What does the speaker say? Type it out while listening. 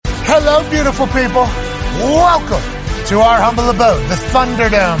Hello, beautiful people. Welcome to our humble abode, the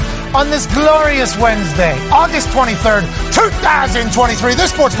ThunderDome, on this glorious Wednesday, August 23rd, 2023.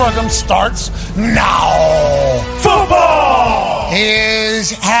 This sports program starts now. Football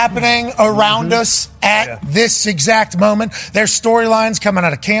is happening around us at this exact moment. There's storylines coming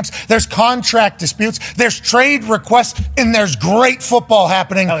out of camps. There's contract disputes. There's trade requests. And there's great football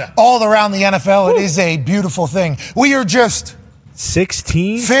happening all around the NFL. It is a beautiful thing. We are just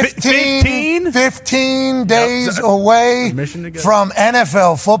 15 days away from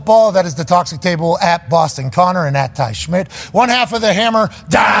NFL football. That is the Toxic Table at Boston Connor and at Ty Schmidt. One half of the hammer,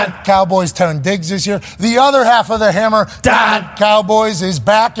 Dad Cowboys, Tone Diggs this year. The other half of the hammer, Dad Cowboys, is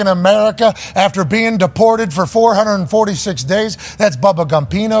back in America after being deported for 446 days. That's Bubba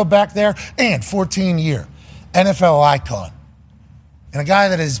Gumpino back there. And 14-year NFL icon. And a guy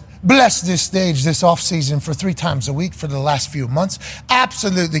that has blessed this stage this offseason for 3 times a week for the last few months.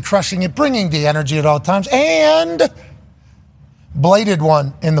 Absolutely crushing it, bringing the energy at all times. And bladed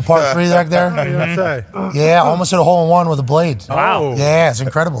one in the part 3 back there. Yeah, almost hit a hole-in-one with a blade. Wow. Yeah, it's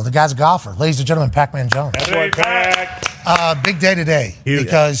incredible. The guy's a golfer. Ladies and gentlemen, Pacman Jones. That's right, Pac. Big day today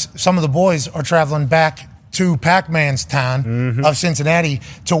because some of the boys are traveling back to Pacman's town of Cincinnati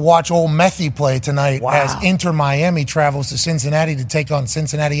to watch old Methy play tonight as Inter Miami travels to Cincinnati to take on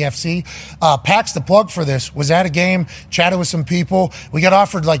Cincinnati FC. Pax, the plug for this, was at a game, chatted with some people. We got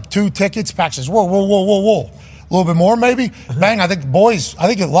offered like 2 tickets. Pax says, whoa. A little bit more, maybe? Bang, I think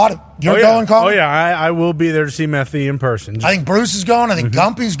a lot of... You're going, Colin? Oh, yeah, I will be there to see Methy in person. I think Bruce is going. I think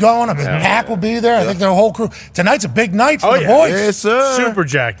Gumpy's going. I think Pac will be there. I think their whole crew. Tonight's a big night for the boys. Yes, sir. Super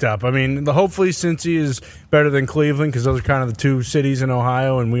jacked up. I mean, hopefully Cincy is better than Cleveland because those are kind of the 2 cities in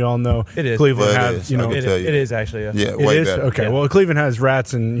Ohio, and we all know Cleveland has, it is actually. Yeah, way better. Okay, well, Cleveland has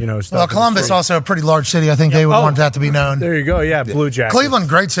rats and, stuff. Well, Columbus also a pretty large city. I think they would want that to be known. There you go. Yeah, Blue Jackets. Cleveland,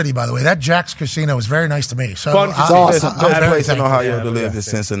 great city, by the way. That Jack's Casino was very nice to me. So Fun awesome. Best place in Ohio to live is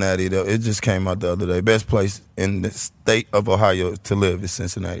Cincinnati, though. It just came out the other day. Best place in the state of Ohio to live is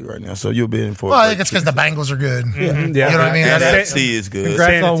Cincinnati right now. So you'll be in for I think it's because the Bengals are good. Yeah. You know what I mean? And FC is good.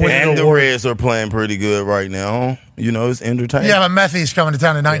 And the Reds are playing pretty good right now. It's entertaining. Yeah, but Methy's coming to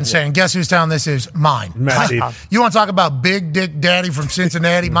town tonight and saying, guess whose town this is? Mine. Methy. You want to talk about Big Dick Daddy from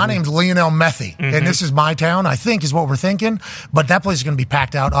Cincinnati? My name's Lionel Methy, and this is my town, I think, is what we're thinking. But that place is going to be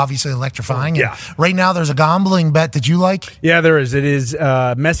packed out, obviously electrifying. Yeah. And right now, there's a gambling bet that you like. Yeah, there is. It is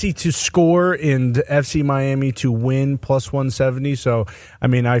Messi to score and FC Miami to win plus 170. So, I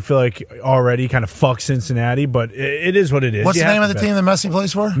mean, I feel like already kind of fuck Cincinnati, but it is what it is. What's the name of the team that Messi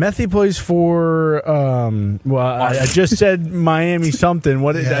plays for? Messi plays for, I just said Miami something.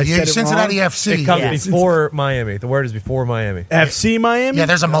 What did I say? Cincinnati FC. It comes before Miami. The word is before Miami. FC Miami? Yeah,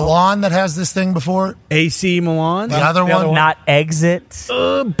 there's a Milan that has this thing before. AC Milan? The other one? Not exit.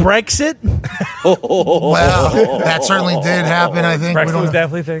 Brexit? Well, that certainly did happen, I think. Brexit was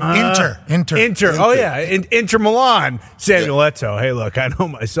definitely a thing. Inter. Oh, yeah. Inter Milan. Samuel Eto'o. Hey, look, I know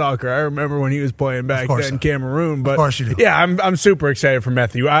my soccer. I remember when he was playing back then in Cameroon. But, of course you do. Yeah, I'm super excited for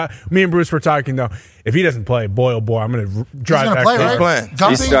Matthew. Me and Bruce were talking, though. If he doesn't play, boy, oh boy, I'm going to drive back.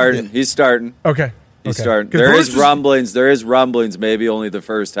 He's playing. He's starting. Okay. He's starting. There is rumblings. Maybe only the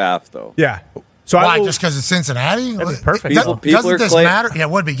first half, though. Yeah. So why? Just because it's Cincinnati? That'd be perfect. People doesn't are this matter? Yeah, it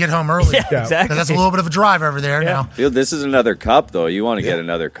would be. Get home early. Yeah, exactly. That's a little bit of a drive over there now. This is another cup, though. You want to get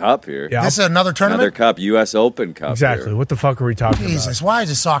another cup here. Yeah. This is another tournament? Another cup, U.S. Open Cup. Exactly. Here. What the fuck are we talking Jesus, about? why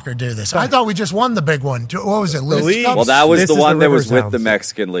does soccer do this? I thought we just won the big one. What was it? League? Well, that was the one that was with Hounds. the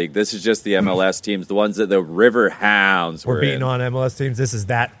Mexican League. This is just the MLS teams, the ones that the River Hounds were beating in. on MLS teams. This is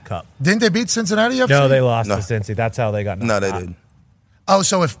that cup. Didn't they beat Cincinnati FC? No, they lost to Cincy. That's how they got knocked No, they out. didn't. Oh,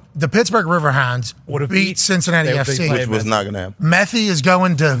 so if the Pittsburgh Riverhounds Would have beat Cincinnati they would FC, be Which was not going to happen. Messi is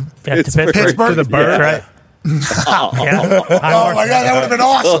going to Pittsburgh. Pittsburgh? To the bird? Right. Oh my God, that would have been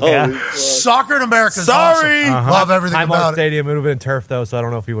awesome. Soccer in America is Sorry. awesome. Love everything Highmark about it. Stadium. It would have been turf, though, so I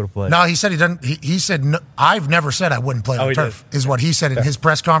don't know if he would have played. No, he said he doesn't. He said, no, I've never said I wouldn't play on he turf, is what he said in his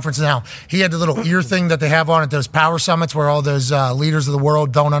press conference. Now, he had the little ear thing that they have on at those power summits where all those leaders of the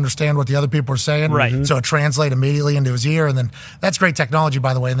world don't understand what the other people are saying. Right. So it translates immediately into his ear. And then that's great technology,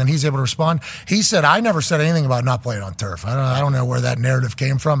 by the way. And then he's able to respond. He said, I never said anything about not playing on turf. I don't know where that narrative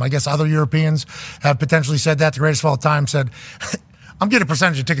came from. I guess other Europeans have potentially said that. The greatest of all time said, I'm getting a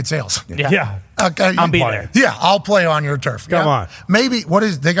percentage of ticket sales. Yeah. Okay, I'll be there. Yeah, I'll play on your turf. Come on. Maybe,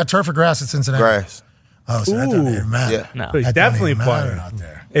 they got turf or grass at Cincinnati? Grass. Oh, so that doesn't even matter. Yeah. No. But he's That definitely doesn't even matter playing. out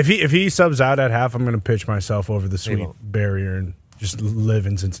there. If he subs out at half, I'm going to pitch myself over the sweet barrier and just live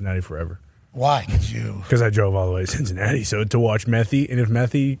in Cincinnati forever. Why? Because I drove all the way to Cincinnati, so to watch Methy, and if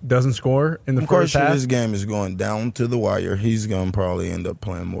Methy doesn't score in the first half, this game is going down to the wire. He's going to probably end up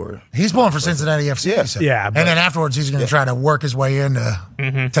playing more. He's pulling for Cincinnati FC. Yeah, so. yeah. And then afterwards, he's going to try to work his way in to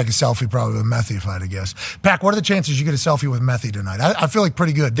take a selfie probably with Methy, if I had to guess. Pac, what are the chances you get a selfie with Methy tonight? I feel like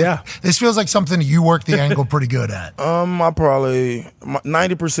pretty good. Yeah. This feels like something you work the angle pretty good at. I probably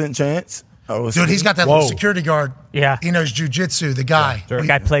 90% chance. Dude, he's got that little security guard. Yeah. He knows jiu-jitsu, the guy. Yeah, sure. The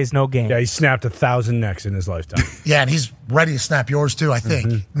guy plays no game. Yeah, he snapped 1,000 necks in his lifetime. Yeah, and he's ready to snap yours too, I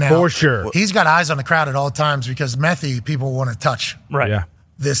think. Now, for sure. He's got eyes on the crowd at all times because Methy, people want to touch. Right. Yeah.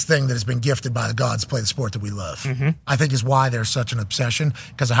 This thing that has been gifted by the gods to play the sport that we love. I think is why there's such an obsession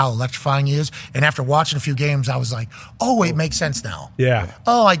because of how electrifying he is. And after watching a few games, I was like, oh, it makes sense now. Yeah.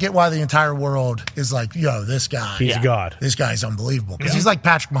 Oh, I get why the entire world is like, yo, this guy. He's God. This guy's unbelievable. Because he's like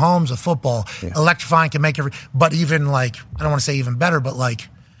Patrick Mahomes with football. Yeah. Electrifying can make but even like, I don't want to say even better, but like,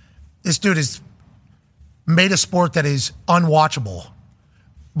 this dude has made a sport that is unwatchable,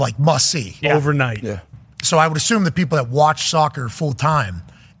 like must see. Yeah. Overnight. Yeah. So I would assume the people that watch soccer full time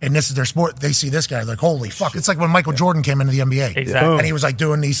and this is their sport, they see this guy like, holy fuck. It's like when Michael Jordan came into the NBA. Exactly. And he was like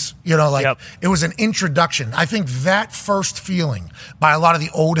doing these, it was an introduction. I think that first feeling by a lot of the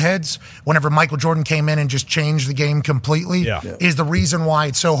old heads, whenever Michael Jordan came in and just changed the game completely, is the reason why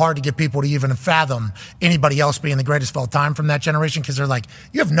it's so hard to get people to even fathom anybody else being the greatest of all time from that generation because they're like,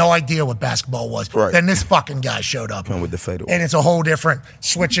 you have no idea what basketball was. Right. Then this fucking guy showed up. With the fadeaway. And it's a whole different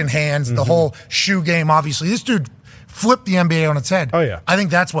switching hands, the whole shoe game, obviously. This dude flipped the NBA on its head. Oh, yeah. I think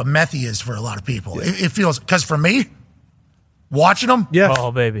that's what Methy is for a lot of people. Yeah. It feels, because for me, watching them,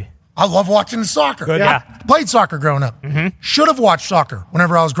 oh, baby. I love watching the soccer. Good. Yeah. I played soccer growing up. Should have watched soccer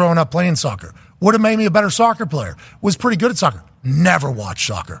whenever I was growing up playing soccer. Would have made me a better soccer player. Was pretty good at soccer. Never watched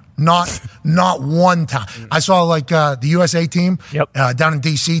soccer. Not one time. I saw like the USA team down in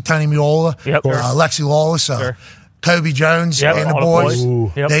D.C., Tony Meola, Alexi Lawless, Kobe Jones and the boys.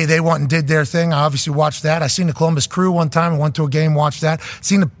 They went and did their thing. I obviously watched that. I seen the Columbus Crew one time. I went to a game, watched that.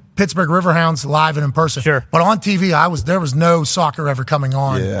 Seen the Pittsburgh Riverhounds live and in person. Sure. But on TV, there was no soccer ever coming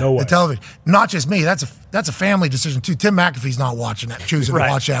on the television. Not just me. That's a family decision too. Tim McAfee's not watching that, choosing to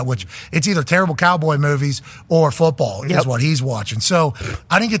watch that, which it's either terrible cowboy movies or football is what he's watching. So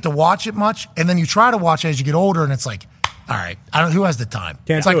I didn't get to watch it much. And then you try to watch it as you get older, and it's like, all right, who has the time?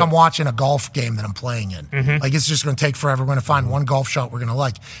 It's like I'm watching a golf game that I'm playing in. Like it's just going to take forever. We're going to find one golf shot we're going to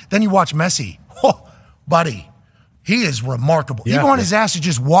like. Then you watch Messi. Oh, buddy, he is remarkable. Even when his ass is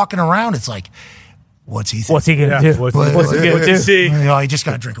just walking around, it's like, what's he think? What's he going to do? What's he going to do? He just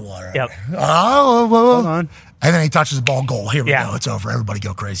got a drink of water. Yep. Hold on. And then he touches the ball, goal. Here we go. It's over. Everybody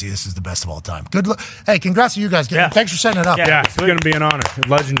go crazy. This is the best of all time. Good luck. Hey, congrats to you guys. Thanks for setting it up. Yeah, it's going to be an honor.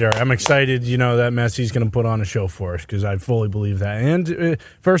 Legendary. I'm excited, that Messi's going to put on a show for us because I fully believe that. And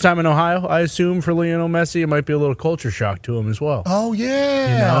first time in Ohio, I assume for Lionel Messi, it might be a little culture shock to him as well. Oh,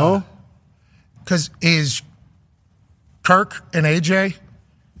 yeah. Because is Kirk and AJ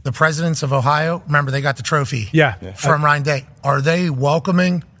the presidents of Ohio? Remember, they got the trophy from Ryan Day. Are they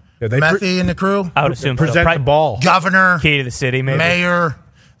welcoming Methy and the crew? I would assume present the ball. Governor, key to the city, maybe. Mayor,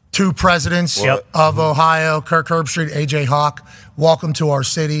 two presidents of Ohio, Kirk Herbstreit, AJ Hawk. Welcome to our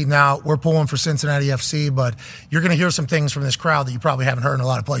city. Now, we're pulling for Cincinnati FC, but you're going to hear some things from this crowd that you probably haven't heard in a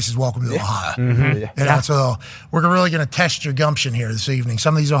lot of places. Welcome to Ohio. So we're really going to test your gumption here this evening.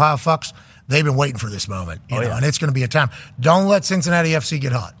 Some of these Ohio fucks, they've been waiting for this moment, and it's going to be a time. Don't let Cincinnati FC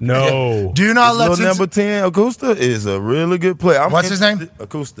get hot. No. Do not let number 10, Acosta, is a really good player. What's his name?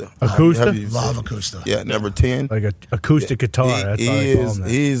 Acosta. Love Acosta. Yeah, number 10. Like an acoustic guitar.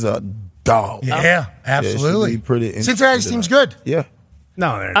 He's a dog. Yeah, absolutely. Yeah, pretty Cincinnati's team's good. Yeah.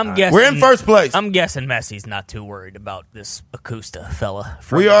 No, they're not. Guessing, we're in first place. I'm guessing Messi's not too worried about this Acosta fella.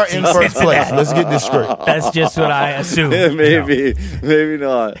 We are in first place. Let's get this straight. That's just what I assume. Maybe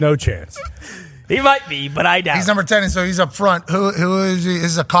not. No chance. He might be, but I doubt. He's number 10, and so he's up front. Who is he?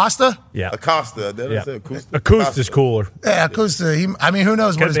 Is it Acosta? Yeah. Acosta. Acosta's cooler. Yeah, Acosta. Who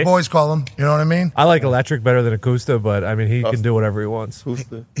knows what his boys call him? You know what I mean? I like Electric better than Acosta, but, he can do whatever he wants.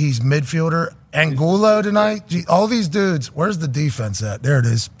 He's midfielder. Angulo tonight. All these dudes. Where's the defense at? There it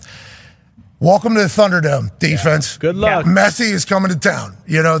is. Welcome to the Thunderdome, defense. Good luck. Messi is coming to town.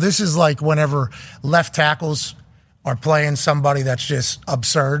 This is like whenever left tackles are playing somebody that's just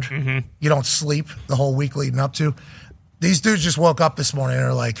absurd. You don't sleep the whole week leading up to. These dudes just woke up this morning and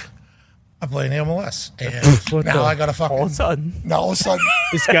are like, I play in the MLS. And now I got to fucking... All of a sudden.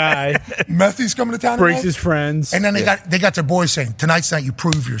 This guy... Methy's coming to town breaks tonight? his friends. And then they got their boys saying, tonight's night you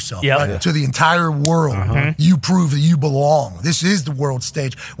prove yourself. To the entire world. You prove that you belong. This is the world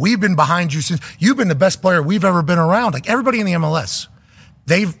stage. We've been behind you since... You've been the best player we've ever been around. Like everybody in the MLS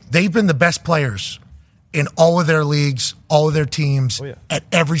they've been the best players in all of their leagues, all of their teams, at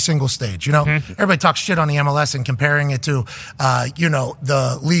every single stage. Everybody talks shit on the MLS and comparing it to,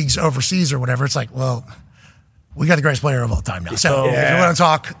 the leagues overseas or whatever. It's like, well, we got the greatest player of all time now. So if you want to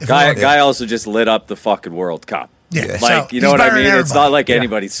talk, guy also just lit up the fucking World Cup. Yeah, like you know what I mean. It's not like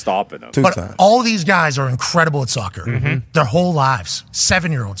anybody's stopping him. But all these guys are incredible at soccer. Their whole lives.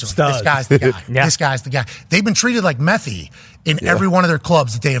 7-year-olds. This guy's the guy. This guy's the guy. They've been treated like Messi in every one of their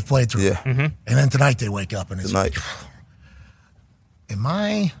clubs that they have played through. And then tonight they wake up and it's like, am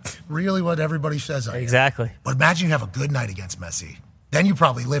I really what everybody says I am? Exactly. But imagine you have a good night against Messi. Then you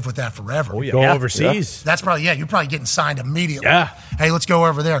probably live with that forever. Go overseas. That's probably, you're probably getting signed immediately. Yeah. Hey, let's go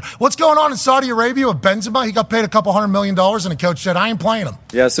over there. What's going on in Saudi Arabia with Benzema? He got paid $200 million and the coach said, I ain't playing him.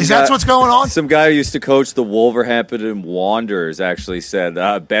 Yeah, that's what's going on? Some guy who used to coach the Wolverhampton Wanderers actually said,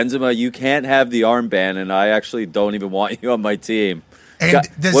 Benzema, you can't have the armband, and I actually don't even want you on my team. And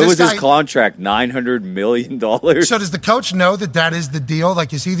what was his contract? $900 million. So does the coach know that is the deal?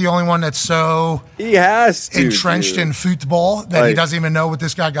 Like, is he the only one that's so he has to, entrenched in football that he doesn't even know what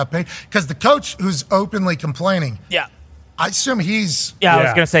this guy got paid? Because the coach who's openly complaining, I assume he's. Yeah, I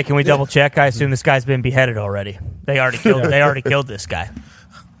was gonna say, can we double check? I assume this guy's been beheaded already. They already killed. They already killed this guy.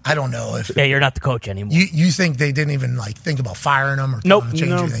 I don't know if. Yeah, you're not the coach anymore. You think they didn't even think about firing him or nope.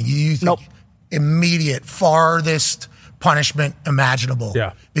 Change anything? You think immediate farthest punishment imaginable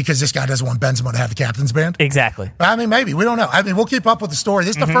because this guy doesn't want Benzema to have the captain's band? Exactly. I mean, maybe. We don't know. I mean, we'll keep up with the story.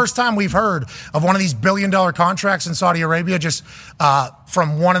 This is the first time we've heard of one of these billion-dollar contracts in Saudi Arabia just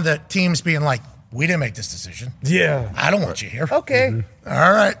from one of the teams being like, we didn't make this decision. Yeah. I don't want you here. Okay.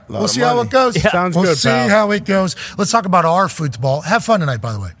 All right. We'll see how it goes. Sounds we'll good, see how it goes. Let's talk about our football. Have fun tonight,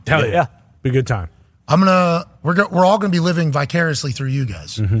 by the way. Hell yeah. Be a good time. We're all gonna be living vicariously through you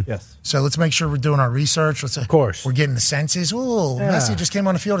guys. Yes. So let's make sure we're doing our research. Of course. We're getting the senses. Ooh, Messi just came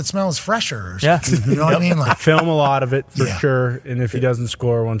on the field. It smells fresher. Yeah. You know what I mean? Like, film a lot of it for sure. And if he doesn't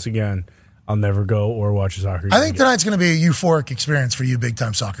score once again, I'll never go or watch a soccer game. I think tonight's going to be a euphoric experience for you big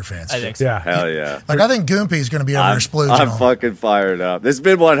time soccer fans. I think so. Yeah. Hell yeah. Like, I think Goompy is going to be over splooging. I'm fucking fired up. This has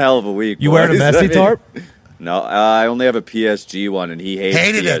been one hell of a week. You wearing a Messi tarp? No, I only have a PSG one, and he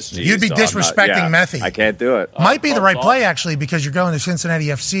hated PSG. It. You'd be disrespecting Messi. I can't do it. Might be the right play, actually, because you're going to Cincinnati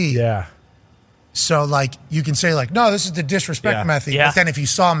FC. Yeah. So, you can say, no, this is to disrespect Messi. Yeah. But then if you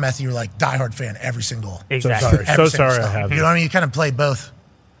saw Messi, you're diehard fan every single. Exactly. So sorry I have. You know what I mean? You kind of play both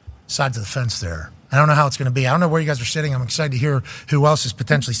sides of the fence there. I don't know how it's going to be. I don't know where you guys are sitting. I'm excited to hear who else is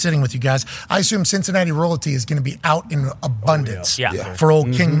potentially sitting with you guys. I assume Cincinnati royalty is going to be out in abundance for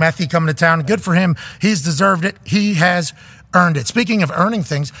old King Messi coming to town. Good for him. He's deserved it. He has earned it. Speaking of earning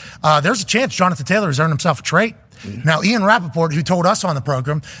things, there's a chance Jonathan Taylor has earned himself a trade. Now, Ian Rappaport, who told us on the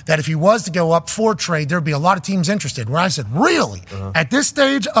program that if he was to go up for trade, there'd be a lot of teams interested. Where I said, really? At this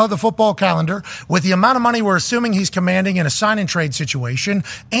stage of the football calendar, with the amount of money we're assuming he's commanding in a sign-and-trade situation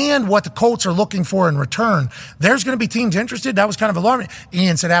and what the Colts are looking for in return, there's going to be teams interested. That was kind of alarming.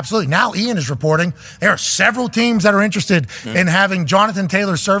 Ian said, absolutely. Now Ian is reporting there are several teams that are interested in having Jonathan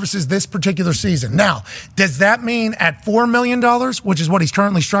Taylor's services this particular season. Now, does that mean at $4 million, which is what he's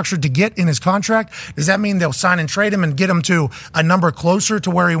currently structured to get in his contract, does that mean they'll sign and trade him and get him to a number closer to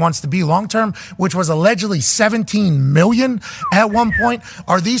where he wants to be long term, which was allegedly $17 million at one point?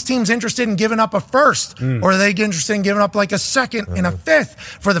 Are these teams interested in giving up a first, or are they interested in giving up a second and a fifth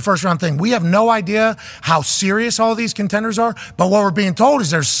for the first round thing? We have no idea how serious all these contenders are, but what we're being told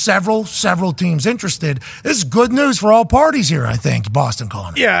is there's several teams interested. This is good news for all parties here, I think. Boston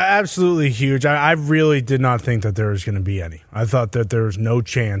calling it. Yeah, absolutely huge. I really did not think that there was going to be any. I thought that there was no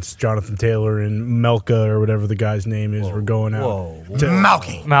chance Jonathan Taylor and Melka, or whatever the guy's name is, were going out.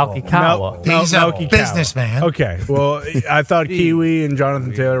 Malky Kawa. He's a businessman. Okay, well, I thought Kiwi and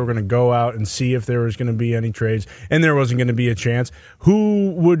Jonathan Taylor were going to go out and see if there was going to be any trades, and there wasn't going to be a chance.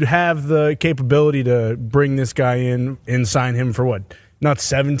 Who would have the capability to bring this guy in and sign him for what? Not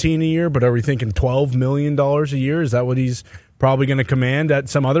 17 a year, but are we thinking $12 million a year? Is that what he's probably going to command at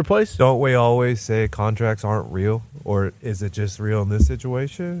some other place? Don't we always say contracts aren't real, or is it just real in this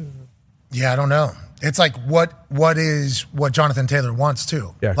situation? Yeah, I don't know. It's what Jonathan Taylor wants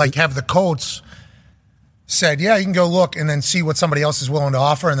too. Yeah. Have the Colts said, yeah, you can go look and then see what somebody else is willing to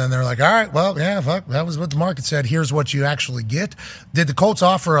offer, and then they're like, all right, well, yeah, fuck, that was what the market said. Here's what you actually get. Did the Colts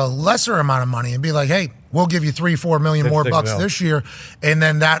offer a lesser amount of money and be like, hey, we'll give you $3-4 million more bucks this year, and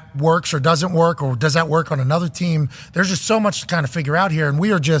then that works or doesn't work, or does that work on another team? There's just so much to kind of figure out here, and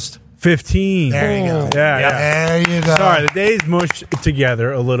we are just 15. There you go. Yeah. There you go. Sorry, the days mushed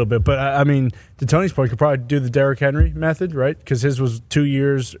together a little bit, but I mean, to Tony's point, you could probably do the Derrick Henry method, right? Because his was 2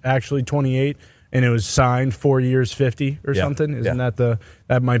 years, actually 28, and it was signed 4 years, 50 or something. Isn't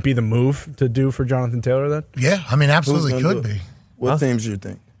that might be the move to do for Jonathan Taylor then? Yeah, I mean, absolutely could be. What teams do you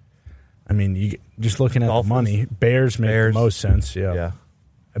think? I mean, you just looking at the money, Bears make the most sense. Yeah.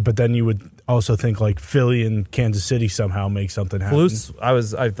 But then you would also think like Philly and Kansas City somehow make something happen. Flus, I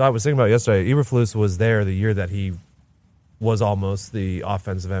was thinking about it yesterday. Eberflus was there the year that he was almost the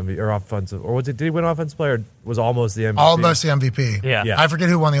offensive MVP did he win offensive player? Or was almost the MVP. Almost the MVP. Yeah. I forget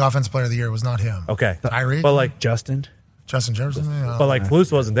who won the offensive player of the year. It was not him. Okay, Tyree, but like Justin Jefferson. But like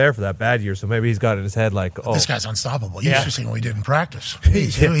Flus wasn't there for that bad year, so maybe he's got it in his head like, oh, this guy's unstoppable. You should have seen what he did in practice. He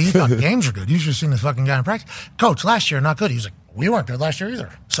thought the games are good. You should have seen this fucking guy in practice. Coach, last year not good. He was like, we weren't good last year either.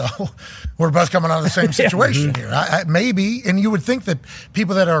 So we're both coming out of the same situation here. Maybe, and you would think that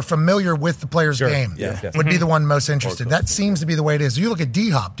people that are familiar with the player's game would be the one most interested. That seems to be the way it is. You look at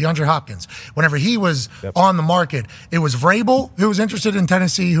D-Hop, DeAndre Hopkins. Whenever he was on the market, it was Vrabel who was interested in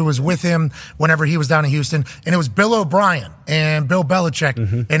Tennessee, who was with him whenever he was down in Houston, and it was Bill O'Brien and Bill Belichick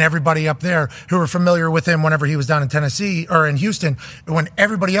and everybody up there who were familiar with him whenever he was down in Tennessee or in Houston, when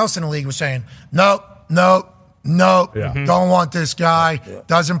everybody else in the league was saying, nope, don't want this guy,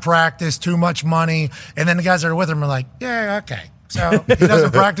 doesn't practice, too much money. And then the guys that are with him are like, yeah, okay. So he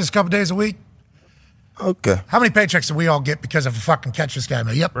doesn't practice a couple days a week? Okay. How many paychecks do we all get because of a fucking catch this guy?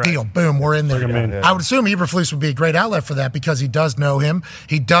 Yep, deal, boom, we're in there. I would assume Eberflus would be a great outlet for that because he does know him.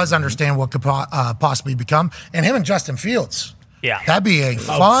 He does understand what could possibly become. And him and Justin Fields. Yeah. That'd be a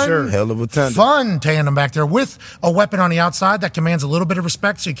hell of a tandem. Fun tandem back there with a weapon on the outside that commands a little bit of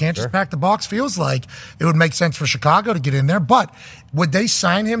respect so you can't just pack the box. Feels like it would make sense for Chicago to get in there. But would they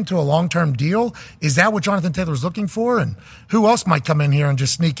sign him to a long-term deal? Is that what Jonathan Taylor's looking for? And who else might come in here and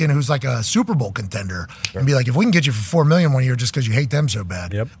just sneak in who's like a Super Bowl contender and be like, if we can get you for $4 million 1 year just because you hate them so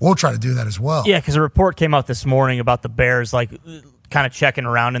bad, we'll try to do that as well. Yeah, because a report came out this morning about the Bears, like kind of checking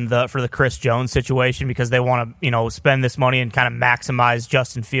around for the Chris Jones situation because they want to, spend this money and kind of maximize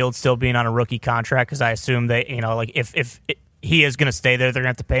Justin Fields still being on a rookie contract because I assume they, if he is going to stay there, they're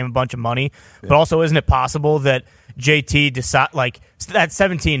going to have to pay him a bunch of money. Yeah. But also, isn't it possible that JT that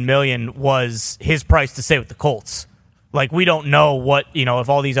 $17 million was his price to stay with the Colts? Like, we don't know what, if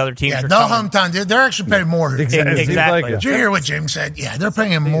all these other teams are coming. Hometown, dude. They're actually paying more. Exactly. Did you hear what Jim said? Yeah, they're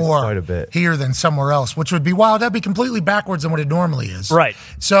paying more quite a bit here than somewhere else, which would be wild. That'd be completely backwards than what it normally is. Right.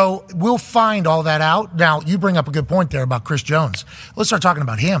 So we'll find all that out. Now, you bring up a good point there about Chris Jones. Let's start talking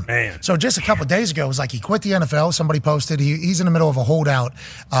about him. Man. So just a couple of days ago, it was like he quit the NFL. Somebody posted. He's in the middle of a holdout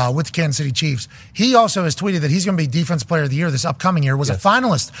with the Kansas City Chiefs. He also has tweeted that he's going to be Defensive Player of the Year this upcoming year, was a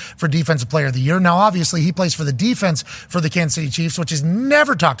finalist for Defensive Player of the Year. Now, obviously, he plays for the defense for the Kansas City Chiefs, which is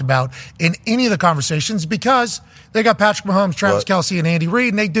never talked about in any of the conversations because they got Patrick Mahomes, Travis Kelce, and Andy Reid,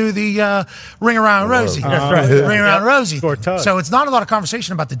 and they do the ring around Rosie. Ring around Rosie. So it's not a lot of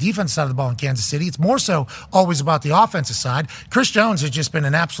conversation about the defense side of the ball in Kansas City. It's more so always about the offensive side. Chris Jones has just been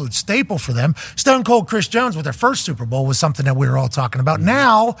an absolute staple for them. Stone Cold Chris Jones with their first Super Bowl was something that we were all talking about.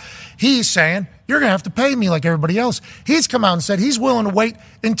 Now he's saying, you're going to have to pay me like everybody else. He's come out and said he's willing to wait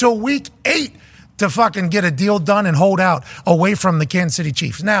until week 8 to fucking get a deal done and hold out away from the Kansas City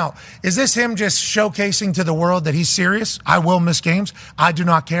Chiefs. Now, is this him just showcasing to the world that he's serious? I will miss games. I do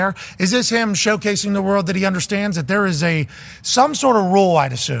not care. Is this him showcasing the world that he understands that there is some sort of rule,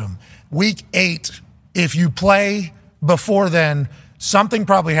 I'd assume, week 8, if you play before then, something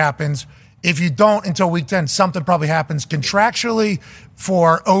probably happens. If you don't until week 10, something probably happens contractually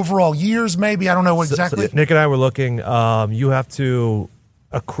for overall years, maybe. I don't know what exactly. So Nick and I were looking. You have to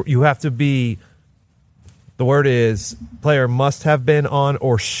be. The word is player must have been on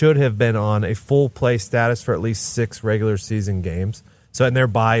or should have been on a full play status for at least 6 regular season games. So, and their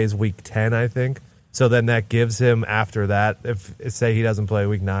bye is week 10, I think. So then that gives him after that, if say he doesn't play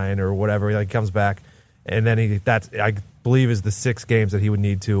week 9 or whatever, he comes back, and then I believe is the 6 games that he would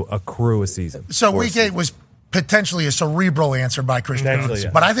need to accrue a season. So week 8 was potentially a cerebral answer by Chris Jones.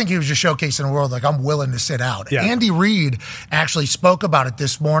 But I think he was just showcasing the world like, I'm willing to sit out. Yeah. Andy Reid actually spoke about it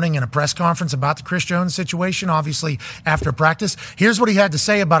this morning in a press conference about the Chris Jones situation, obviously after practice. Here's what he had to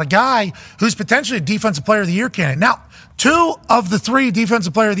say about a guy who's potentially a Defensive Player of the Year candidate. Now, 2 of the 3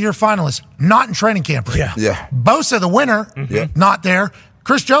 Defensive Player of the Year finalists not in training camp right now. Yeah. Bosa, the winner, not there.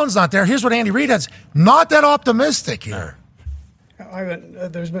 Chris Jones not there. Here's what Andy Reid has. Not that optimistic here.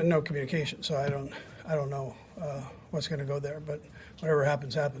 There's been no communication, so I don't know what's going to go there. But whatever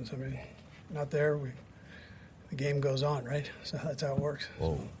happens, happens. I mean, not there. The game goes on, right? So that's how it works.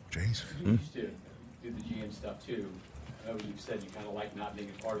 Whoa, jeez. You used to do the GM stuff too. I know you've said you kind of like not being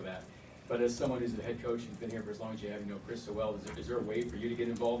a part of that. But as someone who's the head coach who's been here for as long as you have, you know Chris so well, is there a way for you to get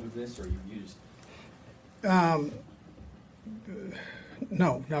involved with this, or you just?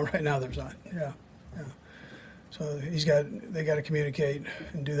 No, not right now. There's not. Yeah. So they got to communicate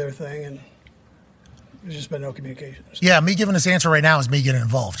and do their thing, and there's just been no communication. Yeah, me giving this answer right now is me getting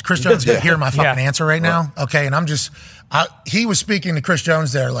involved. Chris Jones can hear my fucking answer right now. Okay, and he was speaking to Chris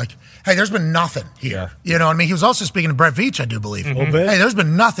Jones there like, hey, there's been nothing here. You know what I mean? He was also speaking to Brett Veach, I do believe. Hey, there's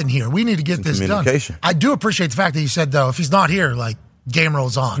been nothing here. We need to get this done. I do appreciate the fact that you said, though, if he's not here, like, game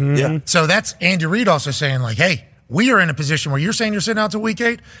rolls on. Yeah. So that's Andy Reid also saying, like, hey, we are in a position where you're saying you're sitting out till week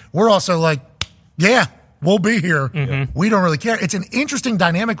 8. We're also like, yeah, we'll be here. We don't really care. It's an interesting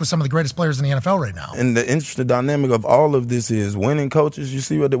dynamic with some of the greatest players in the NFL right now. And the interesting dynamic of all of this is winning coaches. You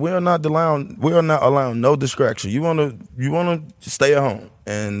see what we are not allowing no distraction. You want to stay at home.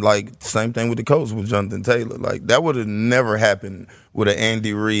 And like same thing with the coach with Jonathan Taylor. Like that would have never happened with an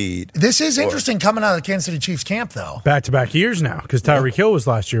Andy Reid. This is interesting coming out of the Kansas City Chiefs camp, though. Back-to-back years now, because Tyreek Hill was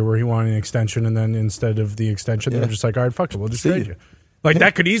last year where he wanted an extension, and then instead of the extension, they're just like, all right, fuck it, we'll just trade you. Like,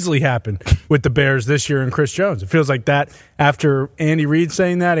 that could easily happen with the Bears this year and Chris Jones. It feels like that after Andy Reid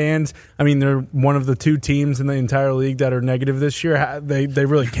saying that, and, I mean, they're one of the 2 teams in the entire league that are negative this year. They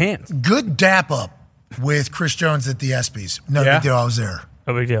really can't. Good dap up with Chris Jones at the ESPYs. No big deal, I was there.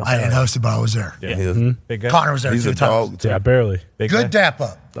 No big deal. I didn't host it, but I was there. Yeah. Big guy. Connor was there He's 2 a times. dog. Yeah, barely. Good dap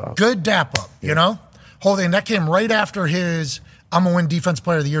up. Good dap up, you know? And that came right after his I'm going to win Defense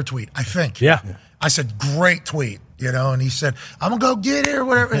Player of the Year tweet, I think. Yeah. I said, great tweet, you know, and he said, I'm going to go get it or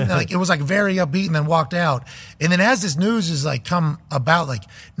whatever. And like, it was like very upbeat and then walked out. And then as this news is like come about, like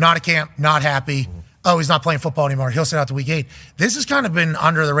not at camp, not happy. Oh, he's not playing football anymore. He'll sit out to week 8. This has kind of been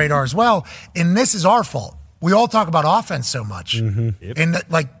under the radar as well. And this is our fault. We all talk about offense so much. And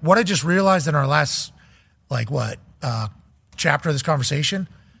like what I just realized in our last, chapter of this conversation,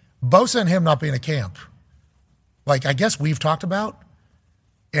 Bosa and him not being at camp, like I guess we've talked about,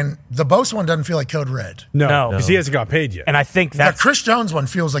 and the Bosa one doesn't feel like code red. No, because he hasn't got paid yet. And I think that Chris Jones one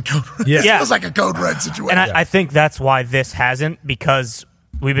feels like code red. It feels like a code red situation. And I think that's why this hasn't, because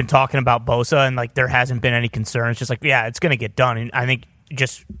we've been talking about Bosa and like there hasn't been any concern. It's just like, yeah, it's going to get done. And I think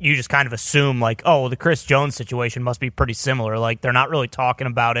you just kind of assume like, oh, the Chris Jones situation must be pretty similar. Like they're not really talking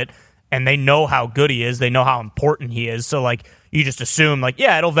about it, and they know how good he is. They know how important he is. So like you just assume like,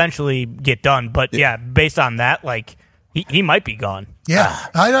 yeah, it'll eventually get done. But yeah, based on that, like he might be gone. Yeah,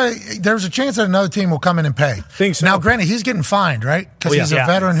 there's a chance that another team will come in and pay. Think so. Now, granted, he's getting fined, right? Because he's a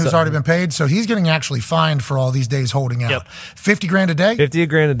veteran who's already been paid, so he's getting actually fined for all these days holding out. $50,000 a day.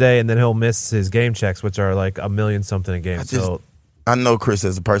 $50,000 a day, and then he'll miss his game checks, which are like $1 million something a game. I know Chris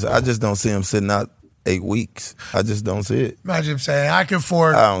as a person. I just don't see him sitting out 8 weeks. I just don't see it. Imagine him saying, I can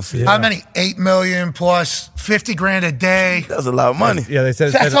afford I don't see it. How many? $8 million plus $50,000 a day. That's a lot of money. Yeah, they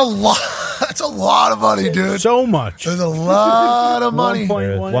said that's a lot. That's a lot of money, dude. So much. There's a lot of money.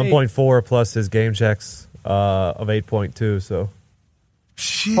 1.4 plus his game checks of 8.2. So.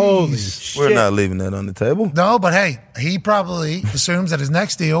 Jeez. Holy shit. We're not leaving that on the table. No, but hey, he probably assumes that his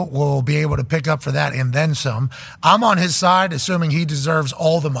next deal will be able to pick up for that and then some. I'm on his side, assuming he deserves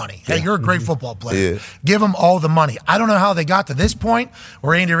all the money. Hey, you're a great football player. Yeah. Give him all the money. I don't know how they got to this point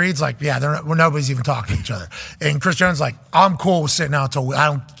where Andy Reid's like, nobody's even talking to each other. And Chris Jones like, I'm cool with sitting out until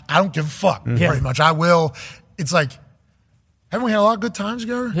I don't give a fuck pretty much. I will. It's like, haven't we had a lot of good times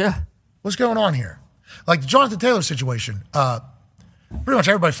together? Yeah. What's going on here? Like the Jonathan Taylor situation, pretty much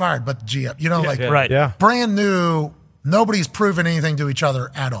everybody fired but the GM. Right. Brand new, nobody's proven anything to each other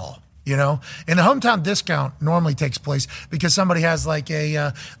at all, you know? And the hometown discount normally takes place because somebody has like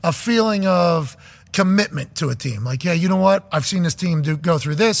a feeling of commitment to a team. Like, yeah, you know what? I've seen this team go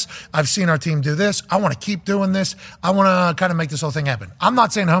through this. I've seen our team do this. I want to keep doing this. I want to kind of make this whole thing happen. I'm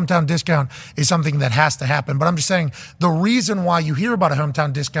not saying a hometown discount is something that has to happen, but I'm just saying the reason why you hear about a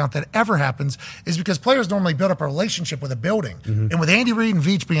hometown discount that ever happens is because players normally build up a relationship with a building. And with Andy Reid and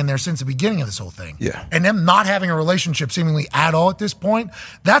Veach being there since the beginning of this whole thing, and them not having a relationship seemingly at all at this point,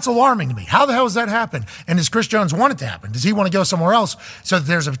 that's alarming to me. How the hell does that happen? And does Chris Jones want it to happen? Does he want to go somewhere else so that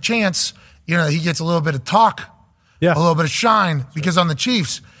there's a chance he gets a little bit of talk, a little bit of shine, because on the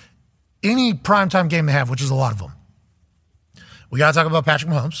Chiefs, any primetime game they have, which is a lot of them, we got to talk about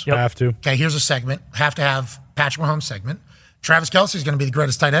Patrick Mahomes. Have to. Okay, here's a segment. Have to have Patrick Mahomes segment. Travis Kelce is going to be the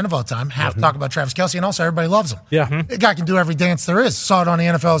greatest tight end of all time. Have to talk about Travis Kelce, and also everybody loves him. Yeah. The guy can do every dance there is. Saw it on the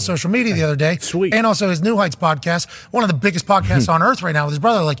NFL social media the other day. Sweet. And also his New Heights podcast, one of the biggest podcasts on earth right now with his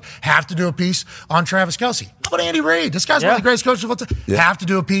brother. Like, have to do a piece on Travis Kelce. How about Andy Reid? This guy's one of the greatest coaches of all time. Have to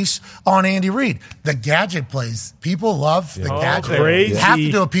do a piece on Andy Reid. The gadget plays. People love the gadget. Crazy. Have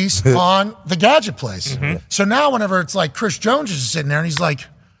to do a piece on the gadget plays. So now whenever it's like Chris Jones is sitting there and he's like,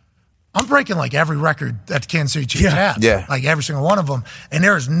 I'm breaking like every record that the Kansas City Chiefs have. Yeah. Like every single one of them. And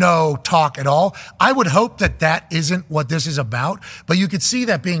there is no talk at all. I would hope that isn't what this is about, but you could see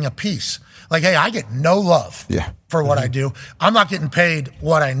that being a piece. Like, hey, I get no love for what I do. I'm not getting paid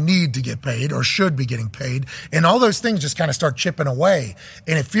what I need to get paid or should be getting paid. And all those things just kind of start chipping away.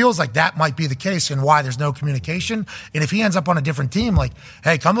 And it feels like that might be the case and why there's no communication. And if he ends up on a different team, like,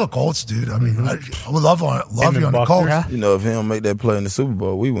 hey, come to the Colts, dude. I mean, I would love you on the Colts. You know, if he don't make that play in the Super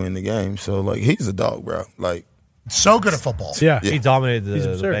Bowl, we win the game. So, like, he's a dog, bro. Like, so good at football. Yeah. He dominated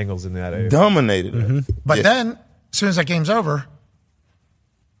the Bengals in that area. Dominated it. But then, as soon as that game's over,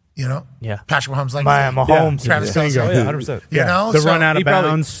 you know, Patrick Mahomes, like Mahomes, Travis Kelce, 100%. You know, the run out of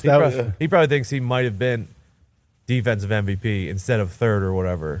bounds. He probably thinks he might have been defensive MVP instead of third or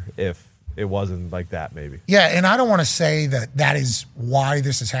whatever if it wasn't like that, maybe. Yeah, and I don't want to say that is why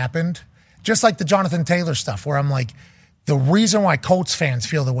this has happened. Just like the Jonathan Taylor stuff, where I'm like, the reason why Colts fans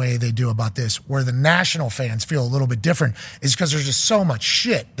feel the way they do about this, where the national fans feel a little bit different, is because there's just so much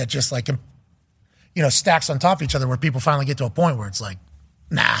shit that just like, you know, stacks on top of each other, where people finally get to a point where it's like,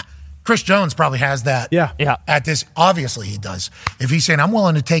 nah. Chris Jones probably has that. Yeah. At this, obviously he does. If he's saying, I'm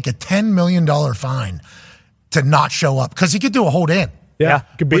willing to take a $10 million fine to not show up, because he could do a hold in. Yeah,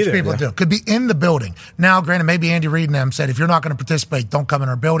 could be which there. people do. Could be in the building. Now, granted, maybe Andy Reid and them said, if you're not going to participate, don't come in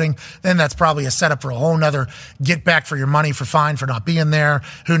our building. Then that's probably a setup for a whole nother get back for your money for fine for not being there.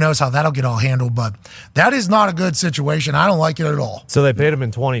 Who knows how that'll get all handled. But that is not a good situation. I don't like it at all. So they paid him in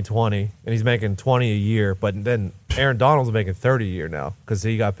 2020, and he's making $20 a year. But then Aaron Donald's making $30 a year now because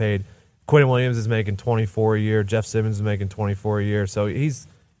he got paid. Quinn Williams is making $24 a year. Jeff Simmons is making $24 a year. So he's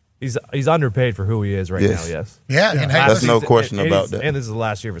underpaid for who he is right now, yes. Yeah. And That's no question about that. And this is the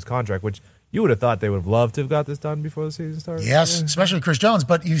last year of his contract, which you would have thought they would have loved to have got this done before the season started. Yes, especially Chris Jones.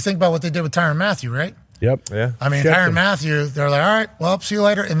 But you think about what they did with Tyrann Mathieu, right? Yep. Yeah. I mean, Tyrann Mathieu, they're like, all right, well, see you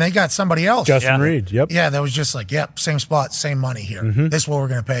later. And they got somebody else. Justin Reed, yep. Yeah, that was just like, same spot, same money here. This is what we're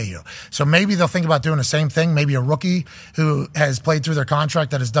going to pay you. So maybe they'll think about doing the same thing. Maybe a rookie who has played through their contract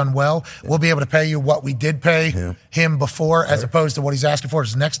that has done well, we'll be able to pay you what we did pay him before as opposed to what he's asking for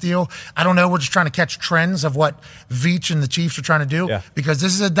his next deal. I don't know. We're just trying to catch trends of what Veach and the Chiefs are trying to do because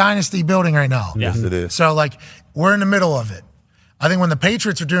this is a dynasty building right now. Yes, it is. So, like, we're in the middle of it. I think when the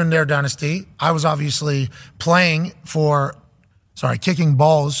Patriots were doing their dynasty, I was obviously kicking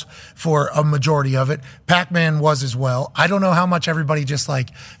balls for a majority of it. Pacman was as well. I don't know how much everybody just like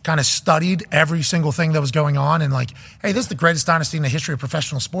kind of studied every single thing that was going on and like, hey, this is the greatest dynasty in the history of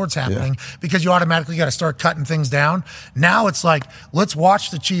professional sports happening because you automatically got to start cutting things down. Now it's like, let's watch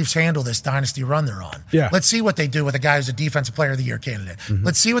the Chiefs handle this dynasty run they're on. Yeah. Let's see what they do with a guy who's a defensive player of the year candidate.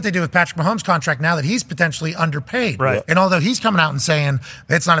 Let's see what they do with Patrick Mahomes' contract now that he's potentially underpaid. Right. And although he's coming out and saying,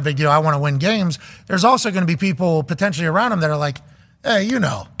 it's not a big deal, I want to win games, there's also going to be people potentially around him that are like, hey, you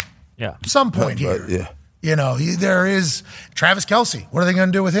know, some point here. You know, there is Travis Kelce. What are they going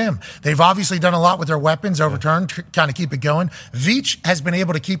to do with him? They've obviously done a lot with their weapons, overturned, kind of keep it going. Veach has been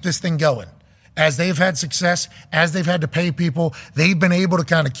able to keep this thing going. As they've had success, as they've had to pay people, they've been able to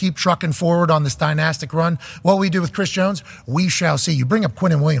kind of keep trucking forward on this dynastic run. What we do with Chris Jones, we shall see. You bring up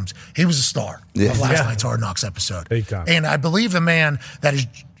Quinnen Williams. He was a star of last night's Hard Knocks episode. Big time. And I believe the man that is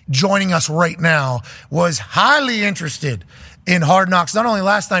joining us right now was highly interested in Hard Knocks, not only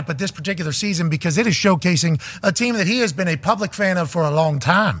last night, but this particular season, because it is showcasing a team that he has been a public fan of for a long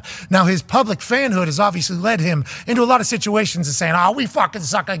time. Now, his public fanhood has obviously led him into a lot of situations of saying, we fucking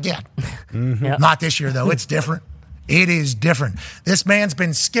suck again. Not this year, though. It's different. It is different. This man's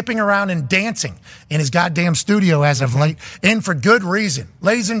been skipping around and dancing in his goddamn studio as of late, and for good reason.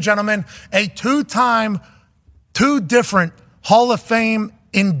 Ladies and gentlemen, a two different Hall of Fame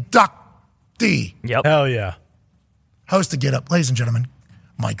inductee. Yep. Hell yeah. Host of Get Up, ladies and gentlemen,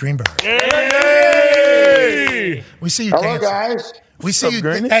 Mike Greenberg. Hey! We see you dancing. Hello, guys. We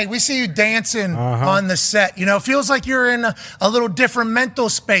see you dancing on the set. You know, it feels like you're in a little different mental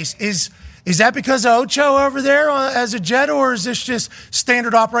space. Is that because of Ocho over there as a Jet, or is this just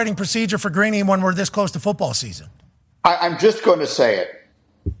standard operating procedure for Greeny when we're this close to football season? I'm just going to say it.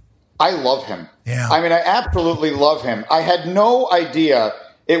 I love him. Yeah. I mean, I absolutely love him. I had no idea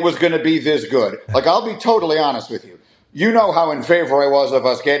it was going to be this good. Like, I'll be totally honest with you. You know how in favor I was of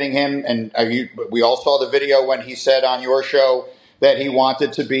us getting him, and we all saw the video when he said on your show that he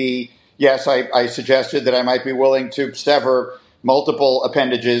wanted to be, yes, I suggested that I might be willing to sever multiple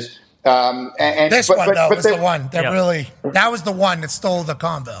appendages. This one was the one that that was the one that stole the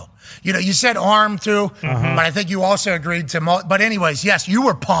convo. You know, you said arm too, but I think you also agreed to, but anyways, yes, you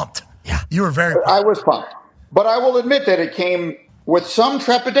were pumped. Yeah. You were very pumped. I was pumped. But I will admit that it came with some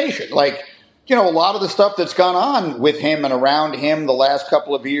trepidation. Like, you know, a lot of the stuff that's gone on with him and around him the last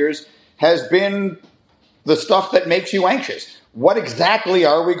couple of years has been the stuff that makes you anxious. What exactly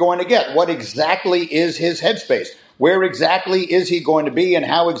are we going to get? What exactly is his headspace? Where exactly is he going to be, and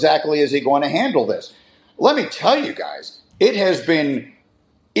how exactly is he going to handle this? Let me tell you guys, it has been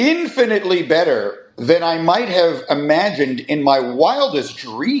infinitely better than I might have imagined in my wildest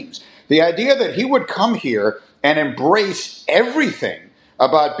dreams. The idea that he would come here and embrace everything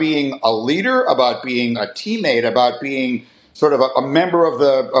about being a leader, about being a teammate, about being sort of a member of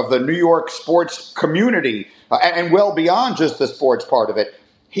the New York sports community, and well beyond just the sports part of it.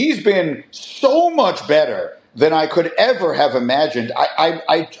 He's been so much better than I could ever have imagined.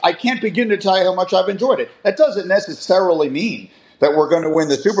 I can't begin to tell you how much I've enjoyed it. That doesn't necessarily mean that we're going to win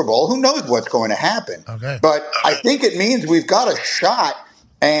the Super Bowl. Who knows what's going to happen? Okay. But I think it means we've got a shot,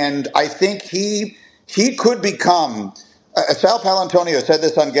 and I think he could become. Sal Palantonio said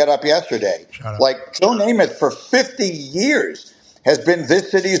this on Get Up yesterday. Like, Joe Namath for 50 years has been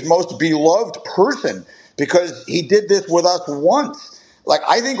this city's most beloved person because he did this with us once. Like,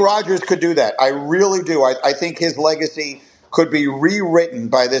 I think Rodgers could do that. I really do. I think his legacy could be rewritten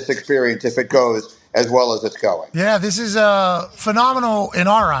by this experience if it goes as well as it's going. Yeah, this is a phenomenal, in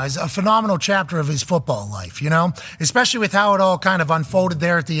our eyes, a phenomenal chapter of his football life, you know, especially with how it all kind of unfolded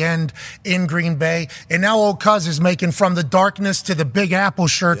there at the end in Green Bay. And now old Cuz is making from the darkness to the Big Apple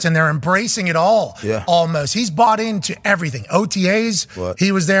shirts, and they're embracing it all almost. He's bought into everything. OTAs,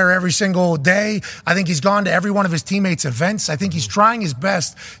 he was there every single day. I think he's gone to every one of his teammates' events. I think he's trying his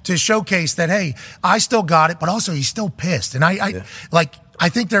best to showcase that, hey, I still got it, but also he's still pissed. And I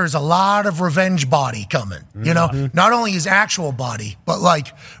think there's a lot of revenge body coming, you know, not only his actual body, but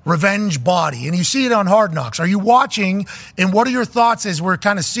like revenge body. And you see it on Hard Knocks. Are you watching? And what are your thoughts as we're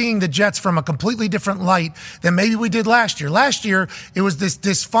kind of seeing the Jets from a completely different light than maybe we did last year? Last year, it was this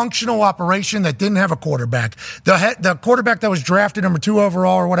dysfunctional operation that didn't have a quarterback. The quarterback that was drafted number 2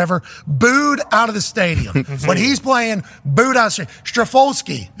 overall or whatever, booed out of the stadium. When he's playing, booed out of the stadium.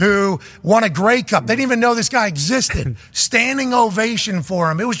 Strafolsky, who won a Grey Cup. They didn't even know this guy existed. Standing ovation for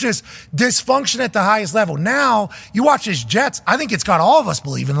him. It was just dysfunction at the highest level. Now, you watch this Jets, I think it's got all of us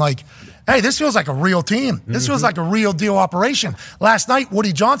believing like, hey, this feels like a real team. This feels like a real deal operation. Last night,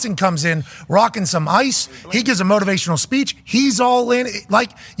 Woody Johnson comes in, rocking some ice. He gives a motivational speech. He's all in.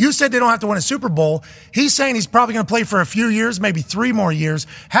 Like you said, they don't have to win a Super Bowl. He's saying he's probably going to play for a few years, maybe 3 more years.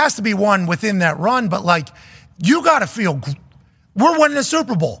 Has to be one within that run. But like, you got to feel, we're winning a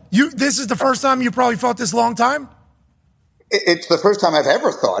Super Bowl. This is the first time you probably felt this long time? It's the first time I've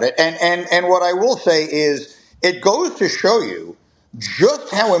ever thought it. And what I will say is it goes to show you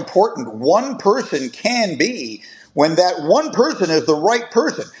just how important one person can be when that one person is the right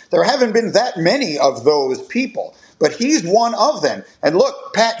person. There haven't been that many of those people, but he's one of them. And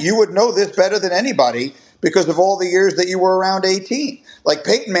look, Pat, you would know this better than anybody because of all the years that you were around 18. Like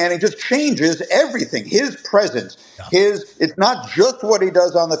Peyton Manning just changes everything. His presence, it's not just what he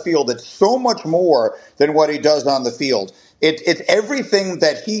does on the field. It's so much more than what he does on the field. It's everything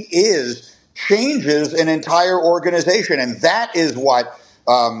that he is changes an entire organization, and that is what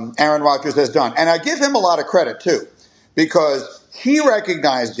Aaron Rodgers has done. And I give him a lot of credit, too, because he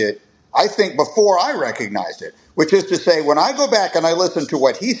recognized it, I think, before I recognized it, which is to say, when I go back and I listen to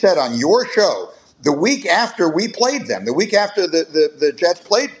what he said on your show the week after we played them, the week after the Jets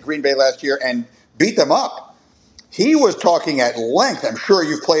played Green Bay last year and beat them up, he was talking at length. I'm sure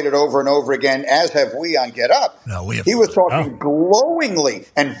you've played it over and over again, as have we on Get Up. No, we have. He was talking glowingly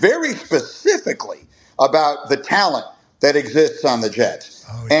and very specifically about the talent that exists on the Jets.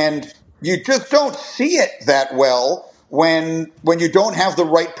 Oh, yeah. And you just don't see it that well when you don't have the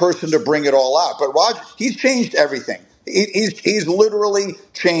right person to bring it all out. But Rod, he's changed everything. He's literally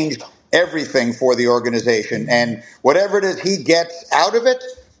changed everything for the organization. And whatever it is he gets out of it,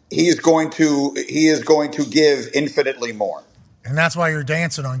 he is going to give infinitely more. And that's why you're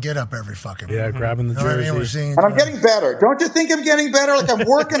dancing on Get Up every fucking week. Yeah, grabbing the jersey. And I'm getting better. Don't you think I'm getting better? Like I'm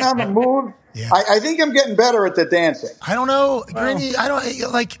working on the move. Yeah. I think I'm getting better at the dancing. I don't know, Greeny.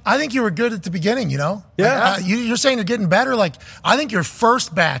 I think you were good at the beginning. You know. Yeah. Like, you're saying you're getting better. Like I think your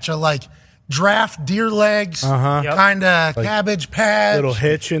first batch of like draft deer legs, kind of like cabbage patch, little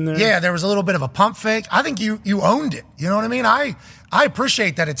hitch in there. Yeah, there was a little bit of a pump fake. I think you owned it. You know what I mean? I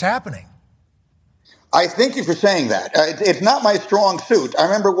appreciate that it's happening. I thank you for saying that. It's not my strong suit. I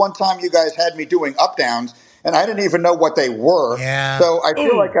remember one time you guys had me doing up downs, and I didn't even know what they were. Yeah. So I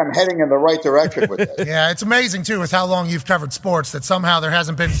feel like I'm heading in the right direction with this. Yeah, it's amazing, too, with how long you've covered sports that somehow there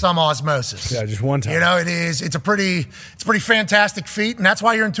hasn't been some osmosis. Yeah, just one time. You know, it's a pretty fantastic feat, and that's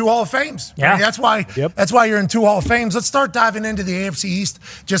why you're in 2 Hall of Fames. Yeah. I mean, that's why you're in 2 Hall of Fames. Let's start diving into the AFC East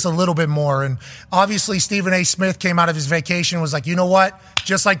just a little bit more. And obviously, Stephen A. Smith came out of his vacation and was like, you know what?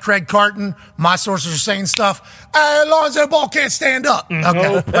 Just like Craig Carton, my sources are saying stuff. Lonzo Ball can't stand up.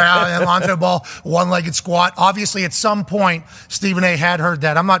 Okay. Well, Lonzo Ball, one-legged squat. Obviously, at some point, Stephen A. had heard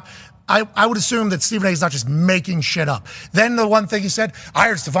that. I would assume that Stephen A. is not just making shit up. Then the one thing he said, I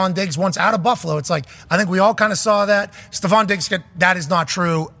heard Stephon Diggs once out of Buffalo. It's like, I think we all kind of saw that. Stephon Diggs, that is not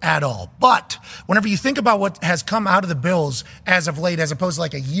true at all. But whenever you think about what has come out of the Bills as of late, as opposed to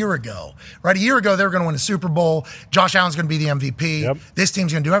like a year ago, right? A year ago, they were going to win a Super Bowl. Josh Allen's going to be the MVP. Yep. This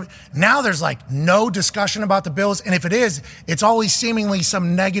team's going to do everything. Now there's like no discussion about the Bills. And if it is, it's always seemingly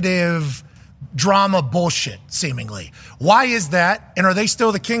some negative drama bullshit, seemingly. Why is that? And are they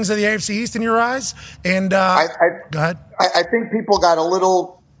still the kings of the AFC East in your eyes? And go ahead. I think people got a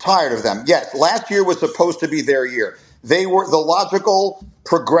little tired of them. Yes, last year was supposed to be their year. They were the logical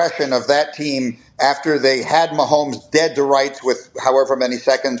progression of that team after they had Mahomes dead to rights with however many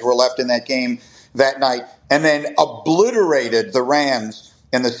seconds were left in that game that night, and then obliterated the Rams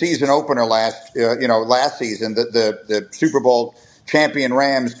in the season opener last season, the Super Bowl champion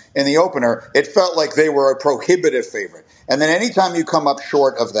Rams in the opener. It felt like they were a prohibitive favorite. And then anytime you come up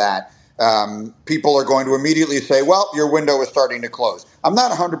short of that, people are going to immediately say, well, your window is starting to close. I'm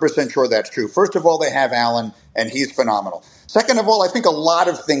not 100% sure that's true. First of all, they have Allen, and he's phenomenal. Second of all, I think a lot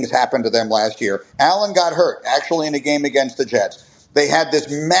of things happened to them last year. Allen got hurt, actually, in a game against the Jets. They had this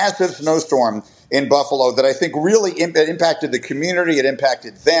massive snowstorm in Buffalo that I think really impacted the community. It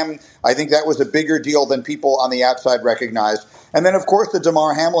impacted them. I think that was a bigger deal than people on the outside recognized. And then, of course, the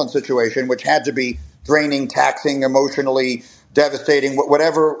Damar Hamlin situation, which had to be draining, taxing, emotionally devastating,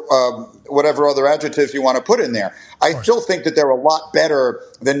 whatever other adjectives you want to put in there. I still think that they're a lot better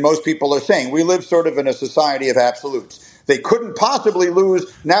than most people are saying. We live sort of in a society of absolutes. They couldn't possibly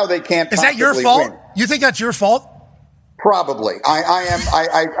lose. Now they can't. Is that your fault? Win. You think that's your fault? Probably.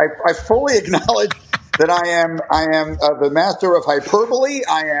 I fully acknowledge that I am the master of hyperbole.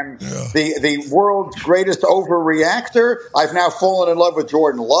 I am the world's greatest overreactor. I've now fallen in love with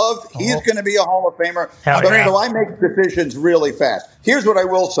Jordan Love. He's going to be a Hall of Famer. So I make decisions really fast. Here's what I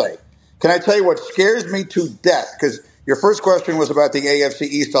will say. Can I tell you what scares me to death? Because your first question was about the AFC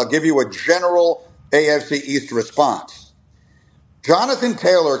East. I'll give you a general AFC East response. Jonathan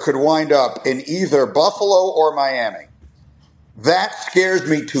Taylor could wind up in either Buffalo or Miami. That scares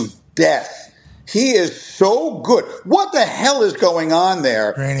me to death. He is so good. What the hell is going on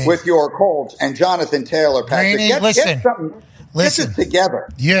there with your Colts and Jonathan Taylor, Patrick? Get this together.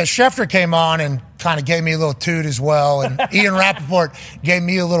 Yeah, Schefter came on and kind of gave me a little toot as well, and Ian Rappaport gave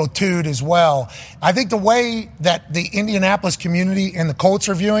me a little toot as well. I think the way that the Indianapolis community and the Colts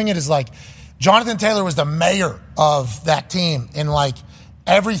are viewing it is like Jonathan Taylor was the mayor of that team in like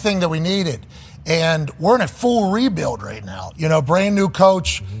everything that we needed. And we're in a full rebuild right now. You know, brand new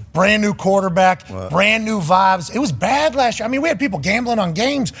coach, brand new quarterback, brand new vibes. It was bad last year. I mean, we had people gambling on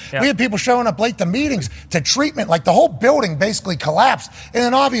games. Yeah. We had people showing up late to meetings, to treatment. Like the whole building basically collapsed. And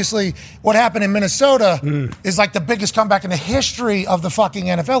then obviously what happened in Minnesota is like the biggest comeback in the history of the fucking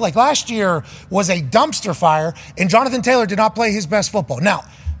NFL. Like last year was a dumpster fire, and Jonathan Taylor did not play his best football. Now,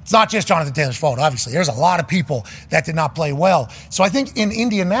 it's not just Jonathan Taylor's fault, obviously. There's a lot of people that did not play well. So I think in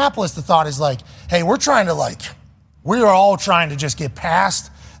Indianapolis, the thought is like, hey, we're all trying to just get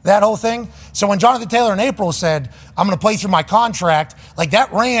past that whole thing. So when Jonathan Taylor in April said, I'm going to play through my contract, like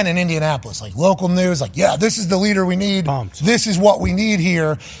that ran in Indianapolis, like local news, like, yeah, this is the leader we need. Pumped. This is what we need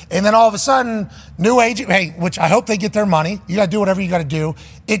here. And then all of a sudden, new agent, hey, which I hope they get their money. You got to do whatever you got to do.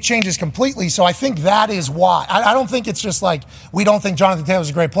 It changes completely. So I think that is why. I don't think it's just like we don't think Jonathan Taylor's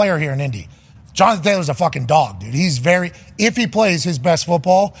a great player here in Indy. Jonathan Taylor's a fucking dog, dude. If he plays his best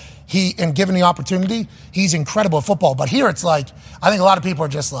football, and given the opportunity, he's incredible at football. But here it's like, I think a lot of people are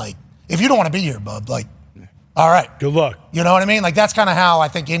just like, if you don't want to be here, bub, like, all right. Good luck. You know what I mean? Like, that's kind of how I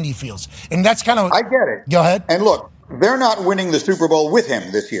think Indy feels. And that's kind of... I get it. Go ahead. And look, they're not winning the Super Bowl with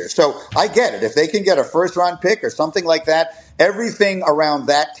him this year. So I get it. If they can get a first-round pick or something like that, everything around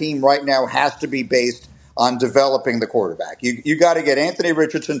that team right now has to be based on developing the quarterback. You got to get Anthony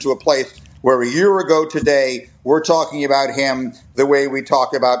Richardson to a place where a year ago today, we're talking about him the way we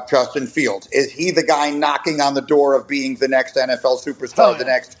talk about Justin Fields. Is he the guy knocking on the door of being the next NFL superstar, the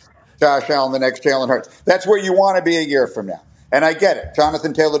next Josh Allen, the next Jalen Hurts? That's where you want to be a year from now. And I get it.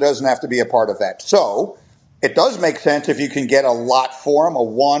 Jonathan Taylor doesn't have to be a part of that. So it does make sense if you can get a lot for him, a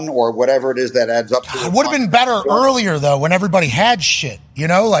 1 or whatever it is that adds up to. It would have been better earlier, though, when everybody had shit.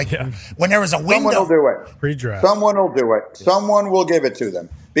 When there was a window. Someone will do it. Pre-draft. Someone will do it. Someone will give it to them.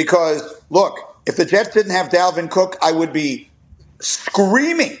 Because, look, if the Jets didn't have Dalvin Cook, I would be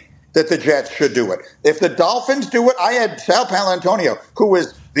screaming that the Jets should do it. If the Dolphins do it, I had Sal Paolantonio, who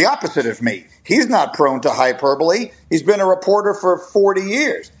is the opposite of me. He's not prone to hyperbole. He's been a reporter for 40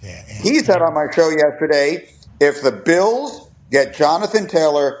 years. He said on my show yesterday, if the Bills get Jonathan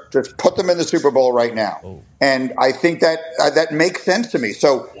Taylor, just put them in the Super Bowl right now. And I think that that makes sense to me.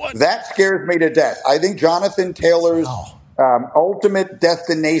 So that scares me to death. I think Jonathan Taylor's ultimate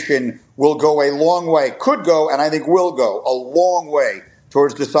destination will go a long way, could go, and I think will go a long way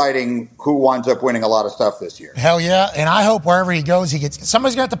towards deciding who winds up winning a lot of stuff this year. Hell yeah. And I hope wherever he goes,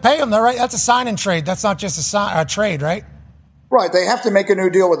 somebody's going to have to pay him, though, right? That's a sign and trade. That's not just a trade, right? Right. They have to make a new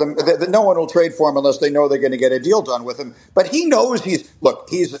deal with him. No one will trade for him unless they know they're going to get a deal done with him. But he knows he's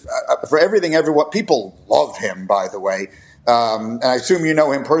for everything, everyone. People love him, by the way. And I assume you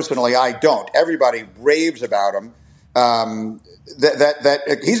know him personally. I don't. Everybody raves about him.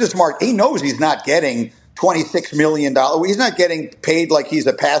 That he's a smart. He knows he's not getting $26 million. He's not getting paid like he's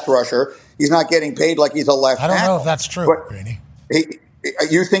a pass rusher. He's not getting paid like he's a left tackle. I don't know if that's true, Greeny.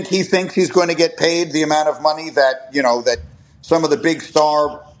 You think he thinks he's going to get paid the amount of money that that some of the big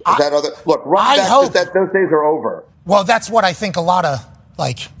star running backs, that those days are over. Well, that's what I think. A lot of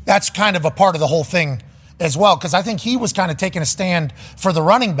that's kind of a part of the whole thing as well, because I think he was kind of taking a stand for the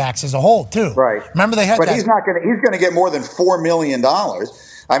running backs as a whole too. Right. Remember they had, but he's not going to. He's going to get more than $4 million.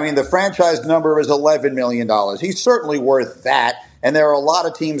 I mean, the franchise number is $11 million. He's certainly worth that. And there are a lot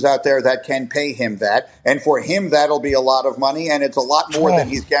of teams out there that can pay him that. And for him, that'll be a lot of money. And it's a lot more than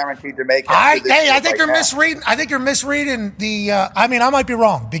he's guaranteed to make. I think you're misreading. I think you're misreading the. I might be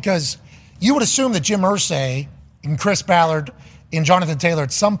wrong, because you would assume that Jim Irsay and Chris Ballard and Jonathan Taylor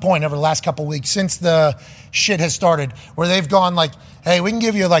at some point over the last couple of weeks since the shit has started, where they've gone hey, we can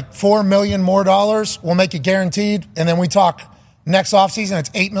give you $4 million more. We'll make it guaranteed. And then we talk next offseason, it's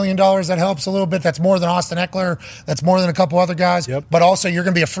 $8 million. That helps a little bit. That's more than Austin Eckler. That's more than a couple other guys. Yep. But also, you're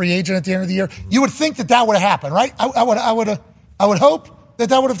going to be a free agent at the end of the year. You would think that would have happened, right? I would hope that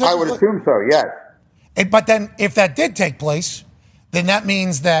would have taken place. I would assume so, yes. But then if that did take place, then that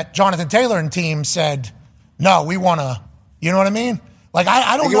means that Jonathan Taylor and team said, no, we want to, you know what I mean?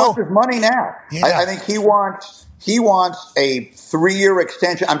 I don't know. He wants his money now. Yeah. I think he wants a 3-year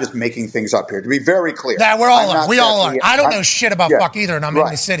extension. I'm just making things up here, to be very clear. Yeah, we all are. I don't know shit about fuck either, and I'm in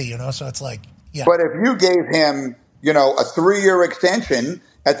the city, so it's yeah. But if you gave him, a 3-year extension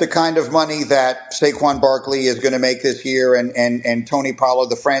at the kind of money that Saquon Barkley is going to make this year and Tony Pollard,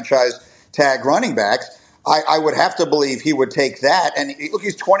 the franchise tag running backs, I would have to believe he would take that. And look,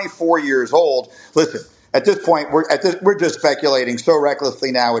 he's 24 years old. Listen, at this point, we're just speculating so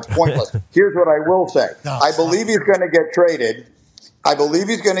recklessly now, it's pointless. Here's what I will say. I believe he's going to get traded.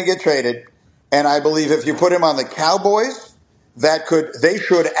 And I believe if you put him on the Cowboys, they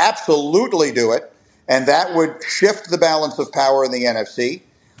should absolutely do it. And that would shift the balance of power in the NFC.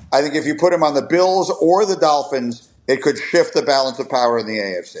 I think if you put him on the Bills or the Dolphins, it could shift the balance of power in the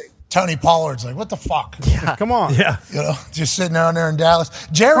AFC. Tony Pollard's what the fuck? Yeah. Come on. Yeah. Just sitting down there in Dallas.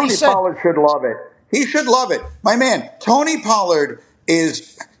 Tony Pollard should love it. He should love it. My man, Tony Pollard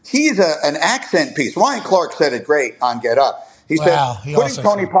he's an accent piece. Ryan Clark said it great on Get Up. He said putting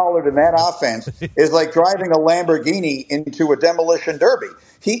Tony Pollard in that offense is like driving a Lamborghini into a demolition derby.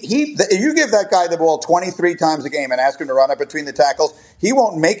 You give that guy the ball 23 times a game and ask him to run up between the tackles, he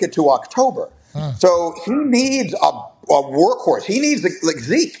won't make it to October. So he needs a workhorse. He needs like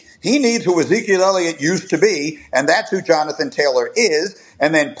Zeke. He needs who Ezekiel Elliott used to be, and that's who Jonathan Taylor is.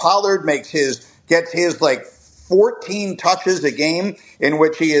 And then Pollard gets his 14 touches a game in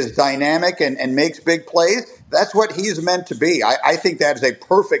which he is dynamic and makes big plays. That's what he's meant to be. I think that is a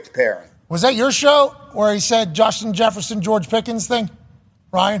perfect pairing. Was that your show where he said Justin Jefferson, George Pickens thing,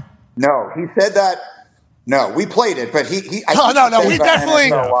 Ryan? No, he said that. No, we played it, but he.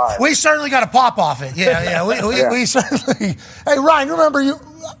 No. We certainly got a pop off it. Yeah. We certainly. Hey, Ryan, remember you?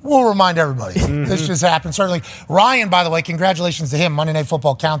 We'll remind everybody. This just happened. Certainly. Ryan, by the way, congratulations to him. Monday Night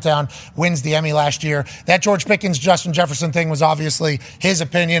Football Countdown wins the Emmy last year. That George Pickens, Justin Jefferson thing was obviously his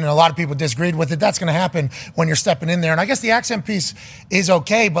opinion, and a lot of people disagreed with it. That's going to happen when you're stepping in there. And I guess the accent piece is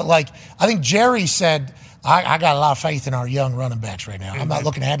okay, but I think Jerry said, I got a lot of faith in our young running backs right now. I'm not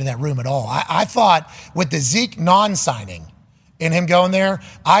looking ahead in that room at all. I thought with the Zeke non-signing in him going there.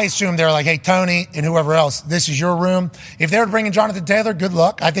 I assume they're like, hey, Tony and whoever else, this is your room. If they were bringing Jonathan Taylor, good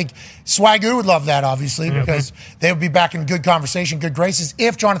luck. I think Swagoo would love that, obviously, because they would be back in good conversation, good graces.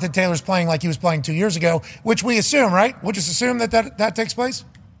 If Jonathan Taylor's playing like he was playing 2 years ago, which we assume, right? We'll just assume that takes place?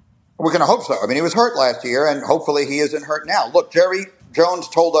 We're going to hope so. I mean, he was hurt last year, and hopefully he isn't hurt now. Look, Jerry Jones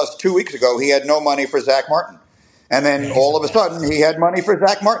told us 2 weeks ago he had no money for Zach Martin. And then all of a sudden, he had money for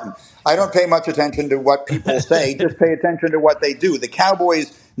Zach Martin. I don't pay much attention to what people say. Just pay attention to what they do. The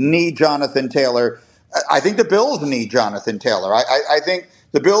Cowboys need Jonathan Taylor. I think the Bills need Jonathan Taylor. I think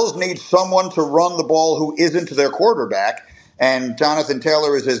the Bills need someone to run the ball who isn't their quarterback. And Jonathan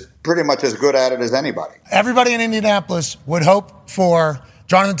Taylor is pretty much as good at it as anybody. Everybody in Indianapolis would hope for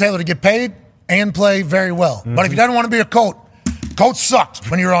Jonathan Taylor to get paid and play very well. But if he doesn't want to be a Colt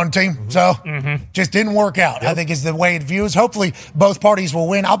sucked when you were on the team. So just didn't work out, I think is the way it views. Hopefully both parties will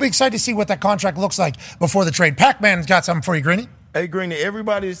win. I'll be excited to see what that contract looks like before the trade. Pacman's got something for you, Greeny. Hey, Greeny,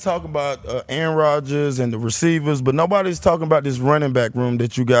 everybody's talking about Aaron Rodgers and the receivers, but nobody's talking about this running back room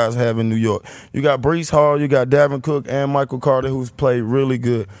that you guys have in New York. You got Breece Hall, you got Dalvin Cook, and Michael Carter, who's played really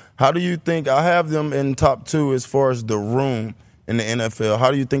good. How do you think – I have them in top 2 as far as the room in the NFL. How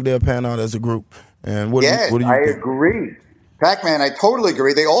do you think they'll pan out as a group? And what do you think? I agree. Pacman, I totally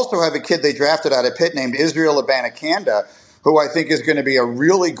agree. They also have a kid they drafted out of Pitt named Israel Abanikanda, who I think is going to be a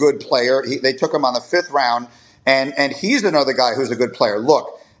really good player. They took him on the 5th round, and he's another guy who's a good player.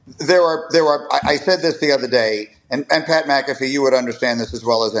 Look, there are. I said this the other day, and Pat McAfee, you would understand this as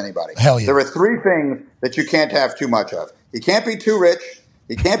well as anybody. Hell yeah. There are 3 things that you can't have too much of. You can't be too rich,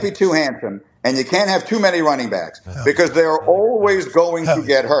 you can't be too handsome, and you can't have too many running backs because they're always going to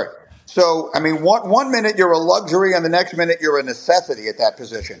get hurt. So, I mean, one minute you're a luxury, and the next minute you're a necessity at that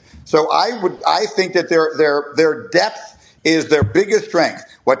position. So, I think that their depth is their biggest strength.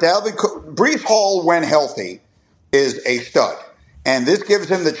 What Breece Hall, when healthy, is a stud, and this gives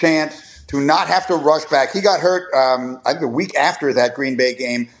him the chance to not have to rush back. He got hurt, I think, the week after that Green Bay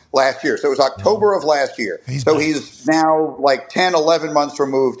game last year. So it was October of last year. He's now like 10, 11 months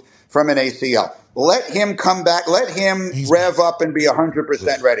removed from an ACL. Let him come back. Let him rev up and be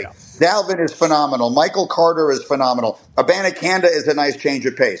 100% ready. Dalvin is phenomenal. Michael Carter is phenomenal. Abanikanda is a nice change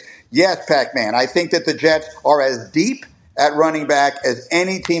of pace. Yes, Pacman, I think that the Jets are as deep at running back as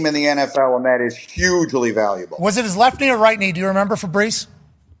any team in the NFL, and that is hugely valuable. Was it his left knee or right knee? Do you remember for Breece?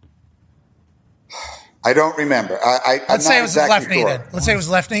 I don't remember. Let's say it was his left knee then. Let's say it was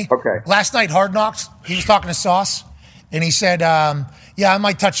left knee. Okay. Last night, Hard Knocks, he was talking to Sauce, and he said, I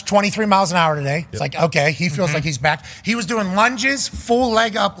might touch 23 miles an hour today. It's like, okay, he feels like he's back. He was doing lunges, full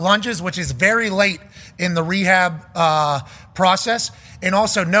leg up lunges, which is very late in the rehab process, and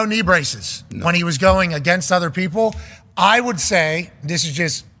also no knee braces when he was going against other people. I would say, this is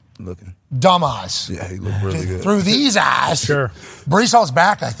just dumb eyes. Yeah, he looked really good. Through these eyes, Sure. Breece Hall's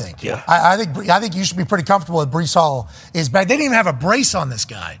back, I think. Yeah. I think you should be pretty comfortable that Breece Hall is back. They didn't even have a brace on this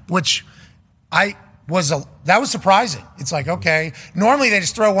guy, which that was surprising. It's like, okay, normally they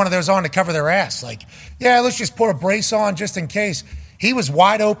just throw one of those on to cover their ass. Like, yeah, let's just put a brace on just in case. He was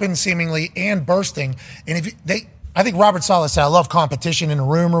wide open seemingly and bursting. And I think Robert Saleh said, I love competition in a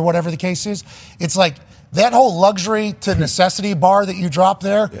room or whatever the case is. It's like that whole luxury to necessity bar that you drop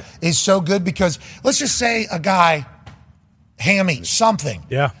there is so good because let's just say a guy, hammy, something.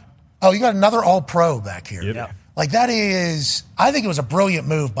 Yeah. Oh, you got another all-pro back here. Yep. Yeah. Like that is, I think it was a brilliant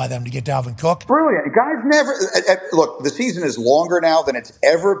move by them to get Dalvin Cook. Brilliant. Guys never, look, the season is longer now than it's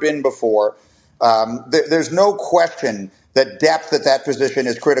ever been before. There's no question that depth at that position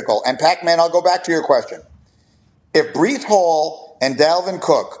is critical. And Pacman, I'll go back to your question. If Breece Hall and Dalvin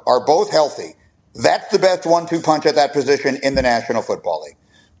Cook are both healthy, that's the best 1-2 punch at that position in the National Football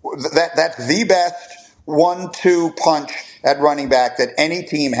League. That's the best 1-2 punch at running back that any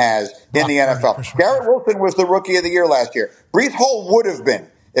team has in the NFL. Sure. Garrett Wilson was the Rookie of the Year last year. Breece Hall would have been.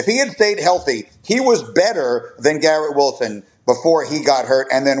 If he had stayed healthy, he was better than Garrett Wilson before he got hurt,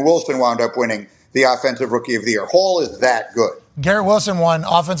 and then Wilson wound up winning the Offensive Rookie of the Year. Hall is that good. Garrett Wilson won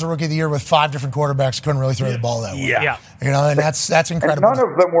Offensive Rookie of the Year with 5 different quarterbacks. Couldn't really throw the ball that way. Yeah. And that's incredible. And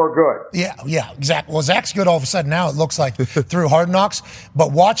none of them were good. Yeah, exactly. Well, Zach's good all of a sudden now, it looks like, through Hard Knocks.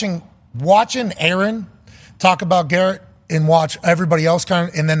 But watching Aaron talk about Garrett and watch everybody else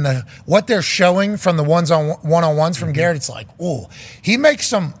and then what they're showing from the one-on-ones from Garrett, it's like, oh, he makes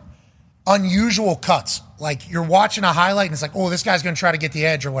some unusual cuts. Like you're watching a highlight and it's like, oh, this guy's going to try to get the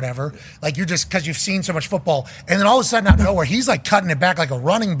edge or whatever. Like you're just, because you've seen so much football. And then all of a sudden out of nowhere, he's like cutting it back like a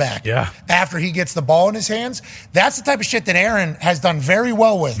running back after he gets the ball in his hands. That's the type of shit that Aaron has done very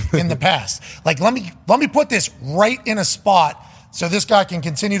well with in the past. Like, let me put this right in a spot so this guy can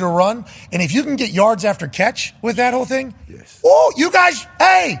continue to run. And if you can get yards after catch with that whole thing, you guys,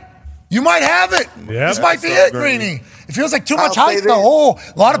 you might have it. Yep. This might be it, Greeny. It feels like too much hype, though.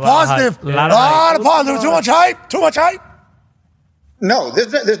 A lot of positive. A lot of positive. Too much hype. Too much hype. No,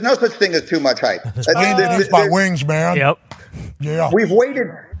 there's no such thing as too much hype. My wings, man. Yep. Yeah. We've waited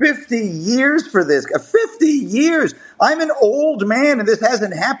 50 years for this. 50 years. I'm an old man, and this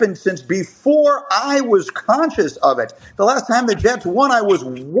hasn't happened since before I was conscious of it. The last time the Jets won, I was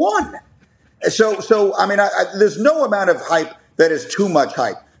 1. So I mean, there's no amount of hype that is too much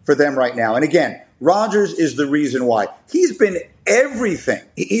hype for them right now. And again, Rodgers is the reason why. He's been everything.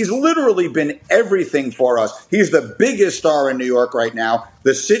 He's literally been everything for us. He's the biggest star in New York right now.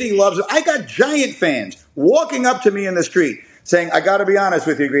 The city loves him. I got Giant fans walking up to me in the street saying, I got to be honest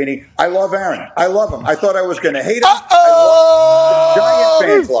with you, Greeny, I love Aaron. I love him. I thought I was going to hate him. The Giant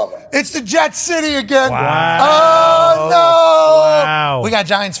fans love him. It's the Jet City again. Wow. Oh, no. Wow. We got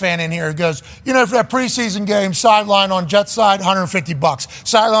Giants fan in here who goes, for that preseason game, sideline on Jet side, $150.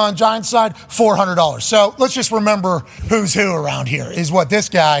 Sideline on Giants side, $400. So let's just remember who's who around here is what this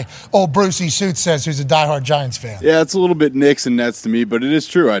guy, old Brucey Suits, says, who's a diehard Giants fan. Yeah, it's a little bit Knicks and Nets to me, but it is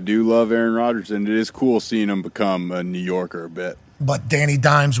true. I do love Aaron Rodgers, and it is cool seeing him become a New Yorker a bit. But Danny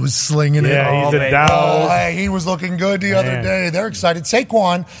Dimes was slinging it. Yeah, he's a dog. Oh, hey, he was looking good the other day. They're excited.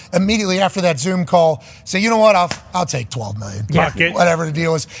 Saquon, immediately after that Zoom call, say, you know what, I'll take $12 million. Fuck it. Whatever the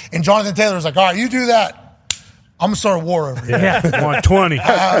deal is. And Jonathan Taylor was like, all right, you do that. I'm going to start a war over here. Yeah, 120.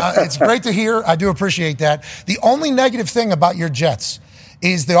 It's great to hear. I do appreciate that. The only negative thing about your Jets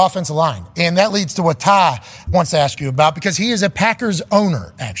is the offensive line. And that leads to what Ty wants to ask you about, because he is a Packers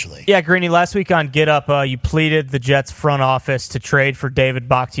owner, actually. Yeah, Greeny, last week on Get Up, you pleaded the Jets front office to trade for David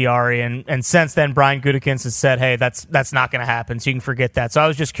Bakhtiari, and since then, Brian Gutekunst has said, hey, that's not going to happen, so you can forget that. So I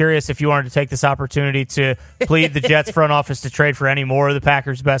was just curious if you wanted to take this opportunity to plead the Jets front office to trade for any more of the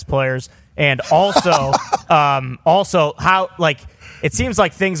Packers' best players, and also how, it seems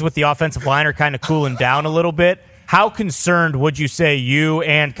like things with the offensive line are kind of cooling down a little bit. How concerned would you say you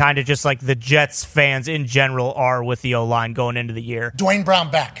and kind of just like the Jets fans in general are with the O-line going into the year? Dwayne Brown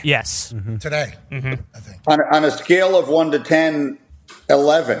back. Yes. Today, I think. On a scale of 1 to 10,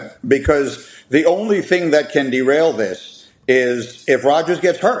 11, because the only thing that can derail this is if Rodgers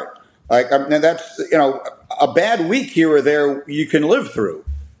gets hurt. That's, a bad week here or there you can live through,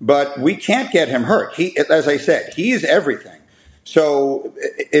 but we can't get him hurt. As I said, he's everything. So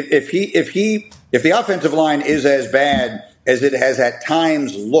if the offensive line is as bad as it has at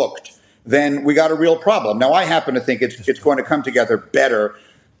times looked, then we got a real problem. Now, I happen to think it's going to come together better.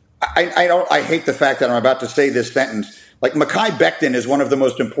 I hate the fact that I'm about to say this sentence. Like, Mekhi Becton is one of the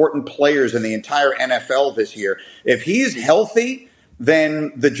most important players in the entire NFL this year. If he's healthy,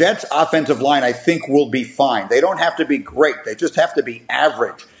 then the Jets' offensive line, I think, will be fine. They don't have to be great. They just have to be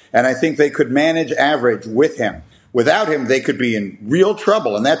average. And I think they could manage average with him. Without him, they could be in real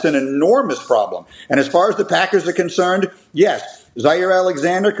trouble, and that's an enormous problem. And as far as the Packers are concerned, yes, Zaire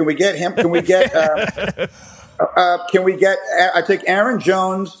Alexander, can we get him? Can we get I take Aaron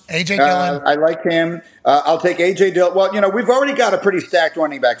Jones. A.J. Dillon. I like him. I'll take A.J. Dillon. Well, we've already got a pretty stacked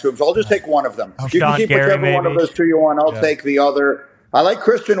running back room, so I'll just take one of them. You can keep whichever one of those two you want. I'll take the other. I like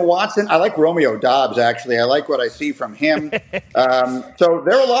Christian Watson. I like Romeo Doubs, actually. I like what I see from him. So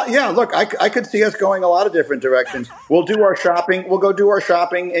there are a lot. Yeah, look, I could see us going a lot of different directions. We'll do our shopping. We'll go do our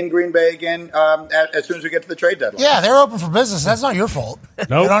shopping in Green Bay again as soon as we get to the trade deadline. Yeah, they're open for business. That's not your fault. Nope.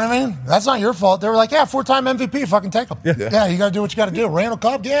 You know what I mean? That's not your fault. They were like, 4-time MVP. Fucking take them. Yeah, you got to do what you got to do. Randall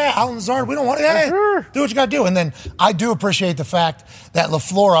Cobb, Alan Lazard, we don't want it. Yeah, do what you got to do. And then I do appreciate the fact that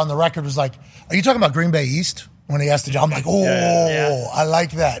LaFleur on the record was like, are you talking about Green Bay East? When he asked the job, I'm like, I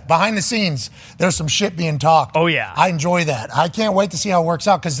like that. Behind the scenes, there's some shit being talked. Oh, yeah. I enjoy that. I can't wait to see how it works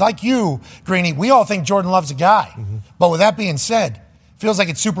out. Because like you, Greeny, we all think Jordan Love's a guy. Mm-hmm. But with that being said, feels like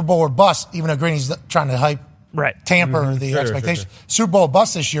it's Super Bowl or bust, even though Greeny's trying to tamper the expectation. Sure. Super Bowl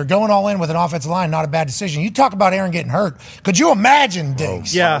bust this year. Going all in with an offensive line, not a bad decision. You talk about Aaron getting hurt. Could you imagine,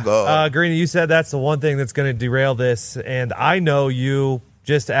 Diggs? Greeny, you said that's the one thing that's going to derail this. And I know you,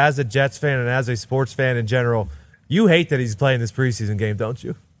 just as a Jets fan and as a sports fan in general, you hate that he's playing this preseason game, don't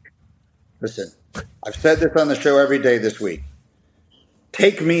you? Listen, I've said this on the show every day this week.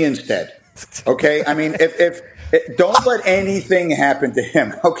 Take me instead, okay? I mean, if don't let anything happen to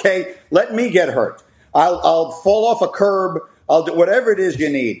him, okay? Let me get hurt. I'll fall off a curb. I'll do whatever it is you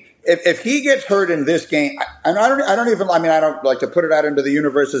need. If he gets hurt in this game, and I don't like to put it out into the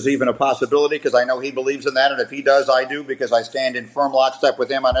universe as even a possibility because I know he believes in that, and if he does, I do because I stand in firm lockstep with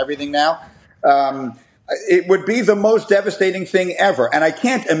him on everything now. It would be the most devastating thing ever. And I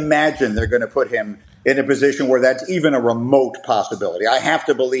can't imagine they're going to put him in a position where that's even a remote possibility. I have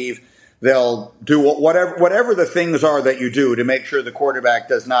to believe they'll do whatever the things are that you do to make sure the quarterback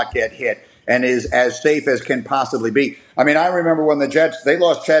does not get hit and is as safe as can possibly be. I mean, I remember when the Jets, they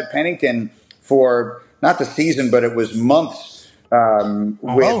lost Chad Pennington for not the season, but it was months with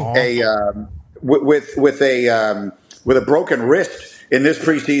a broken wrist in this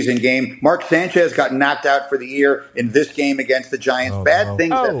preseason game. Mark Sanchez got knocked out for the year in this game against the Giants. Bad things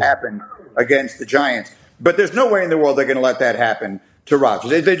that happened against the Giants. But there's no way in the world they're going to let that happen to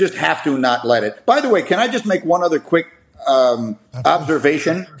Rodgers. They just have to not let it. By the way, can I just make one other quick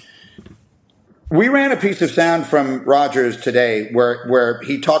observation? We ran a piece of sound from Rodgers today where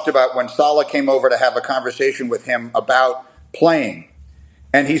he talked about when Saleh came over to have a conversation with him about playing.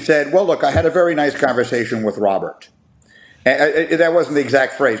 And he said, well, look, I had a very nice conversation with Robert. And that wasn't the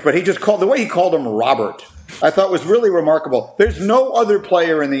exact phrase, but he just the way he called him Robert, I thought was really remarkable. There's no other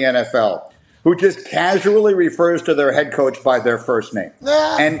player in the NFL who just casually refers to their head coach by their first name.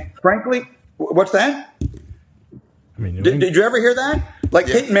 And frankly, what's that? I mean, did you ever hear that? Like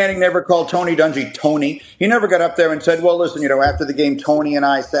Peyton Manning never called Tony Dungy Tony. He never got up there and said, well, listen, after the game, Tony and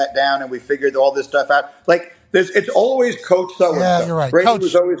I sat down and we figured all this stuff out. Like, it's always Coach so-and-so. Yeah, you're right. Brady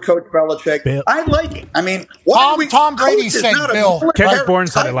was always Coach Belichick. Bill. I like it. I mean, Tom Brady said Bill. Kevin Bourne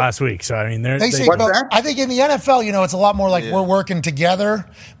said it last week. So, I mean, they say Bill. I think in the NFL, it's a lot more like we're working together.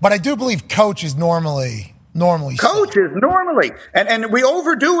 But I do believe coach is normally coach is normally, and we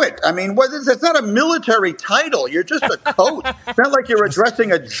overdo it. I mean, it's not a military title. You're just a coach. It's not like you're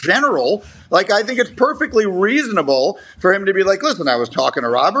addressing a general. Like, I think it's perfectly reasonable for him to be like, listen, I was talking to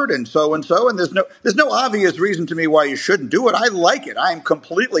Robert and so, and there's no obvious reason to me why you shouldn't do it. I like it. I am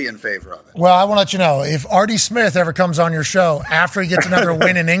completely in favor of it. Well, I want to let you know, if Artie Smith ever comes on your show after he gets another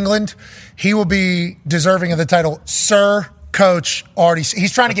win in England, he will be deserving of the title Sir Coach Artie.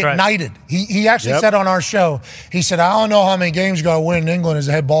 He's trying to get knighted. He actually said on our show, he said, I don't know how many games you got to win in England as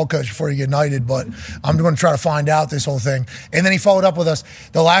a head ball coach before you get knighted, but I'm going to try to find out this whole thing. And then he followed up with us.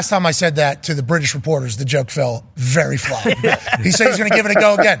 The last time I said that to the British reporters, the joke fell very flat. He said he's going to give it a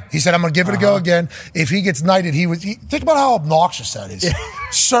go again. He said, I'm going to give it a go again. If he gets knighted, think about how obnoxious that is.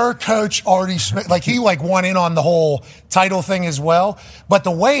 Sir Coach Artie Smith. Like, he won in on the whole title thing as well. But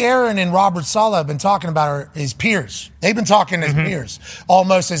the way Aaron and Robert Saleh have been talking about her is peers. They've been talking as peers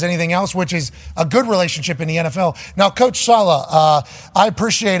almost as anything else, which is a good relationship in the NFL. Now, Coach Saleh, I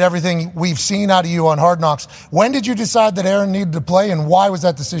appreciate everything we've seen out of you on Hard Knocks. When did you decide that Aaron needed to play, and why was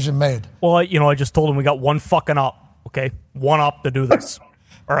that decision made? Well, I just told him we got one fucking up, okay? One up to do this.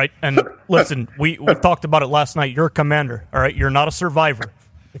 All right? And listen, we talked about it last night. You're a commander, all right? You're not a survivor.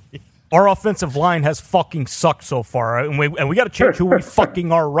 Our offensive line has fucking sucked so far, right? and we got to change who we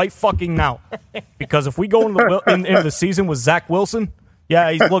fucking are right fucking now. Because if we go into the season with Zach Wilson,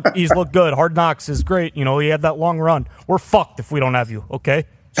 yeah, he's looked good. Hard Knocks is great. He had that long run. We're fucked if we don't have you, okay?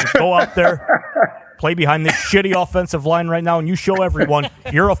 So go out there, play behind this shitty offensive line right now, and you show everyone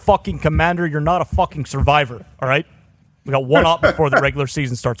you're a fucking commander. You're not a fucking survivor, all right? We got one up before the regular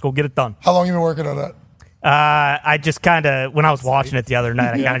season starts. Go get it done. How long have you been working on that? I just kind of, when I was watching it the other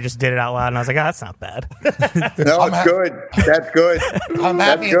night, I kind of just did it out loud, and I was like, that's not bad. No, it's good. That's good. I'm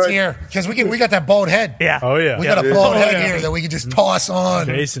happy it's here, because we got that bald head. Yeah. Oh, yeah. We got a bald head here that we can just toss on.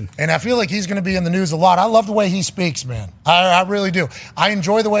 Jason. And I feel like he's going to be in the news a lot. I love the way he speaks, man. I really do. I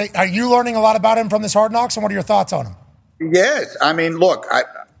enjoy the way. Are you learning a lot about him from this Hard Knocks, and what are your thoughts on him? Yes. I mean, look,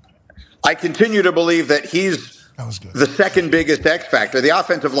 I continue to believe that he's the second biggest X factor. The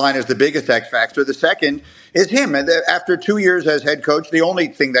offensive line is the biggest X factor. The second is him. And after 2 years as head coach, the only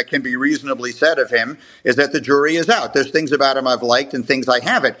thing that can be reasonably said of him is that the jury is out. There's things about him I've liked and things I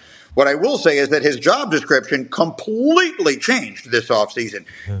haven't. What I will say is that his job description completely changed this offseason.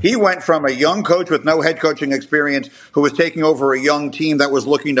 He went from a young coach with no head coaching experience who was taking over a young team that was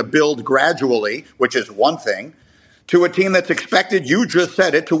looking to build gradually, which is one thing, to a team that's expected, you just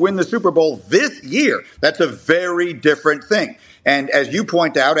said it, to win the Super Bowl this year. That's a very different thing. And as you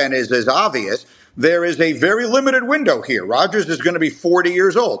point out, and is obvious, there is a very limited window here. Rodgers is going to be 40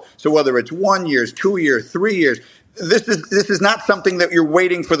 years old. So whether it's 1 year, 2 years, 3 years, this is not something that you're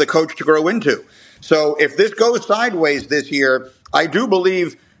waiting for the coach to grow into. So if this goes sideways this year, I do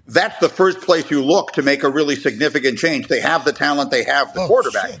believe that's the first place you look to make a really significant change. They have the talent. They have the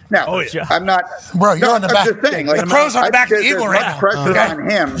quarterback. Shit. Now, I'm not. Bro, you're on the back. Just saying, the crow's on the back of the eagle right now. Pressure on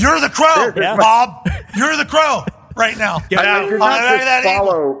him. You're the crow, Bob. You're the crow right now.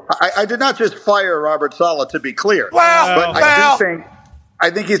 I did not just fire Robert Saleh, to be clear. I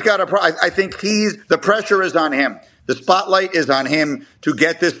think he's got I think the pressure is on him. The spotlight is on him to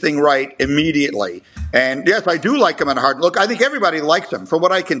get this thing right immediately. And yes, I do like him on hard. Look, I think everybody likes him. From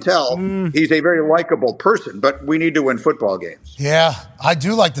what I can tell, he's a very likable person, but we need to win football games. Yeah, I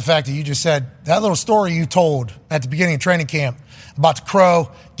do like the fact that you just said that little story you told at the beginning of training camp about the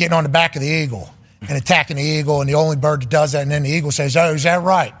crow getting on the back of the eagle and attacking the eagle, and the only bird that does that, and then the eagle says, oh, is that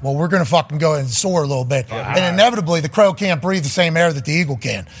right? Well, we're going to fucking go and soar a little bit. And inevitably, the crow can't breathe the same air that the eagle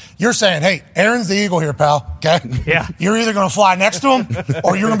can. You're saying, hey, Aaron's the eagle here, pal, okay? Yeah. You're either going to fly next to him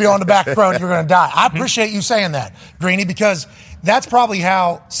or you're going to be on the back of the crow and you're going to die. I appreciate you saying that, Greeny, because that's probably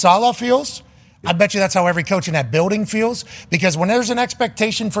how Salah feels. I bet you that's how every coach in that building feels, because when there's an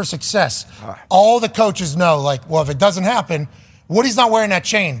expectation for success, all the coaches know, like, well, if it doesn't happen, Woody's not wearing that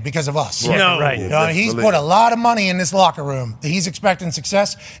chain because of us. Yeah, no. Right. You know, he's put a lot of money in this locker room. He's expecting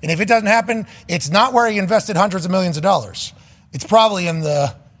success. And if it doesn't happen, it's not where he invested hundreds of millions of dollars. It's probably in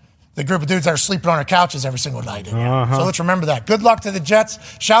the group of dudes that are sleeping on our couches every single night. So let's remember that. Good luck to the Jets.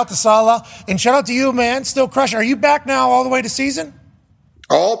 Shout out to Salah. And shout out to you, man. Still crushing. Are you back now all the way to season?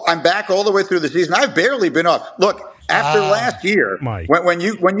 Oh, I'm back all the way through the season. I've barely been off. Look, after last year, when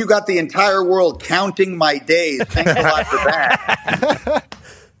you got the entire world counting my days, thanks a lot for that.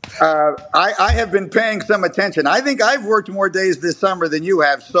 I have been paying some attention. I think I've worked more days this summer than you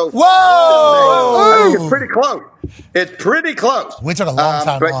have so far. Whoa! I think it's pretty close. It's pretty close. We took a long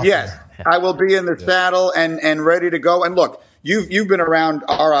time but off. yes, I will be in the saddle and ready to go. And look, you've been around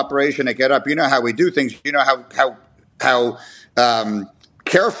our operation at Get Up. You know how we do things. You know how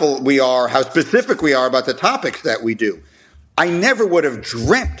careful we are, how specific we are about the topics that we do. I never would have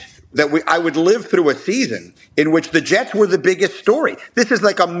dreamt that I would live through a season in which the Jets were the biggest story. This is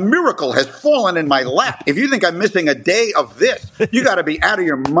like a miracle has fallen in my lap. If you think I'm missing a day of this, you got to be out of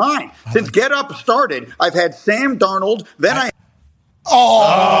your mind. Since Get Up started, I've had Sam Darnold, then I...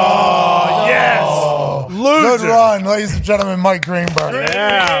 Oh, yes. Loser. Good run, ladies and gentlemen, Mike Greenberg.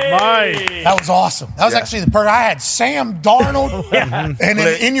 Yeah, Mike. That was awesome. That was actually the part. I had Sam Darnold, and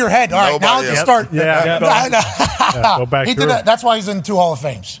then in your head, all right, now let's start. Go back he did that. That's why he's in 2 Hall of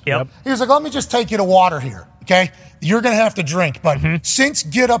Fames. Yep. He was like, let me just take you to water here, okay? You're going to have to drink. But since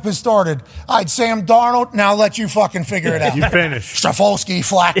Get Up has started, I had Sam Darnold. Now I'll let you fucking figure it out. You finished. Strafolsky,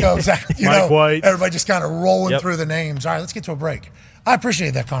 Flacco, Mike White. Everybody just kind of rolling through the names. All right, let's get to a break. I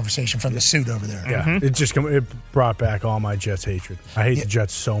appreciate that conversation from the suit over there. Yeah, it brought back all my Jets hatred. I hate the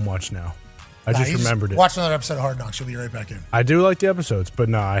Jets so much now. I just remembered it. Watch another episode of Hard Knocks. You'll be right back in. I do like the episodes, but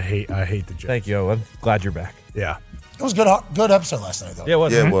no, I hate the Jets. Thank you. I'm glad you're back. Yeah. It was a good episode last night, though. Yeah, it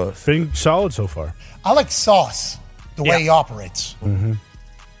was. Yeah, it was. Been solid so far. I like Sauce, the way he operates.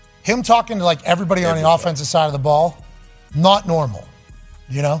 Him talking to like everybody on the offensive side of the ball, not normal.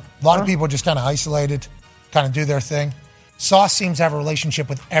 You know, a lot of people just kind of isolated, kind of do their thing. Sauce seems to have a relationship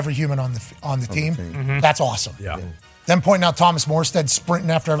with every human on the team. That's awesome. Yeah. Then pointing out Thomas Morstead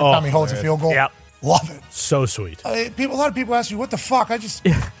sprinting after every time he holds a field goal. Yep. Love it. So sweet. A lot of people ask you, what the fuck? I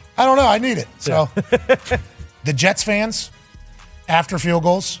don't know. I need it. So the Jets fans, after field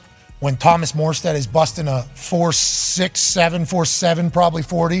goals, when Thomas Morstead is busting a 4.67, 4.7, probably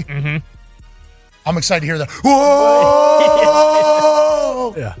 40, I'm excited to hear that. Whoa!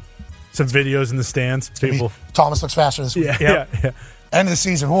 Yeah. Some videos in the stands. People. Thomas looks faster this week. Yeah. End of the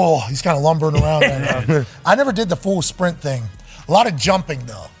season, whoa, he's kind of lumbering around. I never did the full sprint thing. A lot of jumping,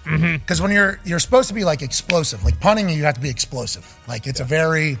 though. Because when you're supposed to be, like, explosive. Like, punting, you have to be explosive. Like, it's a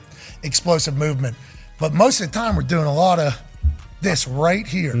very explosive movement. But most of the time, we're doing a lot of this right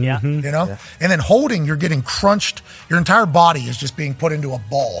here. You know? Yeah. And then holding, you're getting crunched. Your entire body is just being put into a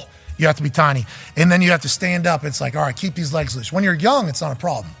ball. You have to be tiny. And then you have to stand up. It's like, all right, keep these legs loose. When you're young, it's not a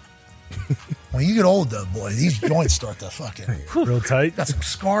problem. When you get old, though, boy, these joints start to fucking real tight. Got some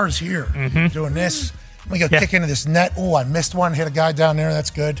scars here. Doing this. We go kick into this net. Oh, I missed one. Hit a guy down there. That's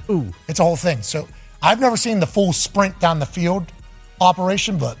good. Ooh, it's a whole thing. So I've never seen the full sprint down the field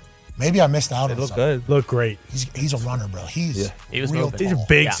operation, but maybe I missed out on it. Good. Look great. He's a runner, bro. He was real moving. He's a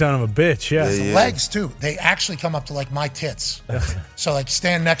big son of a bitch. Yeah. His legs too. They actually come up to like my tits. So like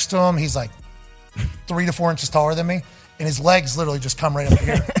stand next to him. He's like 3 to 4 inches taller than me. And his legs literally just come right up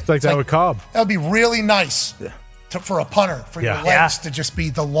here. It's like that with Cobb. That would be really nice for a punter, for your legs to just be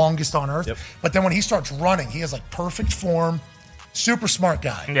the longest on earth. But then when he starts running, he has like perfect form, super smart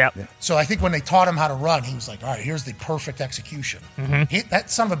guy. So I think when they taught him how to run, he was like, all right, here's the perfect execution. That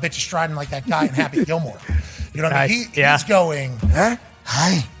son of a bitch is striding like that guy in Happy Gilmore. You know what I mean? He's going,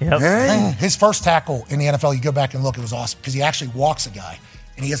 hi. His first tackle in the NFL, you go back and look, it was awesome because he actually walks a guy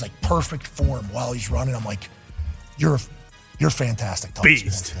and he has like perfect form while he's running. I'm like, You're fantastic, Thomas.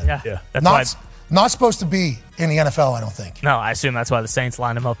 Beast. Yeah. That's Not supposed to be in the NFL, I don't think. No, I assume that's why the Saints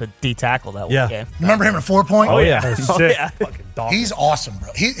lined him up at D tackle that Yeah. one game. Remember him at 4-point? Oh, yeah. Oh, yeah. Fucking dog. He's awesome, bro.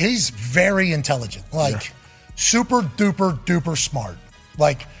 He's very intelligent. Like, super duper duper smart.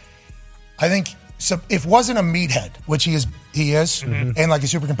 Like, I think if wasn't a meathead, which he is, and like a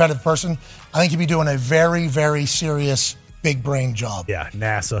super competitive person, I think he'd be doing a very, very serious big brain job. Yeah,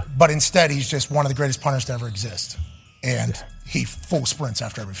 NASA. But instead, he's just one of the greatest punters to ever exist. And he full sprints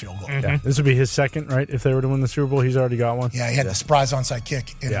after every field goal. Yeah. This would be his second, right? If they were to win the Super Bowl, he's already got one. Yeah, he had the surprise onside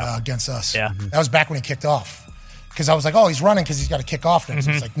kick against us. Yeah. That was back when he kicked off. Because I was like, oh, he's running because he's got to kick off next.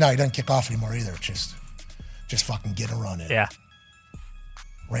 He's like, no, he doesn't kick off anymore either. It's just fucking get a run in. Yeah.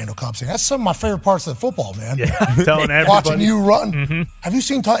 Randall Cobb saying, that's some of my favorite parts of the football, man. Yeah. Telling everybody. Watching you run. Have you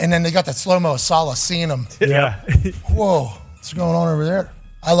seen and then they got that slow-mo of Salah seeing him. Yeah. Whoa, what's going on over there?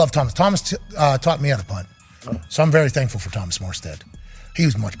 I love Thomas. Thomas taught me how to punt. So I'm very thankful for Thomas Morstead. He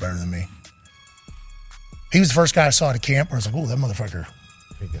was much better than me. He was the first guy I saw at a camp where I was like, oh, that motherfucker.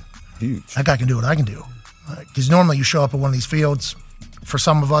 Huge. That guy can do what I can do. Because normally you show up at one of these fields, for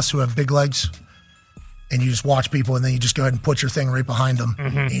some of us who have big legs, and you just watch people, and then you just go ahead and put your thing right behind them,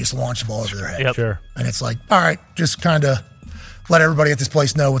 and you just launch the ball over their head. Yep. Sure. And it's like, all right, just kind of let everybody at this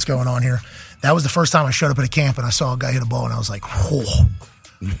place know what's going on here. That was the first time I showed up at a camp, and I saw a guy hit a ball, and I was like, whoa,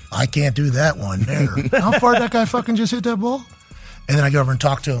 I can't do that one there. How far did that guy fucking just hit that ball? And then I go over and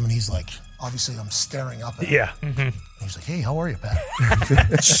talk to him, and he's like, obviously I'm staring up at him. Yeah. He's like, hey, how are you,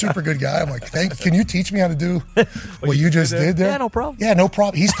 Pat? Super good guy. I'm like, can you teach me how to do what you just did there? Yeah, no problem. Yeah, no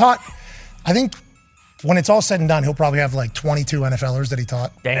problem. He's taught, I think when it's all said and done, he'll probably have like 22 NFLers that he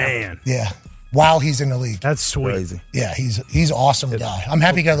taught. Damn. Yeah, while he's in the league. That's sweet. Crazy. Yeah, he's an awesome guy. I'm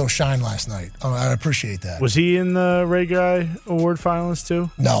happy he got a little shine last night. I appreciate that. Was he in the Ray Guy Award finalists too?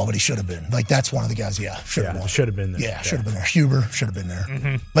 No, but he should have been. Like, that's one of the guys, should have won. Should have been there. Yeah, should have been there. Huber should have been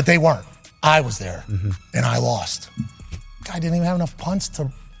there. But they weren't. I was there, and I lost. Guy didn't even have enough punts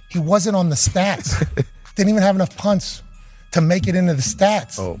he wasn't on the stats. Didn't even have enough punts to make it into the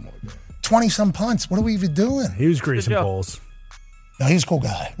stats. Oh, my God. 20-some punts. What are we even doing? He was greasing poles. No, he's a cool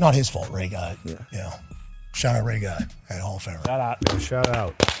guy. Not his fault, Ray Guy. Yeah. Shout out Ray Guy at Hall of Famer. Shout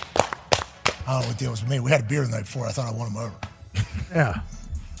out. I don't know what the deal was with me. We had a beer the night before. I thought I won him over. Yeah.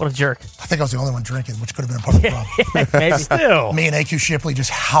 What a jerk. I think I was the only one drinking, which could have been a part of the problem. Maybe. Still. Me and AQ Shipley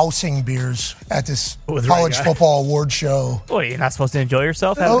just housing beers at this With college Ray Guy. football award show. Boy, you're not supposed to enjoy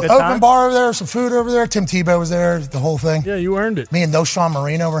yourself? Have a good Open time? bar over there, some food over there. Tim Tebow was there, the whole thing. Yeah, you earned it. Me and Sean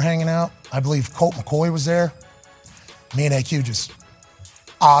Marino were hanging out. I believe Colt McCoy was there. Me and AQ just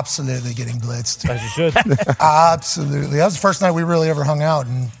absolutely getting blitzed. As you should. Absolutely. That was the first night we really ever hung out,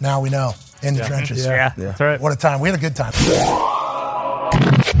 and now we know. In the trenches. Yeah, that's right. What a time. We had a good time.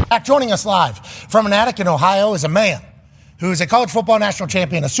 Back joining us live from an attic in Ohio is a man who is a college football national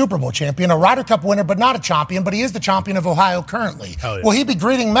champion, a Super Bowl champion, a Ryder Cup winner, but not a champion, but he is the champion of Ohio currently. Yeah. Will he be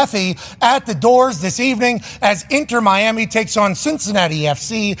greeting Methy at the doors this evening as Inter Miami takes on Cincinnati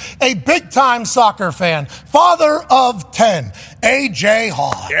FC, a big-time soccer fan, father of 10, A.J.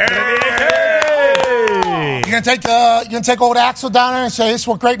 Hall. You're gonna take old Axel down there and say, this is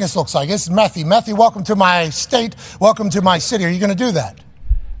what greatness looks like. This is Methy. Methy, welcome to my state. Welcome to my city. Are you going to do that?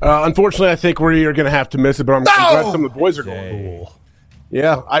 Unfortunately, I think we are going to have to miss it, but I'm glad some of the boys are going.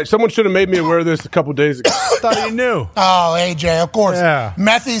 Yeah, someone should have made me aware of this a couple days ago. I thought you knew. Oh, AJ, of course. Yeah.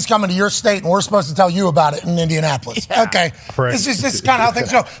 Methy's coming to your state, and we're supposed to tell you about it in Indianapolis. Yeah. Okay. This is kind of how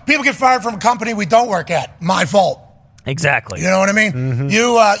things go. People get fired from a company we don't work at. My fault. Exactly. You know what I mean?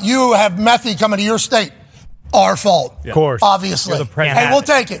 You have Methy coming to your state. Our fault. Of course. Obviously. Hey, we'll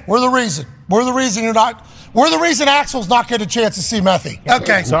take it. We're the reason. We're the reason Axel's not getting a chance to see Methy.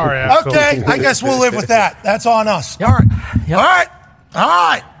 Okay. Sorry, Axel. Okay. I guess we'll live with that. That's on us. All right. Yep. All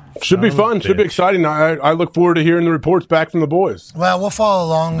right. Should be fun. Should be exciting. I look forward to hearing the reports back from the boys. Well, we'll follow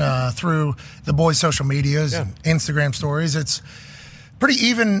along through the boys' social medias and Instagram stories. It's pretty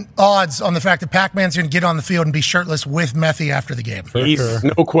even odds on the fact that Pacman's going to get on the field and be shirtless with Methy after the game.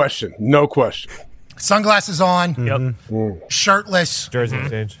 No question. No question. Sunglasses on, shirtless. Jersey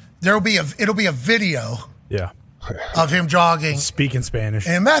change. It'll be a video Yeah. of him jogging. Speaking Spanish.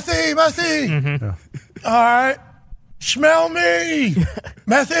 And Methy. All right. Smell me.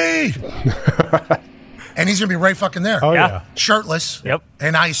 Methy. And he's going to be right fucking there. Oh, yeah. Shirtless. Yep.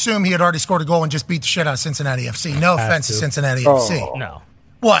 And I assume he had already scored a goal and just beat the shit out of Cincinnati FC. No offense to Cincinnati FC. No.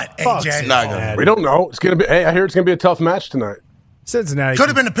 What, AJ? We don't know. It's gonna be. Hey, I hear it's gonna be a tough match tonight. Cincinnati Could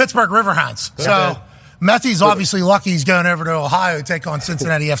have been the Pittsburgh Riverhounds. So Methy's obviously lucky he's going over to Ohio to take on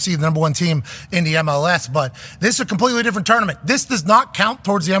Cincinnati FC, the number one team in the MLS. But this is a completely different tournament. This does not count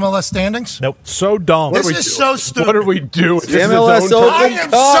towards the MLS standings. Nope. So dumb. This is so stupid. What are we doing? The MLS Open I am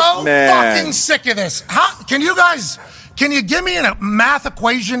Cup, so man. fucking sick of this. Can you give me a math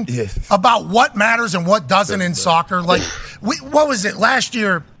equation about what matters and what doesn't in soccer? Like, what was it last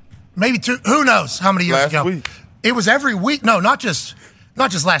year? Maybe two. Who knows how many years ago? Week. It was every week. No, not just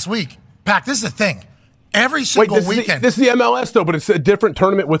last week. Pac, this is the thing. Every single weekend. This is the MLS, though, but it's a different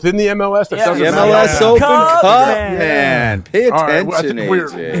tournament within the MLS. That doesn't The matter. MLS Open Cup, Cup, man. man. Pay All right, attention,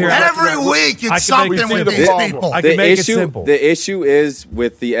 AJ. Every week it's something with these people. I can make it simple. The issue is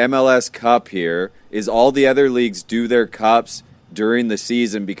with the MLS Cup here is all the other leagues do their cups during the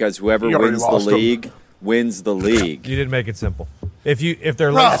season because whoever You already wins the lost them. league wins the league. You didn't make it simple. If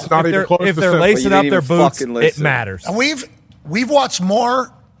they're Bro, lacing, it's not even close to simple. lacing You up didn't their even boots, fucking it listen. matters. And we've watched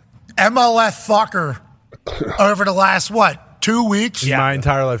more MLS soccer over the last 2 weeks? My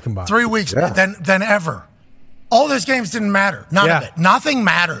entire life combined. 3 weeks than ever. All those games didn't matter. None of it. Nothing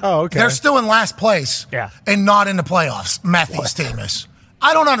mattered. Oh, okay. They're still in last place and not in the playoffs. Methy's team is.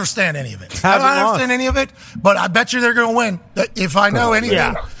 I don't understand any of it. I don't understand any of it, but I bet you they're going to win. If I know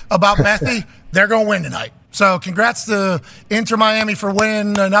anything about Methy, they're going to win tonight. So congrats to Inter Miami for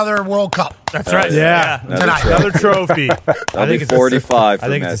winning another World Cup. That's right. Yeah. Tonight. Another trophy. That'll be 45 I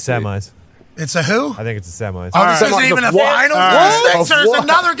think for it's the Messi. semis. It's a who? I think it's the semis. Oh, this isn't even a final. What? There's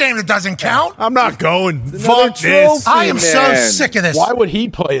another game that doesn't count. I'm not going. Fuck this. I am so sick of this. Why would he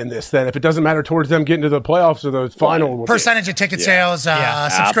play in this then if it doesn't matter towards them getting to the playoffs or the final? Percentage of ticket sales,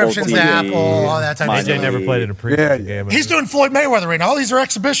 subscriptions to Apple, all that type of AJ stuff. never played in a preseason game. He's doing Floyd Mayweather right now. All these are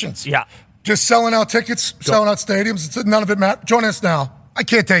exhibitions. Yeah. Just selling out tickets, selling out stadiums. None of it matters. Join us now. I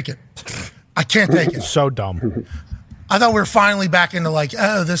can't take it. I can't take it. So dumb. I thought we were finally back into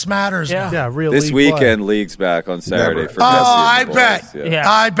this matters. Yeah, real This league weekend, league's back on Saturday for Messi. I and the bet. boys. Yeah.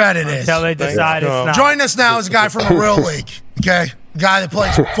 I bet it is. Until they decide it's not. Join us now is a guy from a real league. Okay, guy that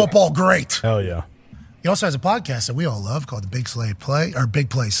plays football great. Hell yeah. He also has a podcast that we all love called the Big Play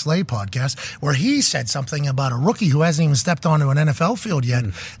Slay podcast, where he said something about a rookie who hasn't even stepped onto an NFL field yet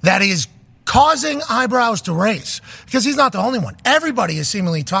that is causing eyebrows to raise because he's not the only one. Everybody is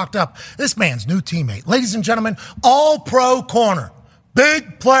seemingly talked up this man's new teammate. Ladies and gentlemen, all pro corner,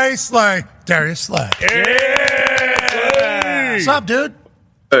 Big Play Slay, Darius Slay. What's up, dude?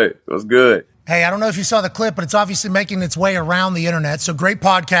 Hey, what's good? Hey, I don't know if you saw the clip, but it's obviously making its way around the internet. So great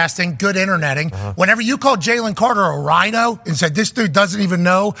podcasting, good interneting. Whenever you called Jalen Carter a rhino and said this dude doesn't even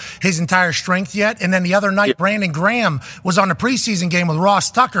know his entire strength yet, and then the other night Brandon Graham was on the preseason game with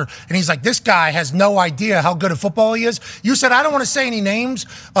Ross Tucker, and he's like, this guy has no idea how good at football he is. You said, I don't want to say any names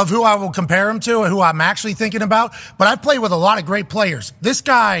of who I will compare him to or who I'm actually thinking about, but I've played with a lot of great players. This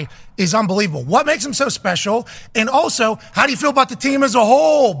guy is unbelievable. What makes him so special? And also, how do you feel about the team as a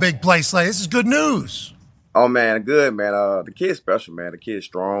whole, Big Play Slay? This is good news. Oh, man, good, man. The kid's special, man. The kid's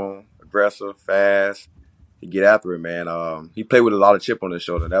strong, aggressive, fast. He get after it, man. He played with a lot of chip on his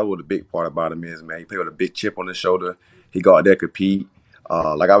shoulder. That's what the big part about him is, man. He played with a big chip on his shoulder. He got out there to compete.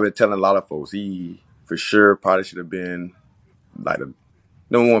 Like I've been telling a lot of folks, he for sure probably should have been like the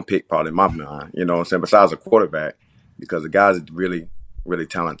number one pick probably in my mind, you know what I'm saying, besides a quarterback, because the guy's really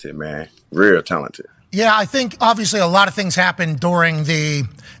talented, man. Real talented. Yeah, I think obviously a lot of things happened during the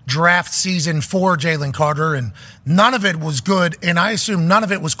draft season for Jalen Carter, and none of it was good, and I assume none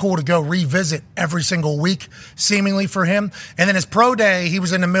of it was cool to go revisit every single week, seemingly for him. And then his pro day, he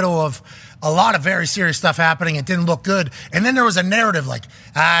was in the middle of a lot of very serious stuff happening. It didn't look good. And then there was a narrative like,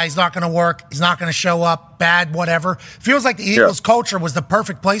 he's not going to work, he's not going to show up, bad, whatever. Feels like the Eagles culture was the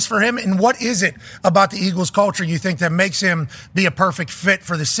perfect place for him. And what is it about the Eagles culture you think that makes him be a perfect fit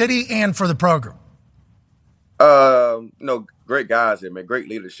for the city and for the program? Great guys here, man. Great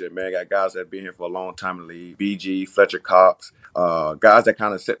leadership, man. Got guys that have been here for a long time in the league. BG, Fletcher Cox, guys that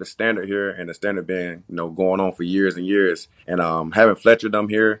kind of set the standard here, and the standard been, going on for years and years. And having Fletcher them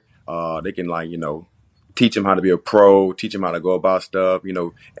here, they can teach him how to be a pro, teach him how to go about stuff,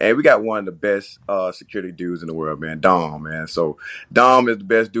 And we got one of the best security dudes in the world, man, Dom, man. So Dom is the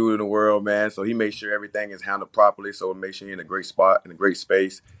best dude in the world, man. So he makes sure everything is handled properly. So make sure you're in a great spot, in a great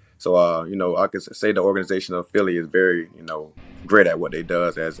space. So, I could say the organization of Philly is very, great at what they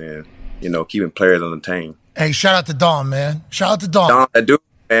does, as in, keeping players on the team. Hey, shout out to Dom, man. Shout out to Dom. Dom the dude,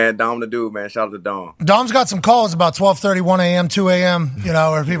 man. Dom the dude, man. Shout out to Dom. Dom's got some calls about 12:30, 1 a.m., 2 a.m.,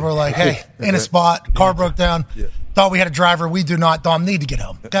 where people are like, hey, in a spot, car broke down. Thought we had a driver. We do not. Dom, need to get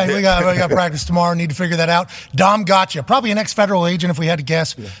home. Okay, we got practice tomorrow. Need to figure that out. Dom got you. Probably an ex-federal agent if we had to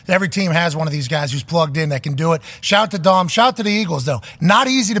guess. Yeah. Every team has one of these guys who's plugged in that can do it. Shout out to Dom. Shout out to the Eagles, though. Not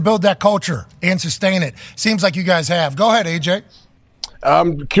easy to build that culture and sustain it. Seems like you guys have. Go ahead, AJ.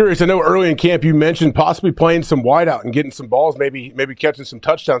 I'm curious. I know early in camp you mentioned possibly playing some wideout and getting some balls, maybe catching some